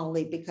on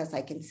Holly because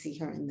I can see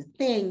her in the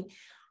thing.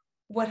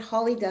 What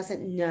Holly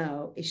doesn't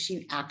know is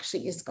she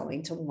actually is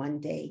going to one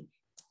day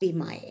be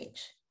my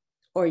age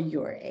or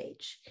your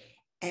age.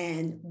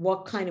 And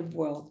what kind of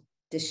world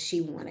does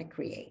she want to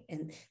create?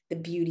 And the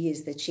beauty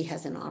is that she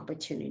has an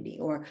opportunity.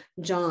 Or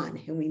John,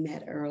 who we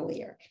met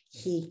earlier,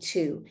 he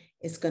too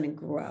is going to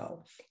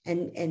grow.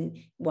 And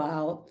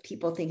while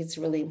people think it's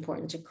really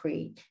important to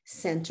create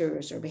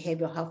centers or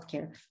behavioral health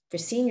care for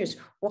seniors,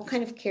 what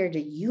kind of care do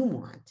you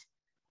want?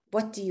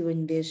 What do you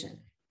envision?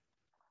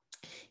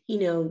 You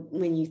know,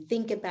 when you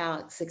think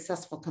about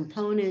successful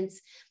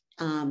components,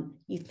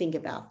 you think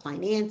about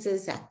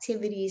finances,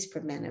 activities,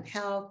 preventive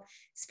health,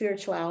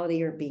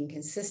 spirituality or being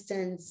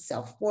consistent,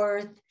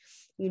 self-worth,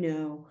 you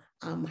know,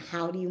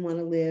 how do you want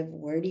to live?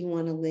 Where do you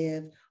want to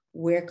live?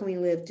 Where can we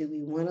live? Do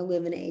we want to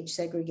live in age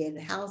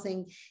segregated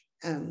housing?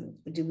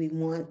 Do we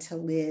want to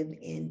live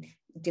in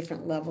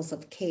different levels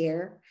of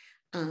care?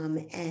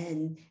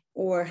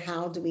 Or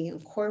how do we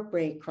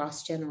incorporate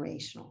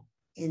cross-generational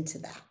into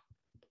that?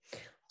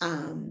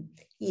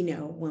 You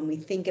know, when we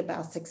think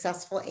about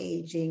successful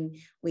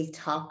aging, we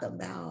talk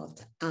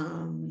about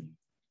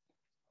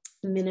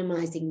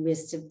minimizing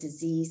risks of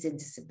disease and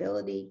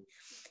disability,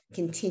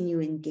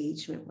 continue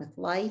engagement with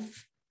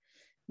life,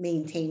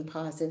 maintain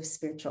positive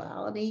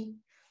spirituality,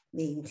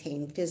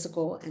 maintain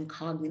physical and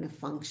cognitive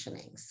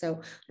functioning.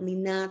 So, I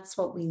mean, that's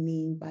what we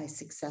mean by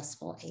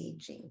successful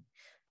aging.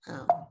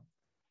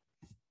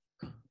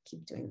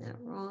 Keep doing that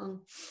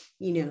wrong.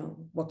 You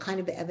know, what kind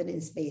of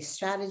evidence-based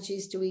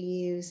strategies do we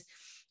use?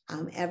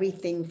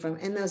 Everything from,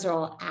 and those are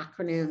all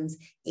acronyms,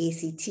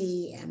 ACT,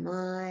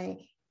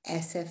 MI,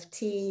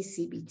 SFT,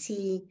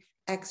 CBT,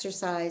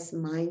 exercise,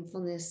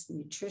 mindfulness,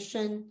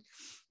 nutrition.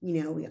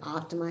 You know, we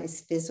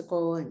optimize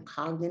physical and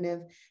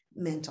cognitive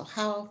mental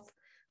health,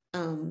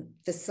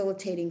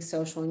 facilitating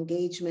social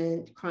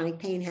engagement. Chronic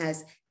pain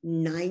has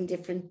 9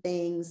 different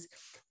things.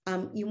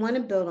 You want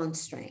to build on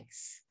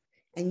strengths.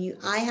 And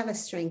I have a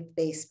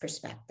strength-based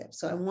perspective.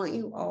 So I want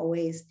you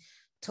always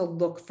to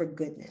look for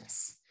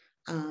goodness,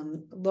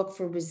 look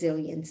for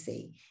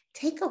resiliency.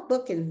 Take a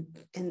look and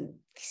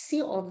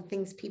see all the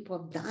things people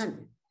have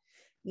done,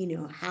 you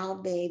know, how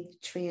they've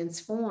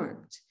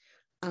transformed,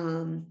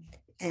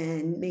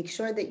 and make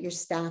sure that your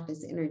staff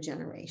is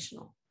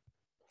intergenerational.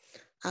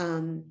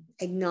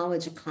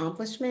 Acknowledge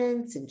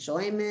accomplishments,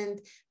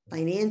 enjoyment,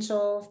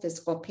 financial,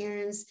 physical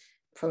appearance,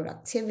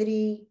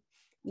 productivity,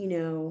 you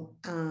know,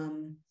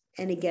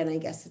 and again, I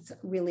guess it's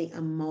really a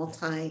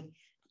multimodal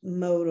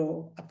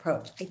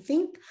approach. I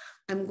think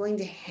I'm going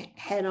to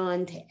head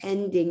on to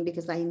ending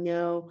because I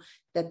know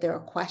that there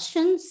are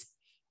questions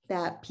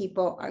that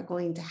people are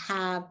going to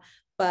have,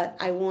 but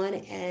I want to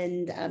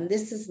end.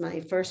 This is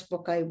my first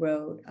book I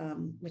wrote,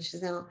 which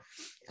is now,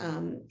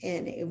 and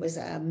it was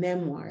a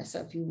memoir. So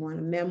if you want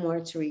a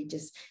memoir to read,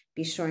 just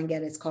be sure and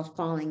get it. It's called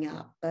Falling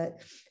Up.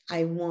 But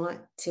I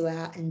want to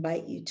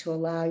invite you to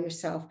allow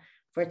yourself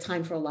for a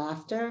time for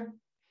laughter,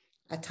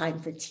 a time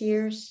for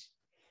tears,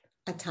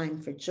 a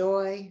time for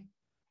joy,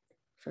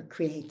 for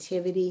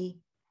creativity,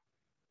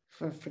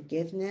 for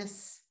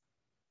forgiveness,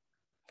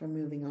 for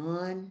moving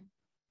on,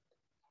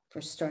 for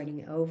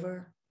starting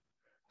over,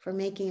 for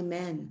making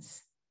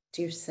amends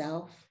to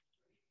yourself,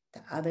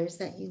 to others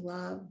that you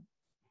love,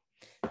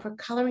 for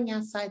coloring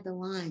outside the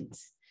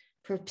lines,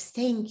 for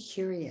staying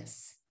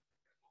curious,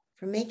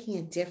 for making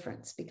a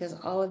difference, because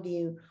all of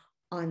you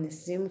on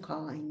this Zoom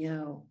call, I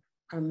know,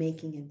 are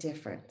making a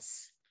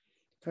difference,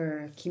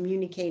 for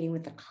communicating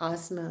with the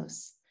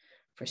cosmos,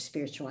 for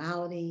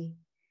spirituality,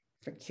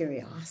 for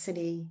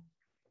curiosity,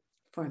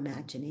 for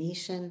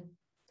imagination,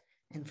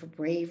 and for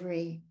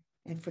bravery,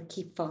 and for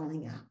keep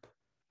falling up.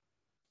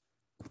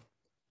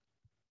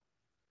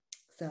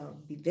 So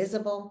be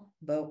visible,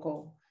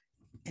 vocal,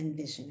 and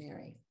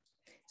visionary.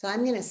 So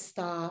I'm going to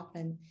stop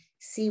and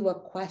see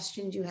what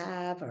questions you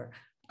have or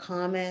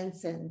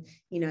comments. And,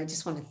 you know, I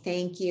just want to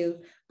thank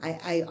you.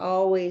 I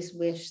always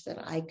wish that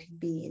I could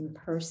be in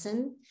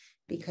person,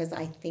 because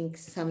I think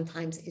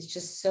sometimes it's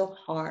just so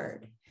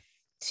hard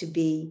to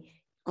be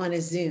on a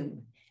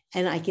Zoom.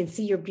 And I can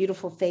see your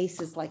beautiful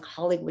faces like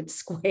Hollywood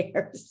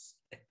squares.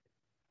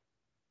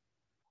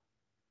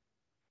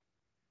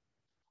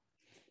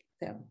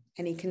 So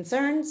any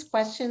concerns,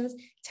 questions,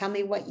 tell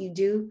me what you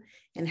do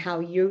and how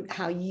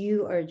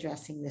you are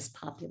addressing this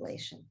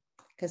population,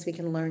 because we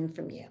can learn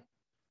from you.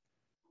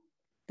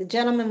 The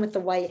gentleman with the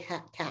white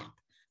hat cap,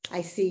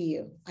 I see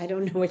you. I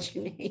don't know what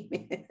your name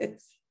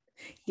is.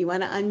 You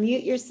want to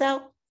unmute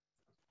yourself?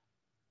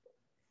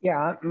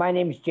 Yeah, my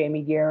name is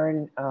Jamie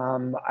Guerin.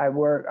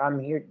 I'm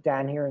here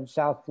down here in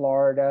South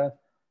Florida.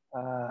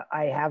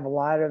 I have a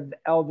lot of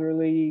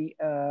elderly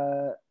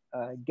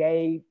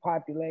gay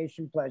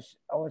population, plus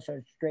also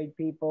straight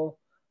people.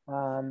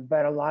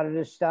 But a lot of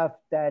the stuff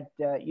that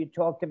you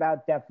talked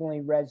about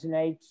definitely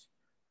resonates.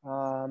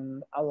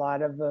 A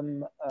lot of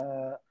them,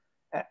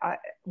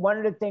 one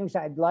of the things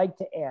I'd like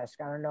to ask,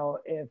 I don't know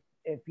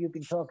if you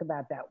can talk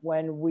about that.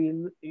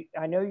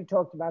 I know you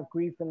talked about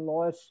grief and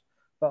loss,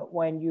 but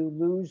when you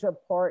lose a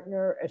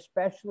partner,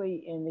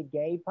 especially in the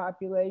gay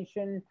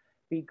population,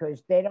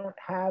 because they don't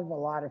have a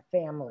lot of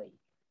family.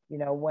 You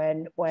know,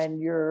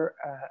 when you're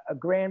a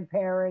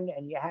grandparent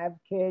and you have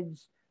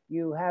kids,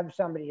 you have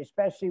somebody,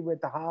 especially with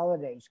the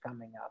holidays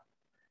coming up,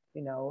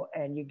 you know,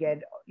 and you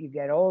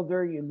get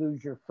older, you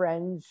lose your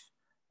friends.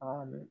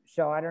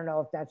 So I don't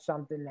know if that's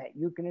something that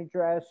you can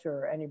address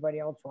or anybody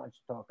else wants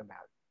to talk about.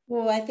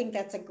 Well, I think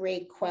that's a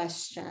great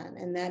question.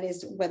 And that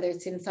is whether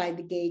it's inside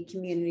the gay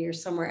community or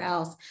somewhere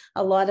else.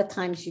 A lot of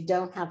times you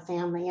don't have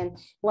family. And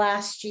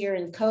last year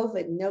in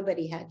COVID,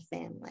 nobody had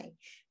family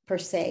per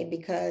se,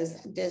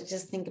 because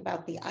just think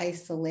about the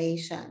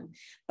isolation.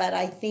 But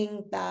I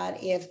think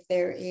that if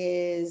there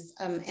is,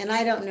 and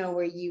I don't know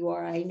where you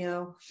are, I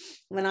know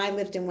when I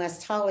lived in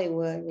West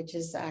Hollywood, which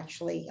is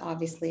actually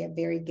obviously a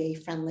very gay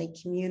friendly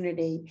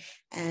community,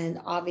 and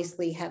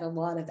obviously had a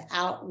lot of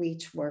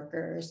outreach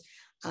workers,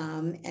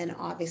 and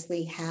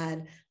obviously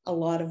had a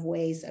lot of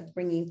ways of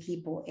bringing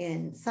people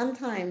in.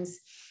 Sometimes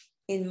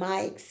in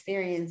my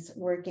experience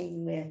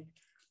working with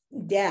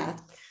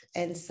death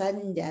and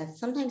sudden death,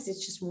 sometimes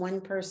it's just one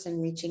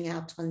person reaching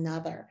out to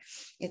another.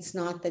 It's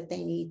not that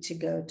they need to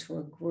go to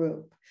a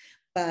group,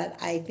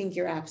 but I think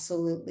you're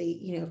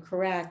absolutely,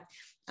 correct.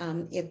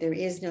 If there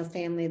is no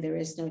family, there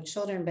is no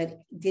children, but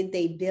did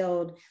they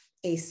build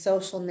a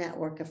social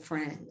network of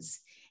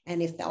friends?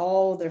 And if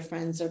all their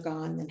friends are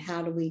gone, then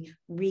how do we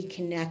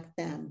reconnect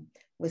them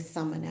with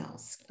someone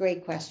else?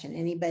 Great question.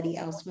 Anybody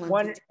else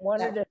want to?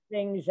 One of the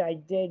things I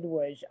did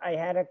was I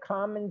had a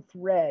common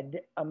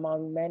thread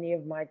among many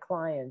of my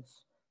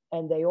clients,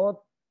 and they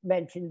all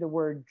mentioned the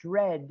word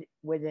dread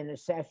within a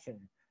session.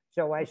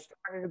 So I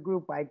started a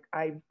group.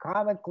 I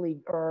comically,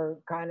 or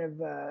kind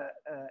of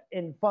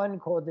in fun,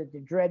 called it the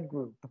Dread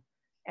Group.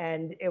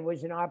 And it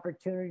was an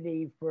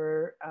opportunity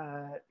for,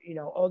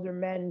 older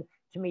men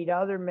to meet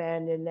other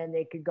men, and then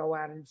they could go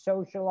out and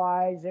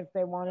socialize if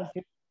they wanted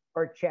to,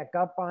 or check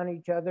up on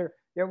each other.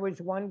 There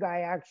was one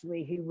guy,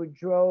 actually, he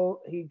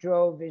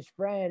drove his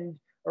friend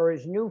or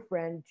his new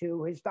friend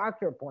to his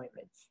doctor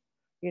appointments,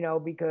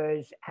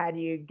 because how do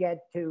you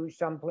get to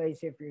someplace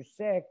if you're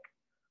sick?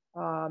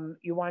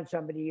 You want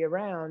somebody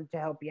around to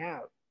help you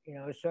out,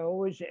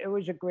 so it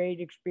was a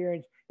great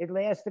experience. It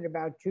lasted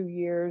about 2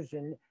 years,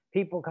 and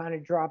people kind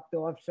of dropped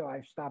off, so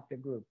I've stopped the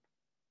group.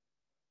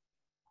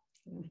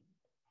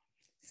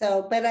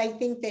 So, but I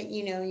think that,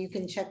 you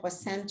can check with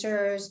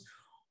centers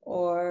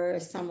or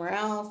somewhere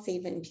else,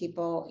 even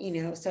people,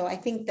 so I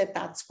think that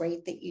that's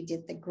great that you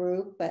did the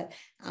group, but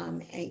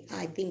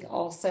I think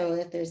also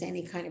if there's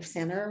any kind of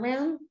center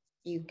around,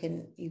 you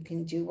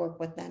can do work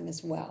with them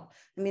as well.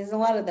 I mean, there's a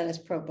lot of that is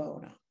pro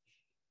bono.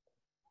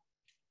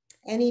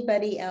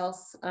 Anybody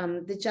else?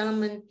 The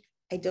gentleman,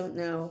 I don't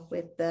know,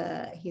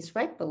 he's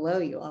right below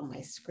you on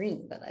my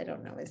screen, but I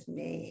don't know his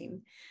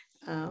name.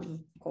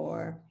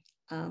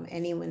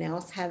 Anyone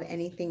else have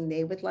anything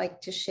they would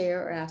like to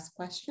share or ask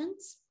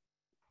questions?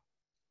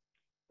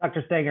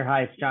 Dr. Stanger,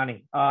 hi, it's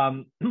Johnny.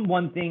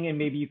 One thing, and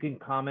maybe you can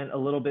comment a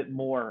little bit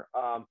more,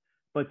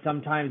 but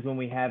sometimes when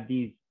we have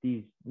these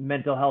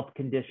mental health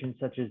conditions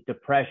such as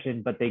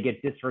depression, but they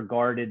get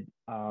disregarded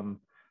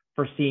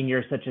for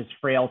seniors, such as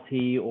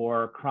frailty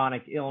or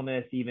chronic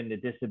illness, even a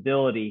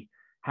disability,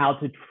 how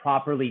to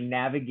properly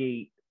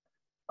navigate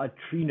a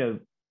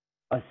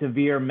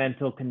severe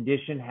mental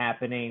condition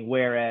happening,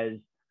 whereas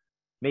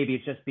maybe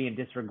it's just being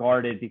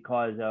disregarded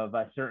because of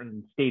a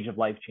certain stage of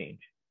life change.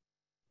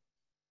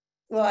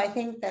 Well, I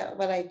think that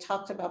what I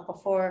talked about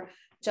before,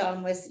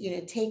 John, was,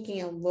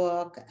 taking a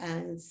look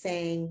and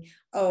saying,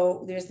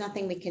 oh, there's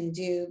nothing we can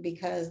do,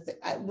 because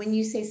when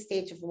you say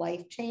stage of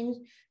life change,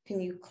 can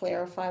you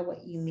clarify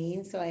what you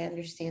mean so I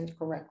understand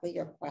correctly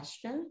your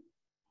question?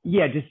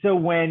 Yeah, just so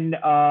when,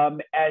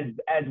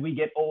 as we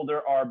get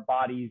older, our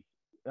bodies,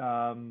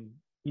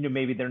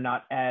 maybe they're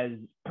not as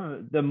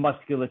the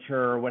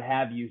musculature or what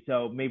have you.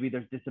 So maybe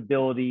there's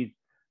disabilities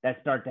that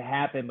start to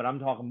happen, but I'm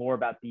talking more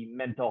about the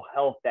mental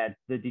health, that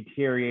the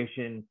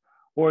deterioration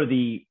or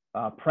the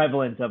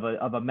prevalence of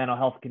a mental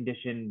health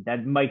condition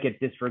that might get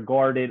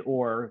disregarded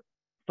or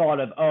thought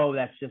of, oh,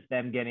 that's just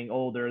them getting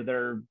older.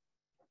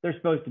 They're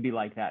supposed to be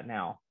like that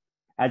now,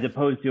 as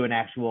opposed to an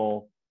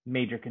actual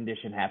major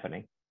condition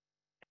happening.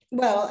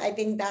 Well, I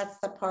think that's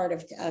the part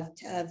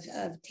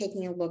of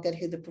taking a look at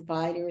who the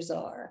providers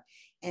are,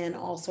 and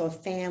also a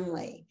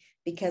family,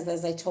 because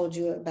as I told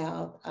you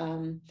about,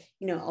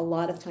 a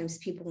lot of times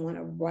people want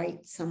to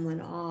write someone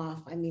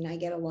off. I mean, I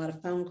get a lot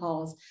of phone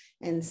calls,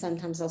 and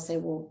sometimes I'll say,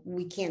 well,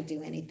 we can't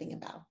do anything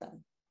about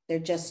them. They're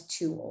just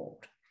too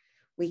old.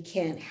 We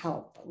can't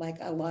help.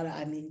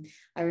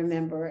 I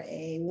remember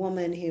a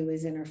woman who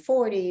was in her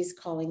 40s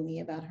calling me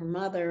about her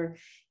mother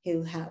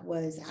who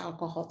was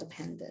alcohol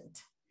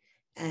dependent.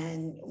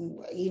 And,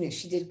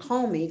 she did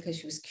call me because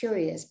she was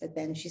curious, but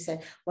then she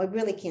said, well, I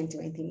really can't do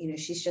anything.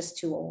 She's just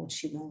too old.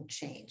 She won't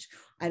change.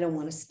 I don't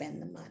want to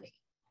spend the money.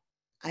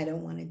 I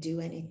don't want to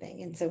do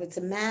anything. And so it's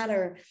a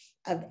matter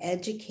of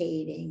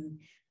educating,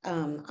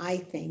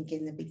 I think,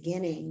 in the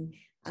beginning,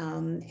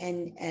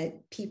 and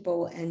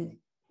people, and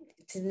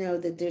to know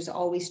that there's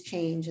always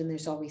change, and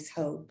there's always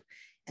hope,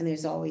 and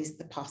there's always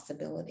the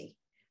possibility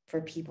for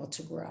people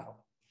to grow.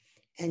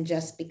 And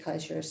just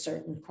because you're a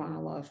certain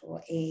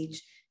chronological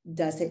age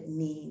doesn't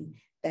mean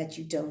that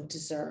you don't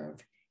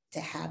deserve to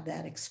have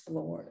that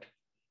explored.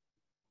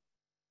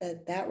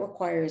 that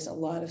requires a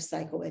lot of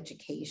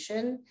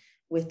psychoeducation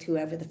with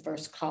whoever the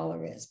first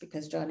caller is,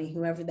 because Johnny,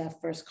 whoever that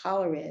first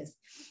caller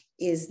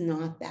is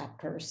not that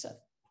person.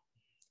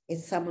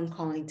 It's someone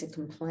calling to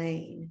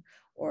complain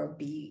or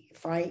be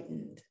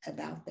frightened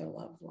about their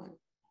loved one.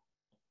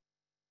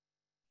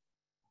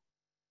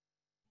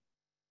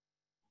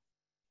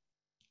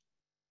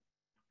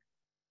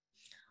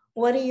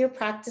 What are your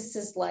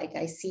practices like?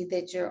 I see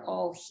that you're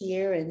all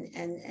here,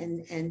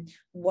 and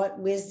what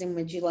wisdom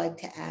would you like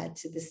to add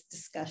to this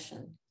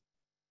discussion?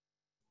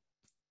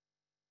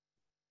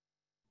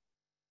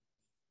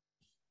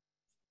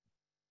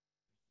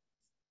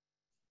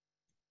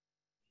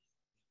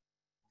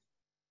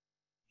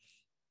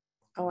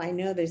 Oh, I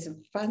know there's a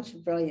bunch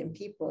of brilliant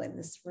people in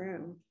this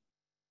room.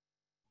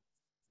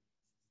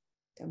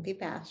 Don't be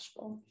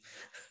bashful.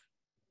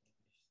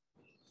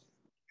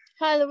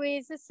 Hi,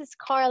 Louise. This is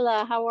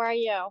Carla. How are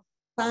you?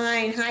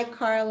 Fine. Hi,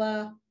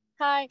 Carla.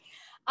 Hi.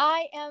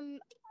 I am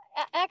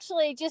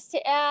actually, just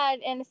to add,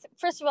 and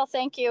first of all,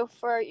 thank you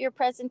for your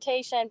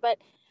presentation, but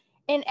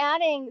in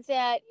adding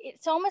that,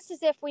 it's almost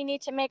as if we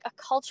need to make a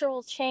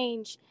cultural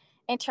change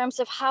in terms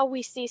of how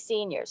we see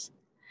seniors.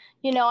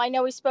 You know, I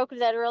know we spoke of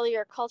that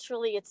earlier.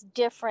 Culturally, it's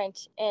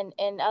different in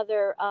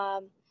other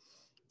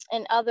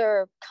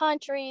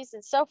countries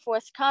and so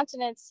forth,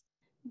 continents.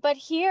 But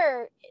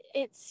here,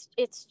 it's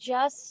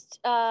just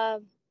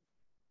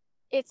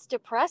it's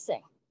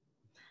depressing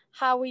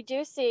how we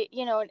do see,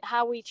 you know,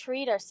 how we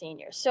treat our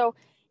seniors. So,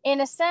 in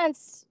a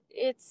sense,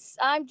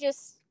 I'm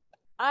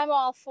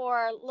all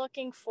for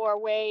looking for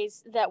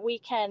ways that we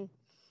can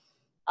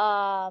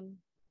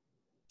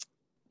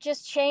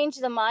just change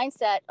the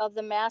mindset of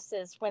the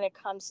masses when it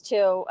comes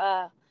to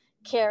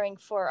caring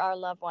for our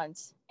loved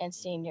ones and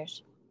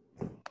seniors.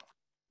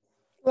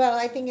 Well,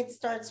 I think it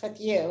starts with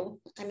you.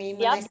 I mean,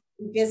 when I say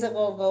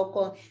visible,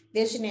 vocal,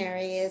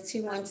 visionary is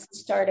who wants to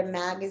start a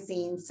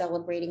magazine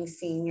celebrating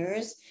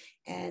seniors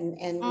and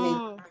make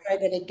sure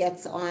that it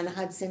gets on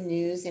Hudson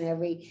News in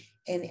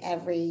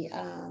every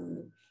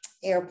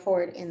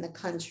airport in the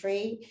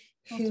country.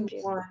 Who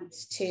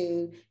wants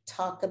to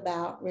talk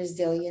about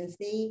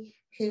resiliency?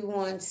 Who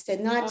wants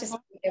to not just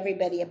give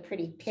everybody a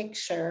pretty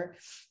picture?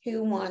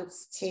 Who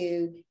wants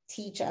to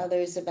teach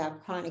others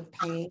about chronic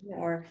pain,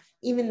 or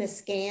even the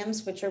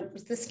scams,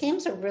 the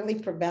scams are really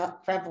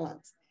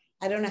prevalent.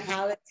 I don't know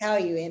how to tell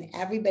you, and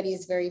everybody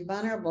is very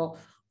vulnerable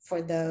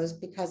for those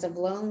because of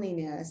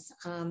loneliness.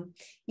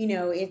 You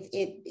know,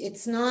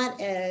 it's not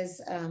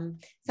as,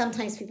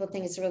 sometimes people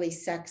think it's really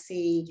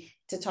sexy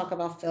to talk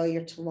about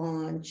failure to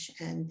launch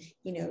and,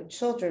 you know,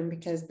 children,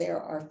 because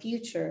they're our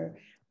future.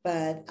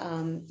 But,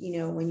 you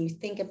know, when you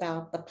think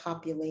about the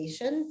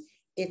population,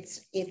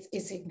 it's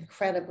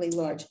incredibly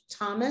large.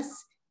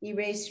 Thomas, you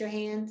raised your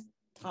hand.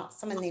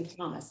 Someone named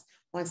Thomas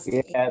wants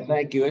to. Yeah,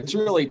 thank you. It's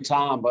really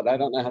Tom, but I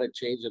don't know how to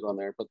change it on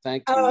there, but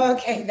thank you. Oh,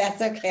 okay,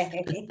 that's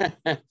okay.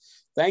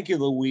 Thank you,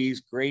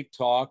 Louise. Great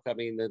talk. I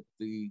mean,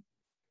 the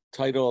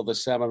title of the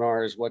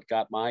seminar is what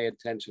got my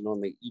attention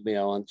on the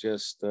email, and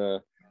just,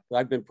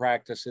 I've been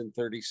practicing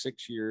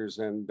 36 years,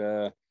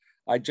 and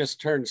I just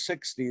turned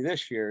 60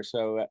 this year.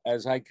 So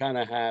as I kind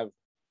of have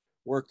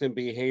worked in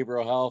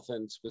behavioral health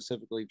and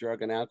specifically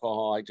drug and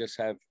alcohol, I just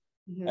have,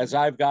 as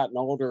I've gotten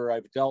older,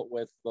 I've dealt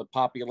with the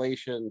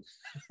population.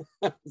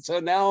 So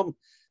now I'm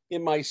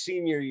in my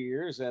senior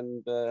years,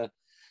 and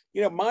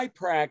you know, my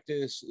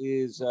practice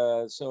is,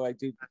 so I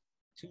do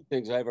two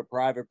things. I have a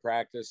private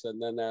practice, and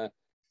then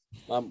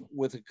I'm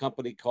with a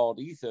company called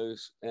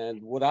Ethos.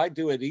 And what I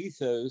do at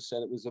Ethos,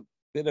 and it was a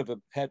bit of a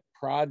pet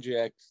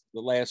project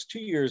the last 2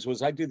 years,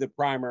 was I do the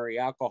primary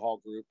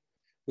alcohol group,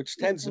 which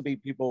tends to be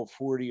people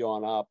 40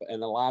 on up,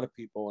 and a lot of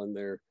people in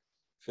their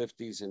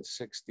 50s and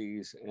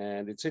 60s.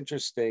 And it's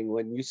interesting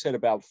when you said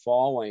about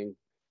falling.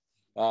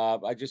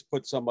 I just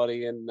put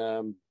somebody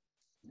in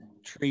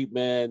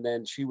treatment,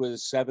 and she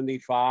was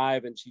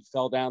 75, and she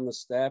fell down the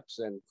steps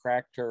and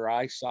cracked her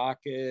eye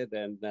socket.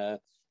 And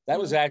that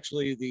was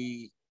actually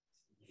the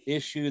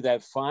issue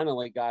that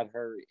finally got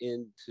her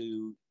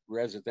into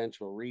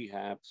residential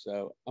rehab.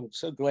 So I'm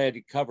so glad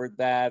you covered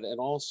that. And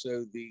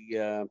also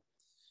the,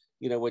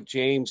 you know, what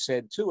James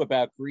said too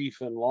about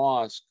grief and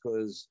loss,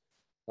 because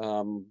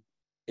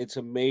it's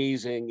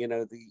amazing, you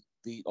know,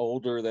 the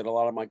older that a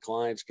lot of my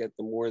clients get,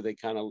 the more they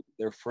kind of,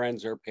 their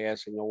friends are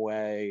passing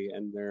away,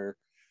 and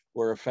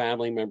or a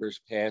family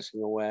member's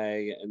passing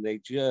away, and they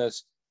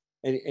just,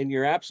 and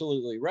you're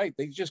absolutely right,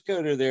 they just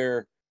go to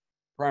their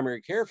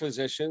primary care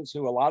physicians,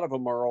 who a lot of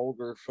them are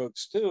older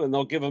folks too, and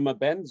they'll give them a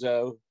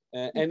benzo.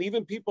 And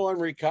even people in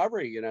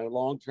recovery, you know,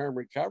 long-term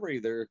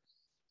recovery,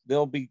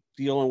 they'll be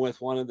dealing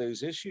with one of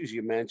those issues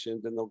you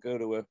mentioned, and they'll go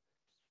to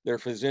their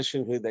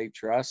physician who they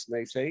trust, and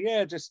they say,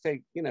 yeah, just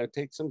take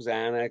some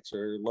Xanax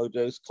or low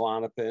dose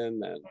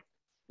Klonopin. And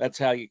that's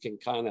how you can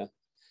kind of,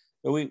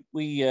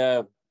 we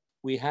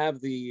have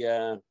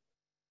the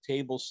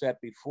table set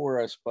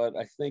before us, but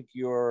I think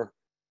your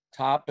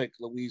topic,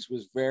 Louise,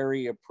 was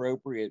very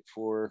appropriate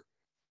for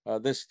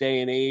this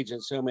day and age,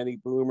 and so many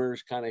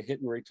boomers kind of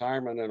hitting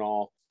retirement and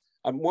all.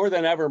 more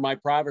than ever, my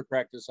private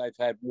practice, I've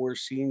had more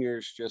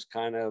seniors just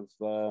kind of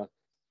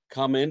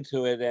come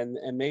into it,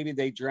 and maybe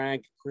they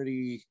drank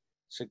pretty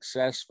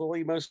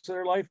successfully most of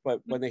their life,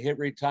 but when they hit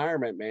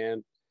retirement,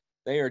 man,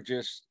 they were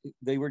just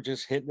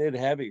hitting it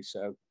heavy.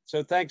 So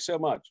thanks so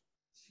much.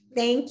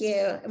 Thank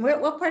you. And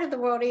what part of the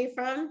world are you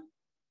from?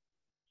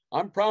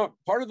 I'm part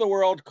of the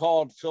world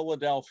called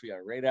Philadelphia,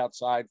 right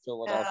outside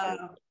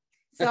Philadelphia.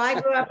 So I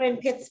grew up in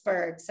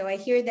Pittsburgh. So I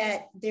hear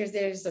that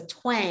there's a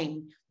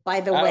twang, by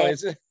the Oh, way,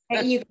 is it?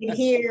 that you can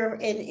hear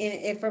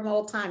in from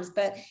old times.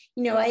 But,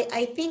 you know,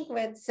 I think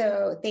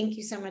so thank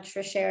you so much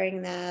for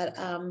sharing that.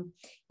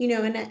 You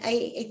know, and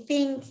I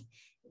think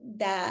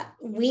that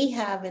we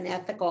have an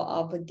ethical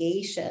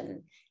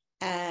obligation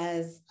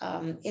as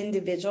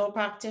individual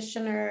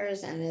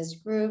practitioners and as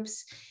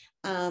groups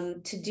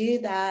to do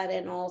that,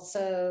 and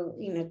also,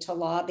 you know, to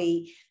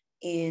lobby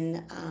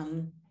in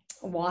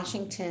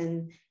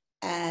Washington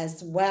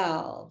as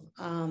well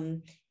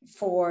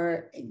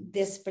for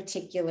this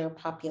particular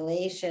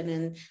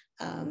population,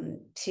 and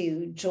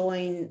to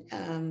join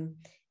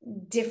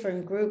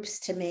different groups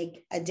to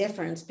make a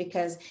difference,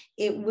 because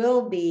it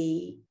will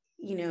be,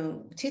 you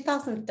know,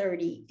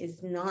 2030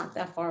 is not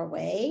that far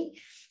away.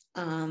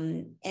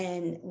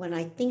 And when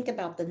I think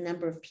about the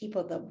number of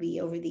people that will be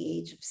over the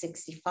age of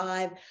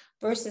 65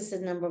 versus the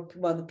number of,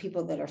 well, the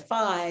people that are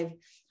 5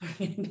 are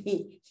going to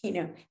be, you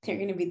know, they're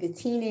going to be the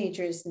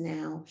teenagers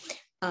now.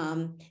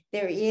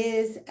 There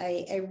is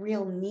a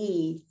real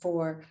need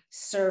for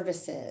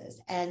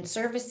services, and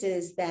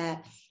services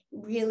that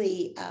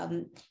really,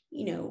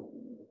 you know,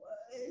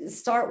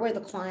 start where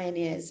the client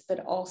is, but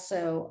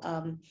also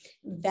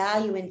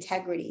value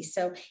integrity.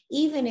 So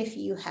even if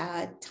you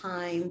had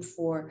time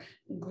for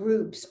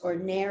groups or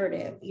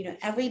narrative, you know,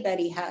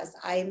 everybody has,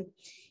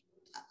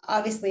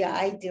 obviously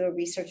I do a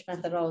research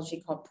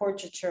methodology called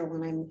portraiture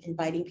when I'm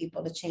inviting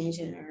people to change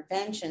in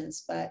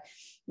interventions, but,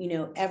 you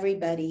know,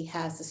 everybody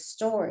has a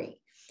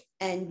story,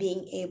 and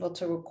being able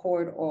to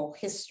record oral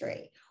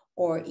history,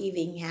 or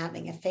even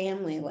having a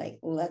family, like,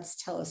 let's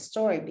tell a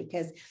story,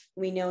 because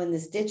we know in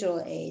this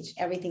digital age,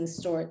 everything's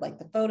stored, like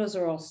the photos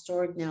are all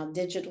stored now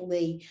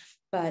digitally,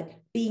 but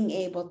being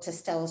able to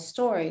tell a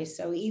story.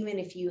 So even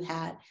if you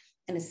had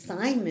an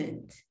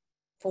assignment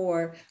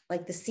for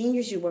like the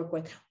seniors you work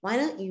with, why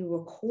don't you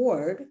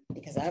record,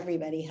 because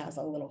everybody has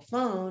a little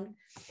phone,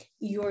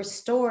 your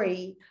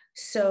story,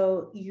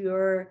 so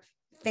your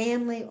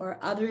family or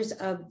others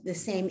of the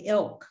same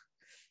ilk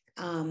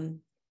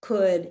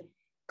could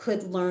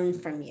learn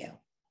from you.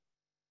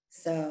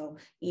 So,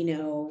 you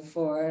know,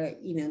 for,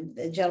 you know,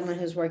 the gentleman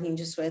who's working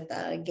just with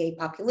a gay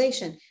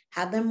population,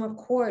 have them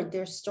record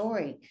their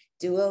story,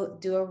 do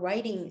a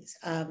writing,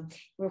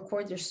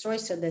 record their story,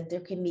 so that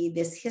there can be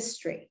this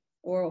history,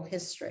 oral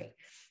history.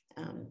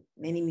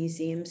 Many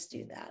museums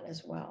do that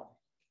as well.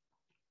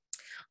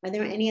 Are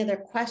there any other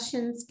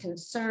questions,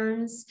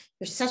 concerns?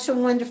 You're such a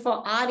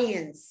wonderful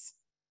audience.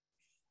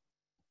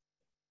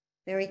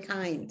 Very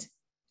kind.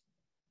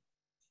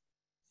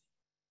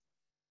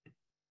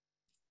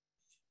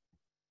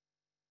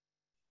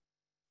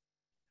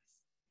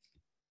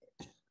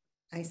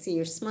 I see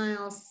your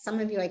smiles. Some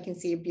of you, I can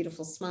see your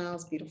beautiful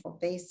smiles, beautiful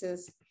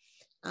faces.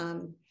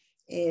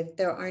 If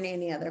there aren't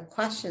any other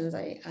questions,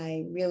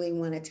 I really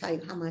want to tell you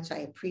how much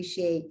I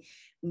appreciate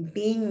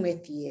being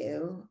with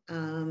you.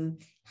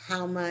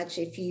 How much,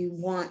 if you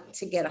want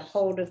to get a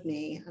hold of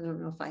me, I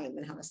don't know if I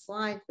even have a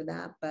slide for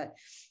that, but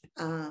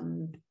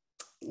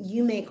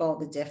you make all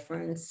the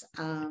difference.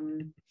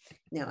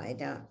 No, I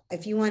don't.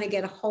 If you want to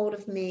get a hold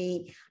of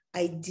me,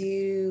 I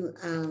do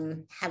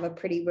have a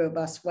pretty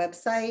robust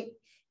website.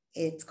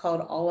 It's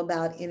called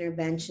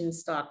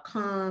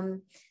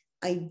allaboutinterventions.com.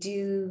 I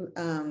do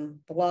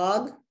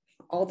blog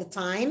all the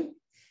time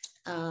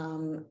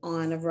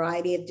on a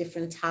variety of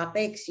different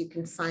topics. You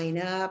can sign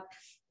up,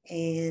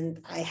 and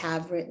I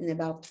have written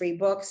about 3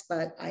 books,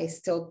 but I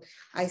still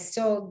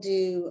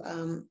do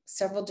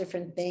several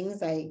different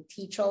things. I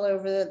teach all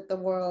over the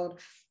world.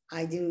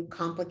 I do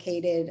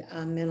complicated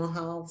mental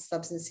health,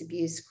 substance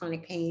abuse,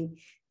 chronic pain,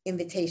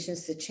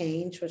 invitations to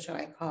change, which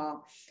I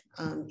call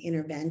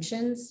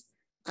interventions.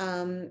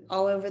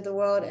 All over the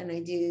world, and I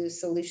do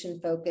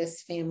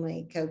solution-focused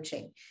family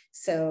coaching.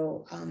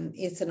 So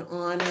it's an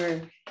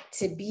honor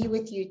to be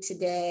with you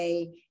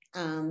today,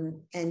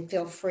 and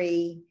feel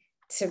free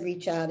to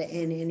reach out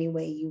in any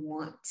way you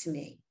want to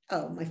me.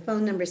 Oh, my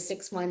phone number is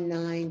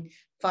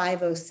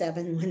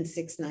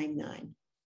 619-507-1699.